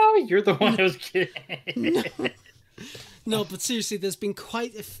happy now? You're the one who's kidding. No, but seriously, there's been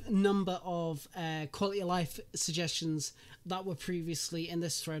quite a number of quality of life suggestions that were previously in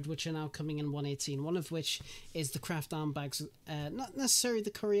this thread, which are now coming in 118. One of which is the craft arm bags. Not necessarily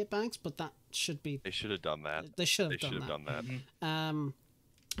the courier bags, but that should be... They should have done that. They should have done that. Mm-hmm.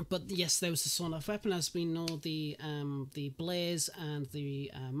 But yes, there was the sawn-off weapon. As we know, the Blaze and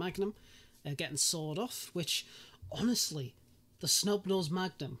the Magnum are getting sawed off, which, honestly, the Snub-Nosed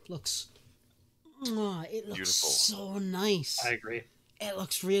Magnum looks... Oh, it looks beautiful. So nice. I agree. It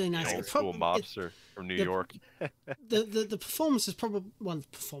looks really nice. Old school mobster from New York. the performance is probably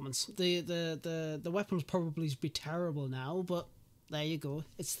the weapons probably be terrible now, but there you go.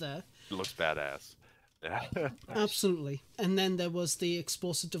 It's there. It looks badass. Yeah. Absolutely. And then there was the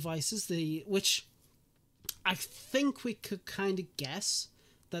explosive devices, which I think we could kind of guess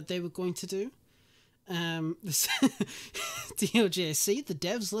that they were going to do. This DOJC, the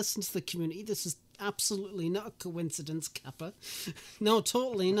devs listen to the community. This is absolutely not a coincidence, Kappa. No,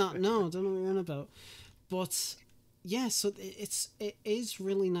 totally not. No, I don't know what you're on about. But yeah, so it is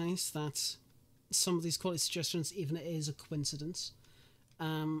really nice that some of these quality suggestions, even it is a coincidence,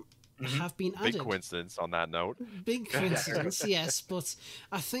 have been added. Big coincidence on that note. Big coincidence, yes. But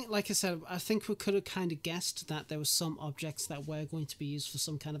I think, like I said, I think we could have kind of guessed that there were some objects that were going to be used for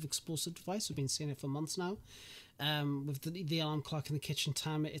some kind of explosive device. We've been seeing it for months now. With the alarm clock and the kitchen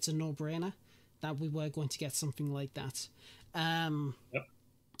timer, it's a no-brainer that we were going to get something like that. Yep.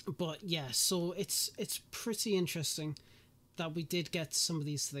 But yeah, so it's pretty interesting that we did get some of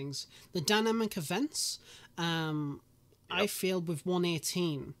these things. The dynamic events, I feel with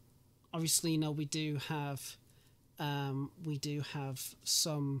 118, obviously, we do have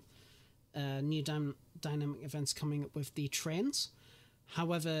some new dynamic events coming up with the trains.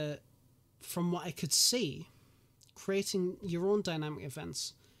 However, from what I could see, creating your own dynamic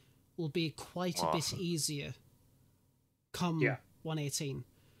events will be quite a bit easier come 118,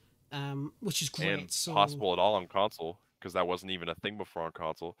 which is great. And possible at all on console, because that wasn't even a thing before on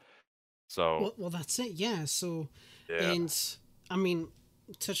console. So well, that's it. Yeah. So, and I mean,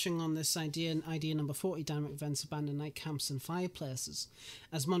 touching on this idea number 40, dynamic events, abandoned night camps and fireplaces,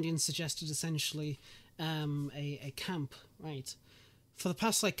 Asmondian suggested essentially a camp, right? For the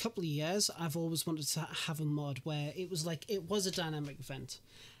past couple of years, I've always wanted to have a mod where it was a dynamic event.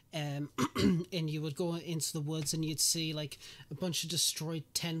 And you would go into the woods and you'd see a bunch of destroyed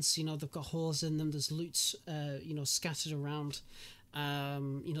tents. They've got holes in them. There's loot, scattered around.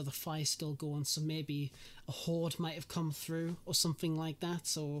 The fire's still going, so maybe a horde might have come through or something like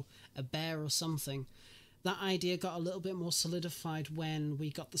that, or a bear or something. that idea got a little bit more solidified when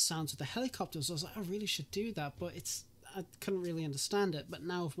we got the sounds of the helicopters. I was like, I really should do that, but I couldn't really understand it. But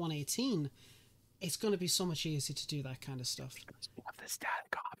now with 118, it's going to be so much easier to do that kind of stuff. We have the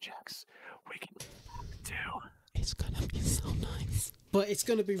static objects. We can do. It's going to be so nice. But it's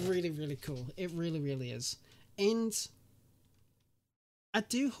going to be really, really cool. It really, really is. And I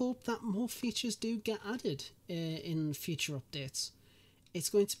do hope that more features do get added in future updates. It's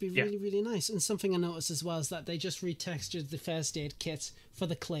going to be really, really nice. And something I noticed as well is that they just retextured the first aid kit for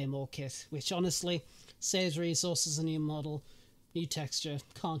the Claymore kit, which honestly saves resources, a new model, new texture,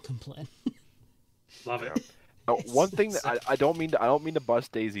 can't complain. Love it. One thing that I don't mean to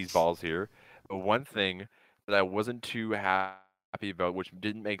bust Daisy's balls here, but one thing that I wasn't too happy about, which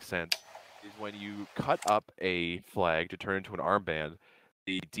didn't make sense, is when you cut up a flag to turn into an armband,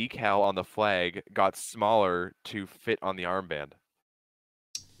 the decal on the flag got smaller to fit on the armband.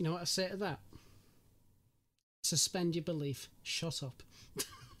 You know what I say to that? Suspend your belief. Shut up.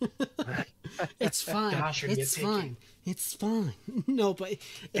 It's fine. Gosh, it's fine. It's fine. No, but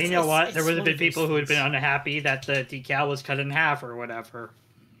you know what? There would have been people who would have been unhappy that the decal was cut in half or whatever.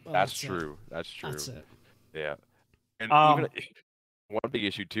 Well, that's true. That's true. That's it. Yeah. And even one big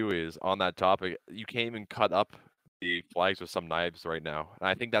issue too is on that topic, you can't even cut up the flags with some knives right now, and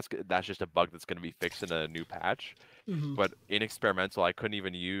I think that's just a bug that's going to be fixed in a new patch. Mm-hmm. But in experimental, I couldn't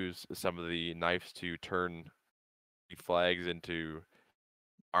even use some of the knives to turn the flags into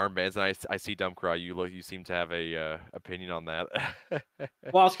armbands. And I see Dumbcraw, you seem to have a opinion on that.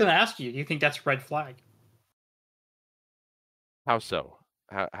 Well, I was going to ask you, do you think that's a red flag? How so?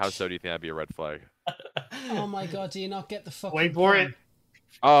 How so do you think that'd be a red flag? Oh my god, do you not get the fucking wait for it?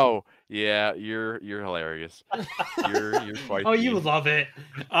 Oh yeah, you're hilarious. You're quite. Oh, you love it.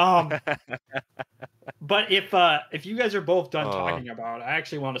 But if you guys are both done talking about it, I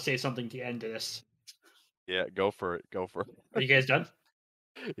actually want to say something to end this. Yeah, go for it. Are you guys done?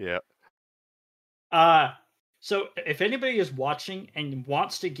 Yeah. So if anybody is watching and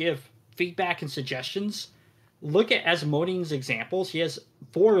wants to give feedback and suggestions, look at Asmodean's examples. He has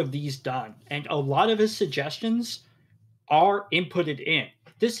 4 of these done, and a lot of his suggestions are inputted in.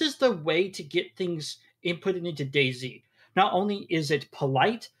 This is the way to get things inputted into DayZ. Not only is it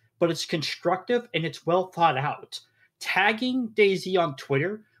polite, but it's constructive and it's well thought out. Tagging DayZ on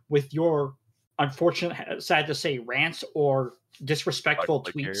Twitter with your unfortunate, sad to say, rants or disrespectful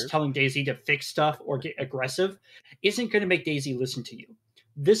tweets telling DayZ to fix stuff or get aggressive isn't going to make DayZ listen to you.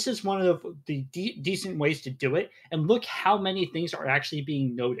 This is one of the decent ways to do it. And look how many things are actually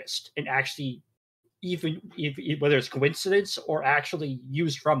being noticed and actually, even whether it's coincidence or actually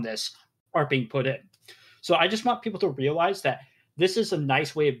used from this, are being put in. So I just want people to realize that this is a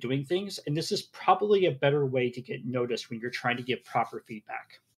nice way of doing things, and this is probably a better way to get noticed when you're trying to give proper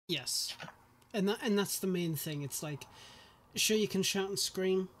feedback. Yes, and that's the main thing. It's like, sure, you can shout and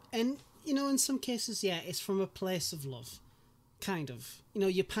scream, and in some cases, yeah, it's from a place of love, kind of.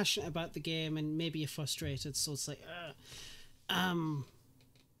 You're passionate about the game, and maybe you're frustrated, so it's like,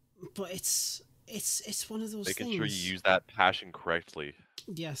 but it's one of those things. Making sure you use that passion correctly.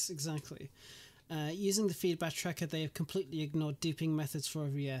 Yes, exactly. Using the feedback tracker, they have completely ignored duping methods for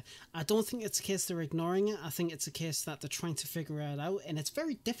over a year. I don't think it's a case they're ignoring it. I think it's a case that they're trying to figure it out, and it's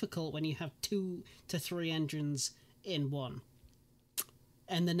very difficult when you have 2 to 3 engines in one,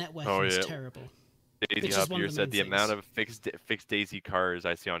 and the networking is terrible. Daisy Hub here said the amount of fixed Daisy cars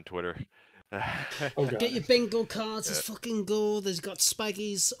I see on Twitter. Get your bingo cards. Let's fucking go. There's got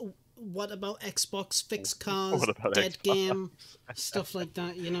Spaggies. What about Xbox? Fixed cars. Dead Xbox? Game. Stuff like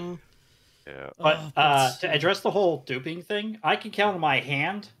that. Yeah. But to address the whole duping thing, I can count on my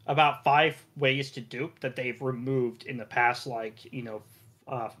hand about 5 ways to dupe that they've removed in the past, 2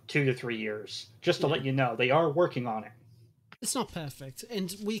 to 3 years. Just to let you know, they are working on it. It's not perfect,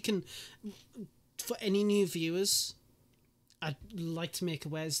 and we can, for any new viewers, I'd like to make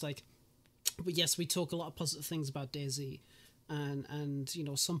aware, but yes, we talk a lot of positive things about DayZ, and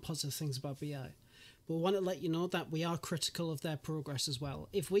some positive things about BI. But we want to let you know that we are critical of their progress as well.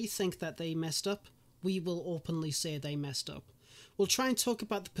 If we think that they messed up, we will openly say they messed up. We'll try and talk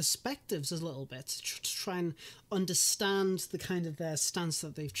about the perspectives a little bit to try and understand the kind of their stance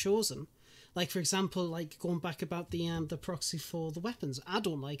that they've chosen. Like, for example, going back about the proxy for the weapons. I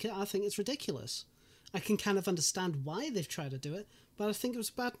don't like it. I think it's ridiculous. I can kind of understand why they've tried to do it, but I think it was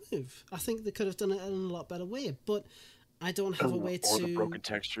a bad move. I think they could have done it in a lot better way, but I don't have a way to... Or the broken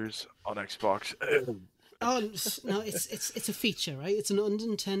textures on Xbox. Oh, no, it's a feature, right? It's an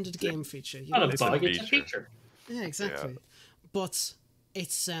unintended game feature. Not a bug, it's a feature. Yeah, exactly. Yeah. But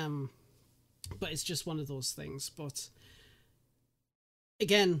it's just one of those things. But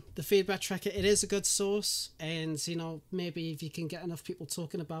again, the feedback tracker, it is a good source, and maybe if you can get enough people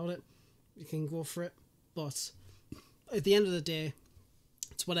talking about it, you can go for it. But at the end of the day,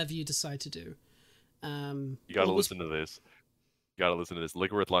 it's whatever you decide to do. You gotta listen to this.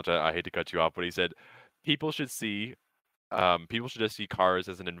 Liquid Lunch, I hate to cut you off, but he said people should just see cars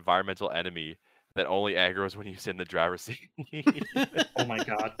as an environmental enemy that only aggroes when you sit in the driver's seat. Oh my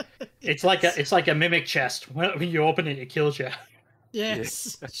god. It's like a mimic chest. When you open it, it kills you.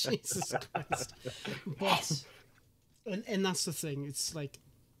 Yes. Jesus Christ. But and that's the thing. It's like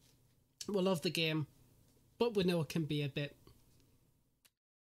we love the game, but we know it can be a bit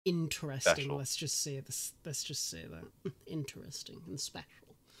interesting. Special. Let's just say that. Interesting and special.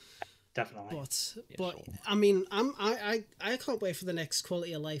 Definitely. But I mean, I can't wait for the next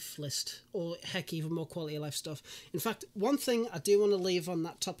quality of life list, or heck, even more quality of life stuff. In fact, one thing I do want to leave on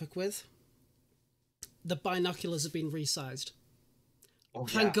that topic with: the binoculars have been resized. Oh,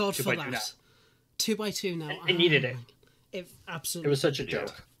 Thank God for that. 2x2 now. It needed it. It absolutely. It was such a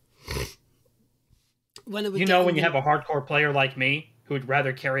joke. When you have a hardcore player like me who would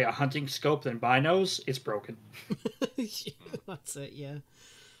rather carry a hunting scope than binos, it's broken. That's it. Yeah.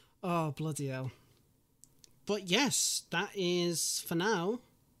 Oh, bloody hell. But yes, that is, for now,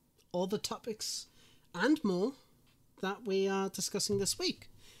 all the topics and more that we are discussing this week.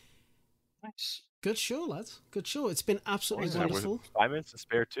 Nice. Good show, lads. Good show. It's been absolutely wonderful. 5 minutes to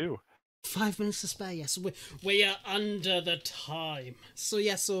spare, too. 5 minutes to spare, yes. We are under the time. So,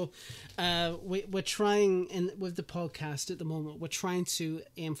 yeah, we're trying, with the podcast at the moment, we're trying to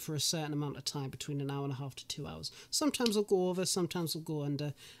aim for a certain amount of time, between an hour and a half to 2 hours. Sometimes we'll go over, sometimes we'll go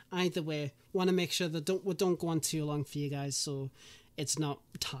under. Either way, want to make sure that we don't go on too long for you guys, so it's not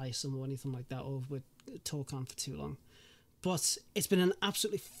tiresome or anything like that, or we talk on for too long. But it's been an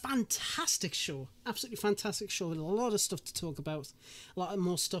absolutely fantastic show. Absolutely fantastic show with a lot of stuff to talk about. A lot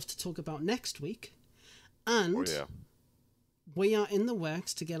more stuff to talk about next week. And we are in the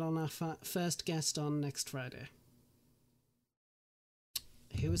works to get on our first guest on next Friday.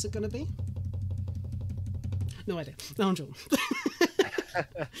 Who is it going to be? No idea. No, I'm joking.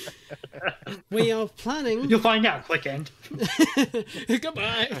 We are planning... You'll find out. Click end.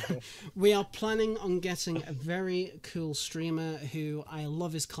 Goodbye. We are planning on getting a very cool streamer who I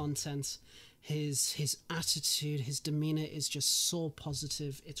love his content. His attitude, his demeanor is just so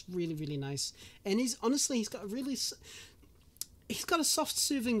positive. It's really, really nice. And he's got a soft,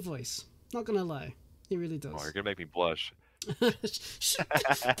 soothing voice. Not gonna lie. He really does. Oh, you're gonna make me blush.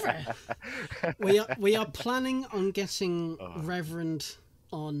 We are planning on getting Reverend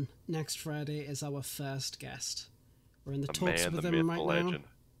on next Friday as our first guest. We're in the talks with him right now.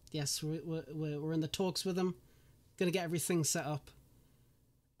 Yes, we're in the talks with him. Gonna get everything set up,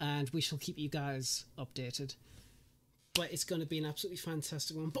 and we shall keep you guys updated. But it's going to be an absolutely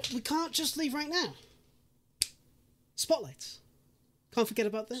fantastic one. But we can't just leave right now. Spotlights. Can't forget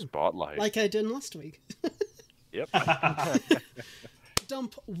about them. Spotlight. Like I did last week. Yep.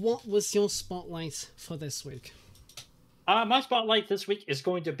 Dump, what was your spotlight for this week? My spotlight this week is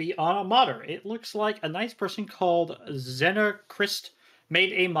going to be on a modder. It looks like a nice person called Zenerchrist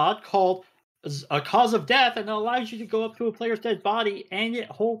made a mod called A Cause of Death, and it allows you to go up to a player's dead body and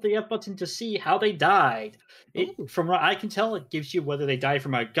hold the F button to see how they died. From what I can tell, it gives you whether they died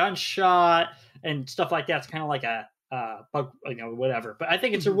from a gunshot and stuff like that. It's kind of like a bug, whatever. But I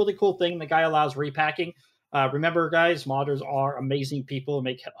think it's a really cool thing. The guy allows repacking. Remember, guys, modders are amazing people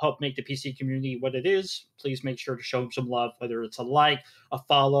and help make the PC community what it is. Please make sure to show them some love, whether it's a like, a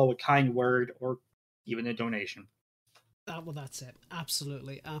follow, a kind word, or even a donation. Well, that's it.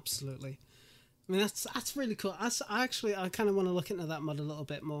 Absolutely, absolutely. I mean, that's really cool. I kind of want to look into that mod a little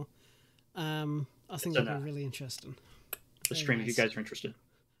bit more. I think that'd be really interesting. The stream, if you guys are interested.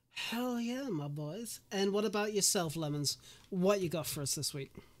 Hell yeah, my boys. And what about yourself, Lemons? What you got for us this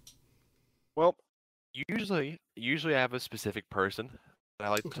week? Well, usually I have a specific person that I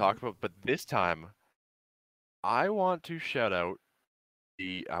like to talk about, but this time I want to shout out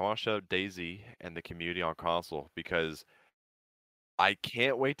Daisy and the community on console, because I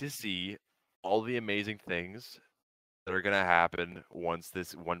can't wait to see all the amazing things that are going to happen once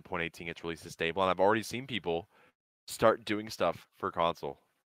this 1.18 gets released to stable. And I've already seen people start doing stuff for console.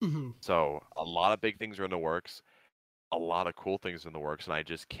 So a lot of big things are in the works, a lot of cool things in the works, and I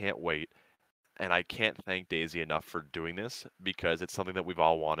just can't wait. And I can't thank Daisy enough for doing this, because it's something that we've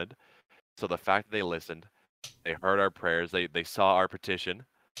all wanted. So the fact that they listened, they heard our prayers, they saw our petition,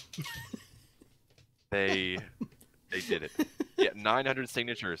 they did it. Yeah, 900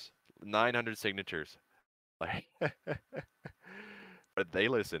 signatures. 900 signatures. Like, but they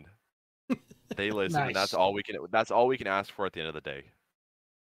listened. They listened, nice. And that's all we can ask for at the end of the day.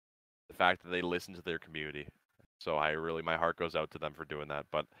 fact that they listen to their community. So my heart goes out to them for doing that.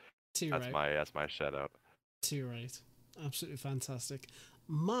 But that's my shout out. Too right. Absolutely fantastic.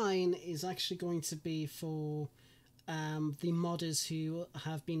 Mine is actually going to be for the modders who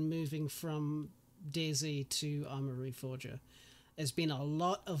have been moving from DayZ to Arma Reforger. There's been a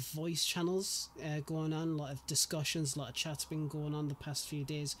lot of voice channels going on, a lot of discussions, a lot of chats been going on the past few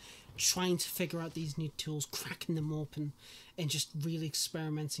days, trying to figure out these new tools, cracking them open, and just really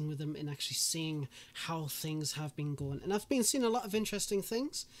experimenting with them and actually seeing how things have been going. And I've been seeing a lot of interesting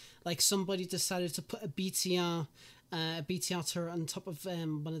things, like somebody decided to put a BTR turret on top of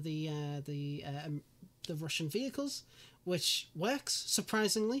one of the Russian vehicles, which works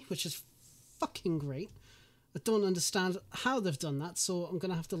surprisingly, which is fucking great. I don't understand how they've done that, so I'm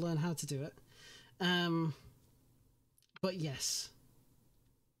gonna have to learn how to do it. But yes,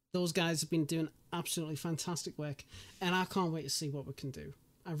 those guys have been doing absolutely fantastic work, and I can't wait to see what we can do.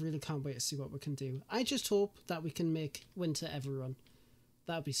 I really can't wait to see what we can do. I just hope that we can make Winter ever run.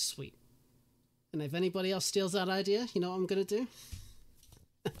 That'd be sweet. And if anybody else steals that idea, you know what I'm gonna do?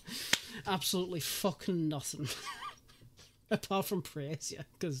 Absolutely fucking nothing. Apart from praise, yeah,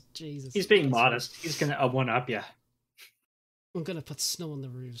 because Jesus. He's being modest. He's going to one-up you. I'm going to put snow on the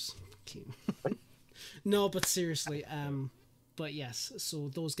roofs. No, but seriously, but yes, so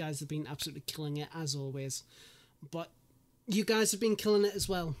those guys have been absolutely killing it, as always. But you guys have been killing it as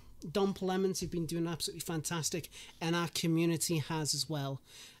well. Don Lemons, you've been doing absolutely fantastic, and our community has as well.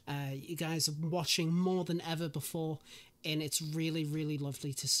 You guys are watching more than ever before, and it's really, really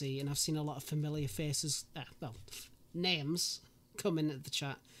lovely to see. And I've seen a lot of familiar faces, names coming into the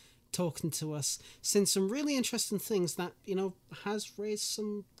chat, talking to us, saying some really interesting things that, you know, has raised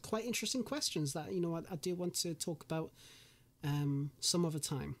some quite interesting questions that, you know, I do want to talk about some other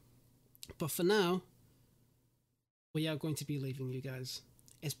time. But for now, we are going to be leaving you guys.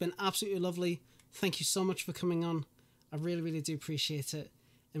 It's been absolutely lovely. Thank you so much for coming on. I really, really do appreciate it.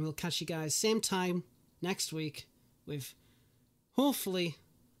 And we'll catch you guys same time next week with, hopefully,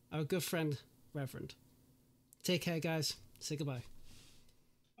 our good friend, Reverend. Take care, guys. Say goodbye.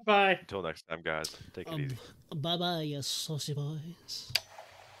 Bye. Until next time, guys. Take it easy. Bye-bye, you saucy boys.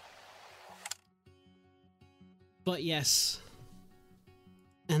 But yes.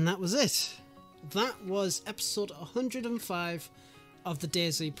 And that was it. That was episode 105 of the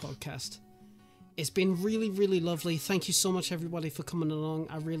DayZ podcast. It's been really, really lovely. Thank you so much, everybody, for coming along.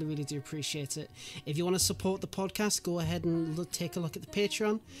 I really, really do appreciate it. If you want to support the podcast, go ahead and take a look at the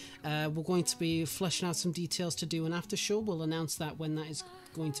Patreon. We're going to be fleshing out some details to do an after show. We'll announce that when that is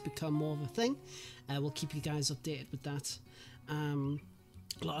going to become more of a thing. We'll keep you guys updated with that.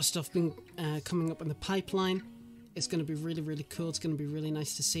 A lot of stuff been coming up in the pipeline. It's going to be really, really cool. It's going to be really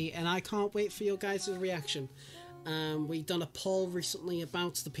nice to see. And I can't wait for your guys' reaction. We've done a poll recently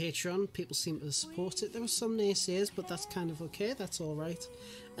about the Patreon. People seem to support it. There were some naysayers, but that's kind of okay. That's all right.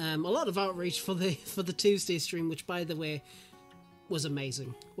 A lot of outreach for the Tuesday stream, which, by the way, was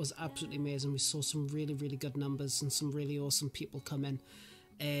amazing. Was absolutely amazing. We saw some really, really good numbers and some really awesome people come in.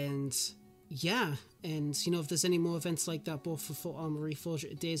 And yeah, and you know, if there's any more events like that, both for Arma Reforger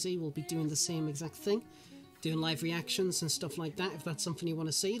and DayZ, we'll be doing the same exact thing, doing live reactions and stuff like that. If that's something you want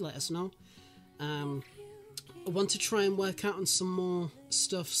to see, let us know. I want to try and work out on some more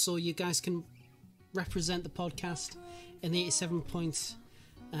stuff so you guys can represent the podcast in the 87 point,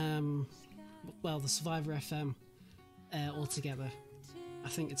 the Survivor FM altogether. I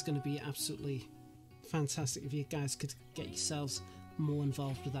think it's going to be absolutely fantastic if you guys could get yourselves more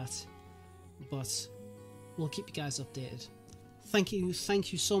involved with that. But we'll keep you guys updated. Thank you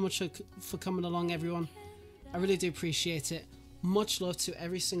so much for coming along, everyone. I really do appreciate it. Much love to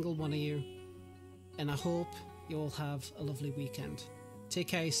every single one of you, and I hope you all have a lovely weekend. Take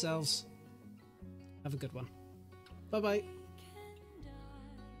care of yourselves. Have a good one. Bye bye.